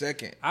go to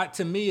second.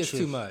 To me, it's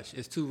too much.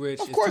 It's too rich.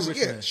 Of course,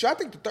 Sure, I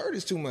think the third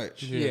is too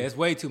much. Yeah, it's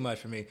way too much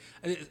for me.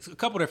 It's a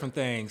couple different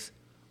things.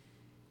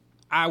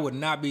 I would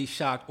not be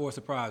shocked or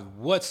surprised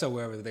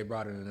whatsoever that they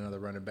brought in another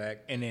running back,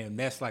 and then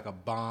that's like a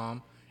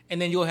bomb.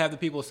 And then you'll have the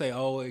people say,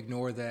 "Oh,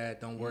 ignore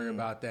that. Don't worry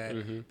about that."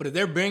 Mm-hmm. But if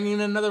they're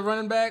bringing another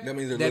running back, that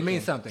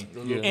means something.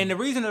 Yeah. And the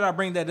reason that I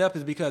bring that up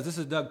is because this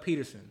is Doug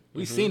Peterson.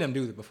 We've seen him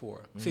do it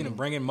before. We've seen him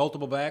bring in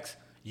multiple backs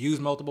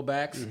use multiple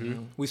backs.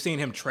 Mm-hmm. We've seen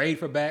him trade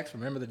for backs.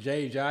 Remember the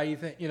Jay Ajayi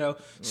thing, you know?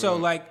 So,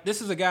 like,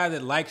 this is a guy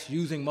that likes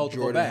using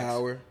multiple Jordan backs.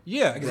 Howard.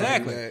 Yeah,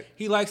 exactly.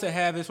 He likes to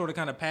have his sort of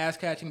kind of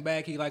pass-catching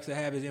back. He likes to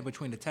have his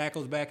in-between the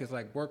tackles back, his,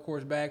 like,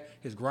 workhorse back,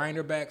 his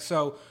grinder back.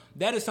 So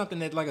that is something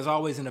that, like, is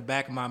always in the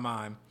back of my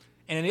mind.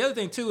 And then the other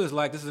thing, too, is,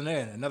 like, this is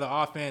another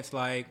offense,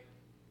 like,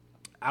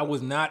 I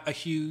was not a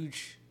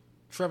huge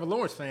Trevor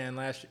Lawrence fan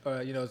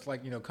it's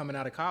like, coming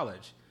out of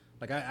college.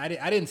 Like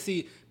I didn't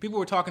see people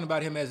were talking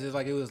about him as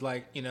like it was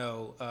like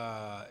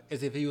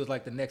as if he was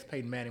like the next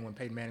Peyton Manning when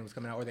Peyton Manning was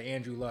coming out or the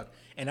Andrew Luck,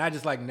 and I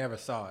just like never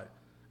saw it,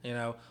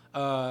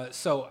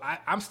 So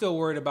I'm still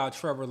worried about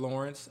Trevor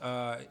Lawrence.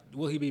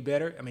 Will he be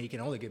better? I mean, he can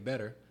only get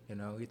better.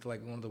 He's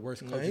like one of the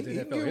worst coaches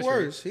in NFL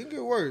history. He can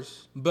get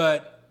worse.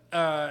 But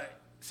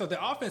so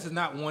the offense is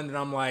not one that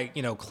I'm like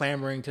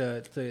clamoring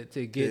to get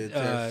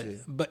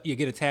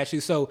get attached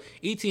to. So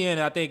ETN,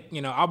 I think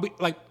I'll be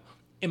like.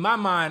 In my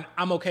mind,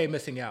 I'm okay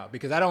missing out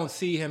because I don't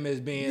see him as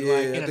being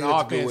like in an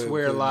offense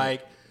where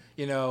like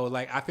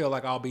I feel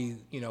like I'll be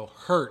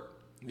hurt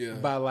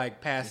by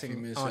like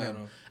passing on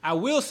him. I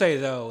will say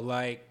though,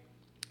 like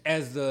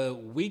as the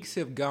weeks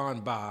have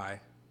gone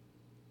by,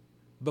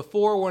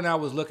 before when I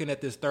was looking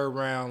at this third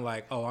round,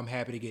 like I'm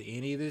happy to get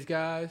any of these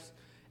guys.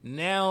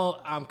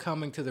 Now I'm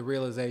coming to the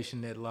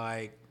realization that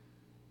like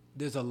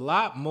there's a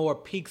lot more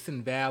peaks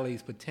and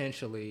valleys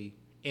potentially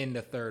in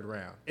the third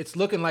round. It's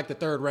looking like the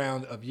third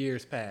round of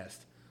years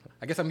past.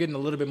 I guess I'm getting a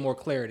little bit more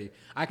clarity.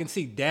 I can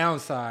see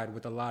downside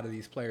with a lot of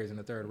these players in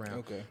the third round.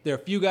 Okay. There are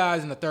a few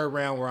guys in the third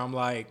round where I'm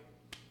like,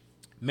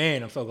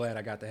 man, I'm so glad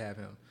I got to have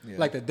him. Yeah.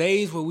 Like the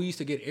days where we used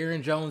to get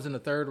Aaron Jones in the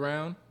third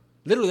round,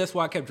 literally that's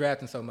why I kept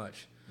drafting so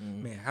much.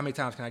 Mm-hmm. Man, how many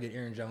times can I get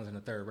Aaron Jones in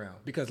the third round?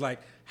 Because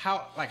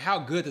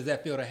how good does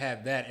that feel to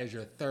have that as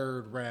your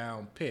third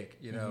round pick,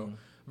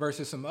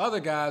 versus some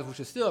other guys, which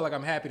is still like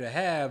I'm happy to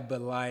have,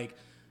 but like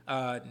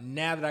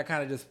now that I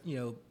kind of just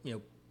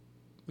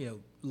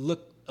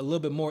look a little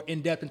bit more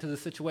in depth into the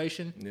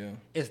situation,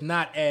 it's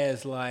not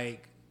as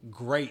like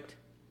great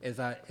as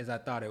I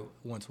thought it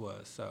once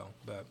was. So,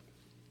 but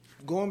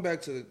going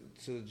back to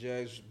the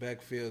Jags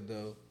backfield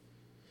though,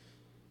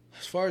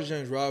 as far as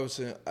James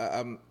Robinson,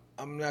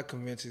 I'm not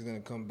convinced he's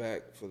going to come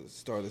back for the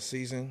start of the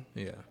season.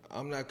 Yeah,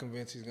 I'm not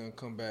convinced he's going to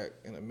come back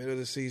in the middle of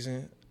the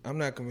season. I'm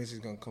not convinced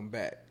he's going to come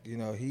back.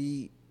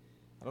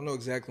 I don't know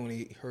exactly when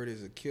he hurt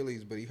his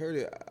Achilles, but he hurt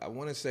it, I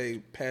want to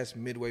say,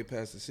 midway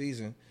past the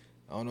season.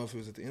 I don't know if it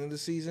was at the end of the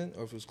season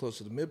or if it was close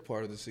to the mid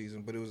part of the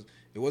season, but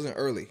it wasn't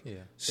early. Yeah,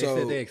 they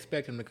said they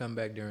expect him to come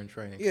back during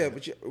training. Yeah,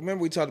 but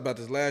remember we talked about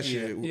this last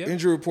year. Yeah.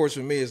 Injury reports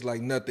for me is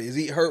like nothing. Is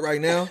he hurt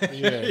right now?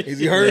 Is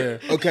he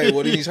hurt? Yeah. Okay,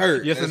 well then he's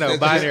hurt. Yes or no,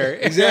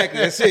 binary. Exactly,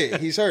 that's it.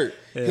 He's hurt.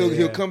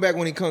 He'll come back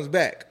when he comes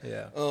back.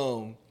 Yeah.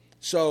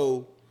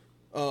 So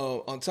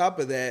on top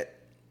of that,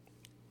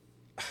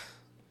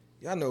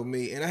 y'all know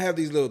me, and I have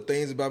these little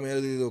things about me,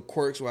 these little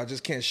quirks where I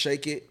just can't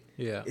shake it.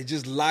 Yeah. It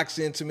just locks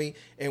into me.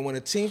 And when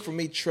a team for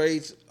me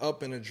trades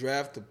up in a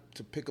draft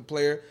to pick a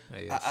player,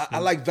 I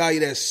like value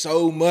that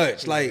so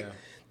much. Like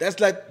that's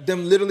like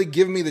them literally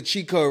giving me the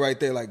cheat code right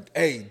there. Like,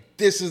 hey,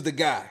 this is the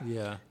guy.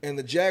 Yeah. And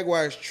the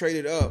Jaguars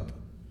traded up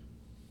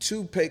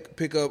to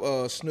pick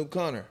up Snoop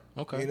Connor.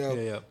 Okay.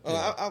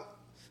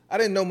 I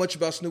didn't know much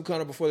about Snoop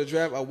Connor before the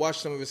draft. I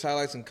watched some of his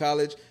highlights in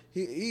college.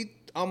 He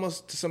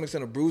almost to some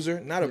extent a bruiser,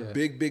 not a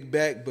big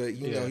back, but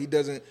he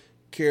doesn't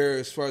care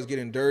as far as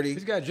getting dirty.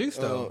 He's got juice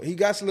though. He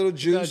got some little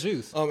juice. He got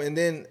juice. And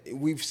then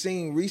we've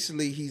seen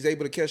recently he's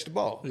able to catch the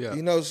ball.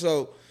 Yeah.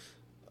 So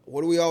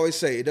what do we always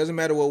say? It doesn't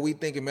matter what we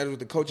think, it matters what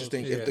the coaches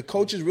think. Yeah. If the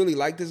coaches really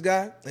like this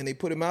guy and they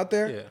put him out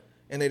there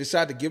and they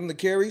decide to give him the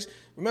carries,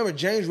 remember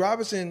James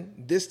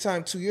Robinson this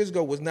time 2 years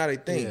ago was not a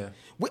thing. Yeah.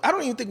 I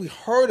don't even think we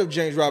heard of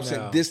James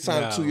Robinson this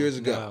time 2 years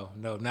ago.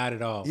 No, not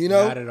at all.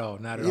 Not at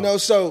all.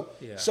 So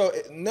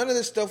none of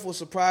this stuff will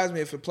surprise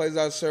me if it plays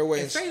out a certain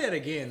way. And say that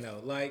again though,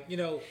 like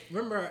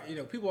remember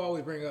people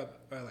always bring up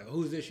like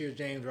who's this year's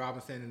James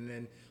Robinson, and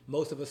then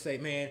most of us say,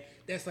 man,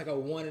 that's like a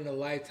one in a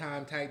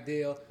lifetime type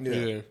deal. Yeah.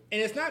 And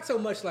it's not so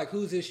much like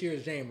who's this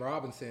year's James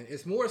Robinson.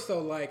 It's more so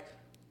like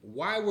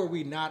why were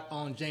we not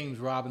on James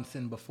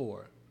Robinson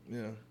before?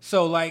 Yeah.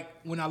 So, like,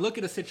 when I look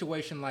at a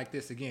situation like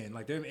this again,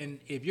 like, and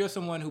if you're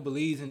someone who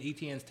believes in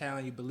ETN's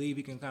talent, you believe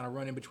he can kind of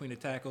run in between the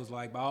tackles,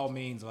 like, by all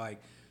means, like,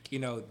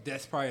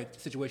 that's probably a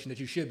situation that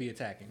you should be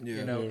attacking.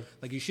 Yeah.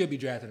 Like, you should be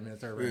drafting him in the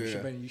third round.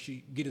 Yeah. You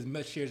should get as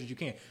much shares as you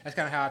can. That's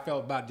kind of how I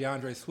felt about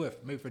DeAndre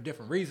Swift, maybe for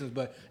different reasons,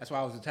 but that's why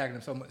I was attacking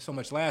him so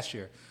much last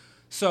year.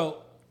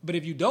 So, but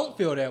if you don't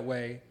feel that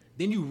way,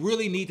 then you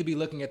really need to be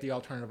looking at the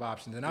alternative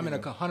options. And I'm in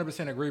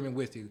 100% agreement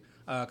with you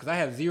because I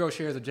have 0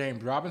 shares of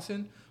James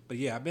Robinson. But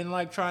yeah, I've been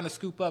like trying to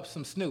scoop up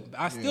some Snoop.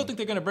 I still think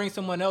they're going to bring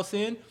someone else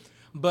in,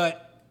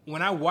 but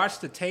when I watch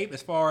the tape,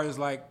 as far as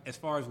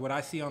what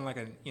I see on like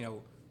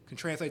can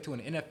translate to an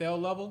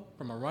NFL level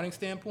from a running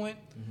standpoint,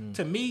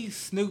 to me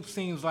Snoop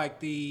seems like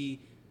the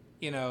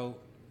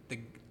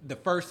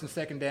first and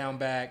second down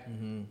back,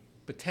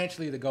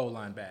 potentially the goal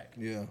line back.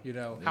 Yeah. You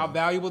know, how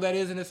valuable that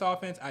is in this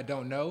offense, I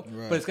don't know.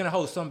 Right. But it's going to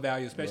hold some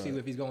value, especially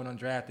if he's going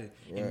undrafted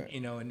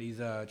in these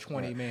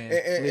 20-man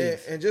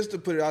leagues. And just to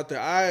put it out there,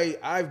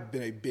 I've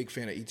been a big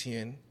fan of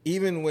Etienne.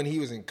 Even when he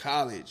was in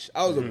college,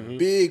 I was a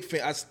big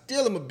fan. I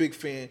still am a big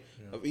fan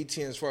of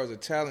Etienne as far as a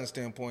talent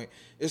standpoint.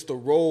 It's the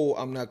role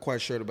I'm not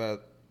quite sure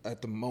about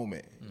at the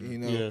moment.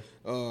 You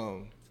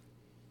know?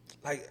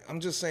 Like, I'm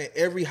just saying,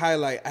 every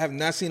highlight, I have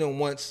not seen him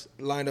once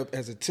lined up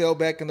as a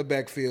tailback in the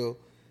backfield.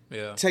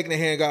 Yeah. Taking a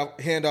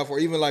handoff, or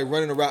even like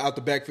running a route out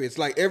the backfield. It's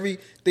like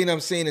everything I'm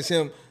seeing is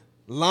him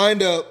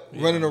lined up,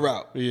 running a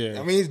route. Yeah.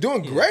 I mean, he's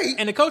doing great.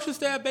 And the coaching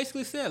staff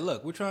basically said,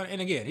 look, we're trying, and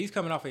again, he's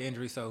coming off an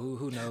injury, so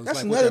who knows?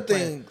 That's like, another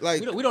thing.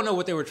 Like, we don't know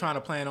what they were trying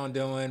to plan on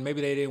doing.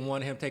 Maybe they didn't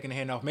want him taking the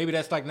handoff. Maybe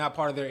that's like not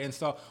part of their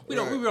install. We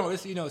don't,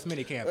 it's, it's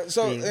mini camp.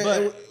 So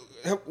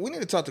we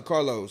need to talk to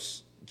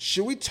Carlos.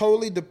 Should we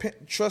totally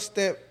trust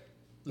that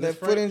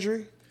foot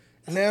injury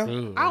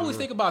now? I always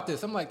think about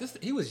this. I'm like,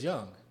 he was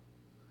young.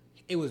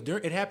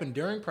 It happened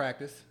during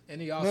practice in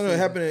the offseason. No,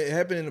 it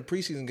happened in the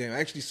preseason game. I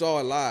actually saw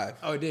it live.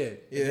 Oh, it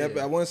did? Yeah,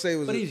 I want to say it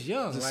was. But he's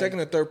young. It was the second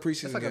or third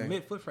preseason game. It's like a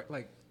mid-foot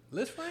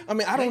list frame? I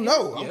mean, I don't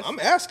know. Yes. I'm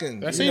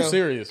asking. That seems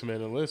serious,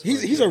 man. A list frame.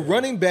 He's a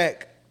running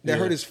back that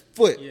hurt his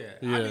foot. Yeah.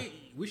 I mean,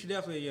 we should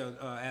definitely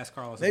ask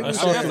Carlos about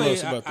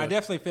that. I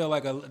definitely feel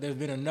like there's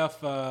been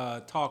enough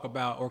talk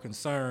about or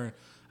concern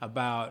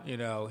about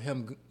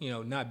him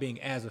not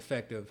being as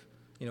effective,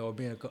 or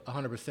being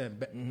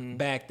 100%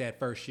 back that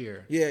first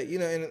year. Yeah,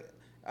 and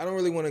I don't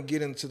really want to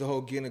get into the whole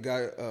getting a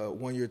guy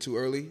 1 year too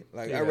early.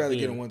 Like, I'd rather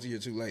get him 1 year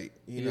too late.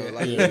 In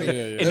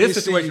this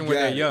situation when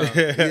they're young.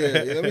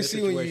 Let me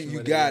see when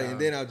you got it, and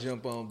then I'll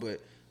jump on.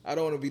 But I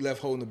don't want to be left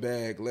holding the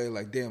bag later.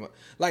 Like, damn,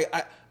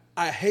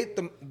 I hate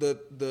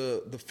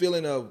the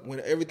feeling of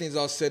when everything's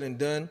all said and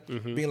done,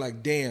 being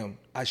like, damn,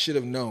 I should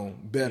have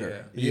known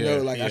better.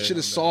 I should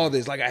have saw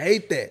this. Like, I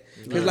hate that.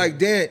 Because,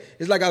 damn,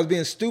 it's like I was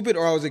being stupid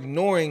or I was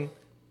ignoring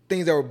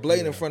things that were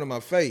blatant in front of my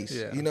face.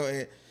 Yeah.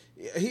 And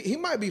he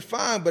might be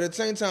fine, but at the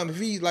same time, if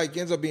he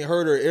ends up being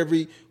hurt or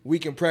every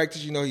week in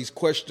practice, he's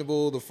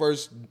questionable the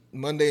first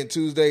Monday and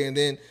Tuesday, and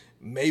then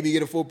maybe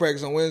get a full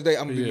practice on Wednesday,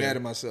 I'm going to be mad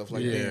at myself.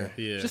 Like, damn.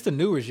 Yeah. Just a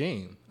new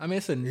regime. I mean,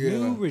 it's a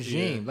new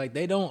regime. Like,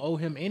 they don't owe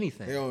him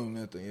anything. They don't owe him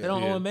nothing. Yeah. They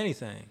don't owe him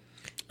anything.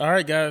 All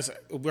right, guys.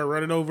 We're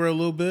running over a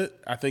little bit.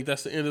 I think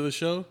that's the end of the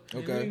show.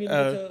 Okay.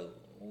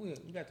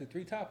 We got the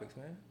 3 topics,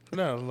 man.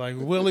 No, like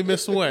we only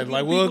missed one.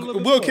 Like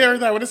we'll carry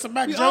that one. It's a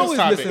Mac Jones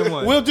topic.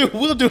 We'll do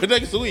it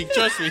next week.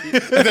 Trust me.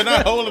 They're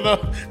not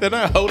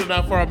holding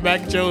out for a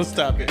Mac Jones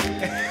topic.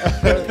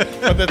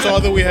 But that's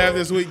all that we have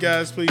this week,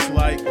 guys. Please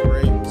like,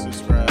 rate,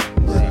 subscribe.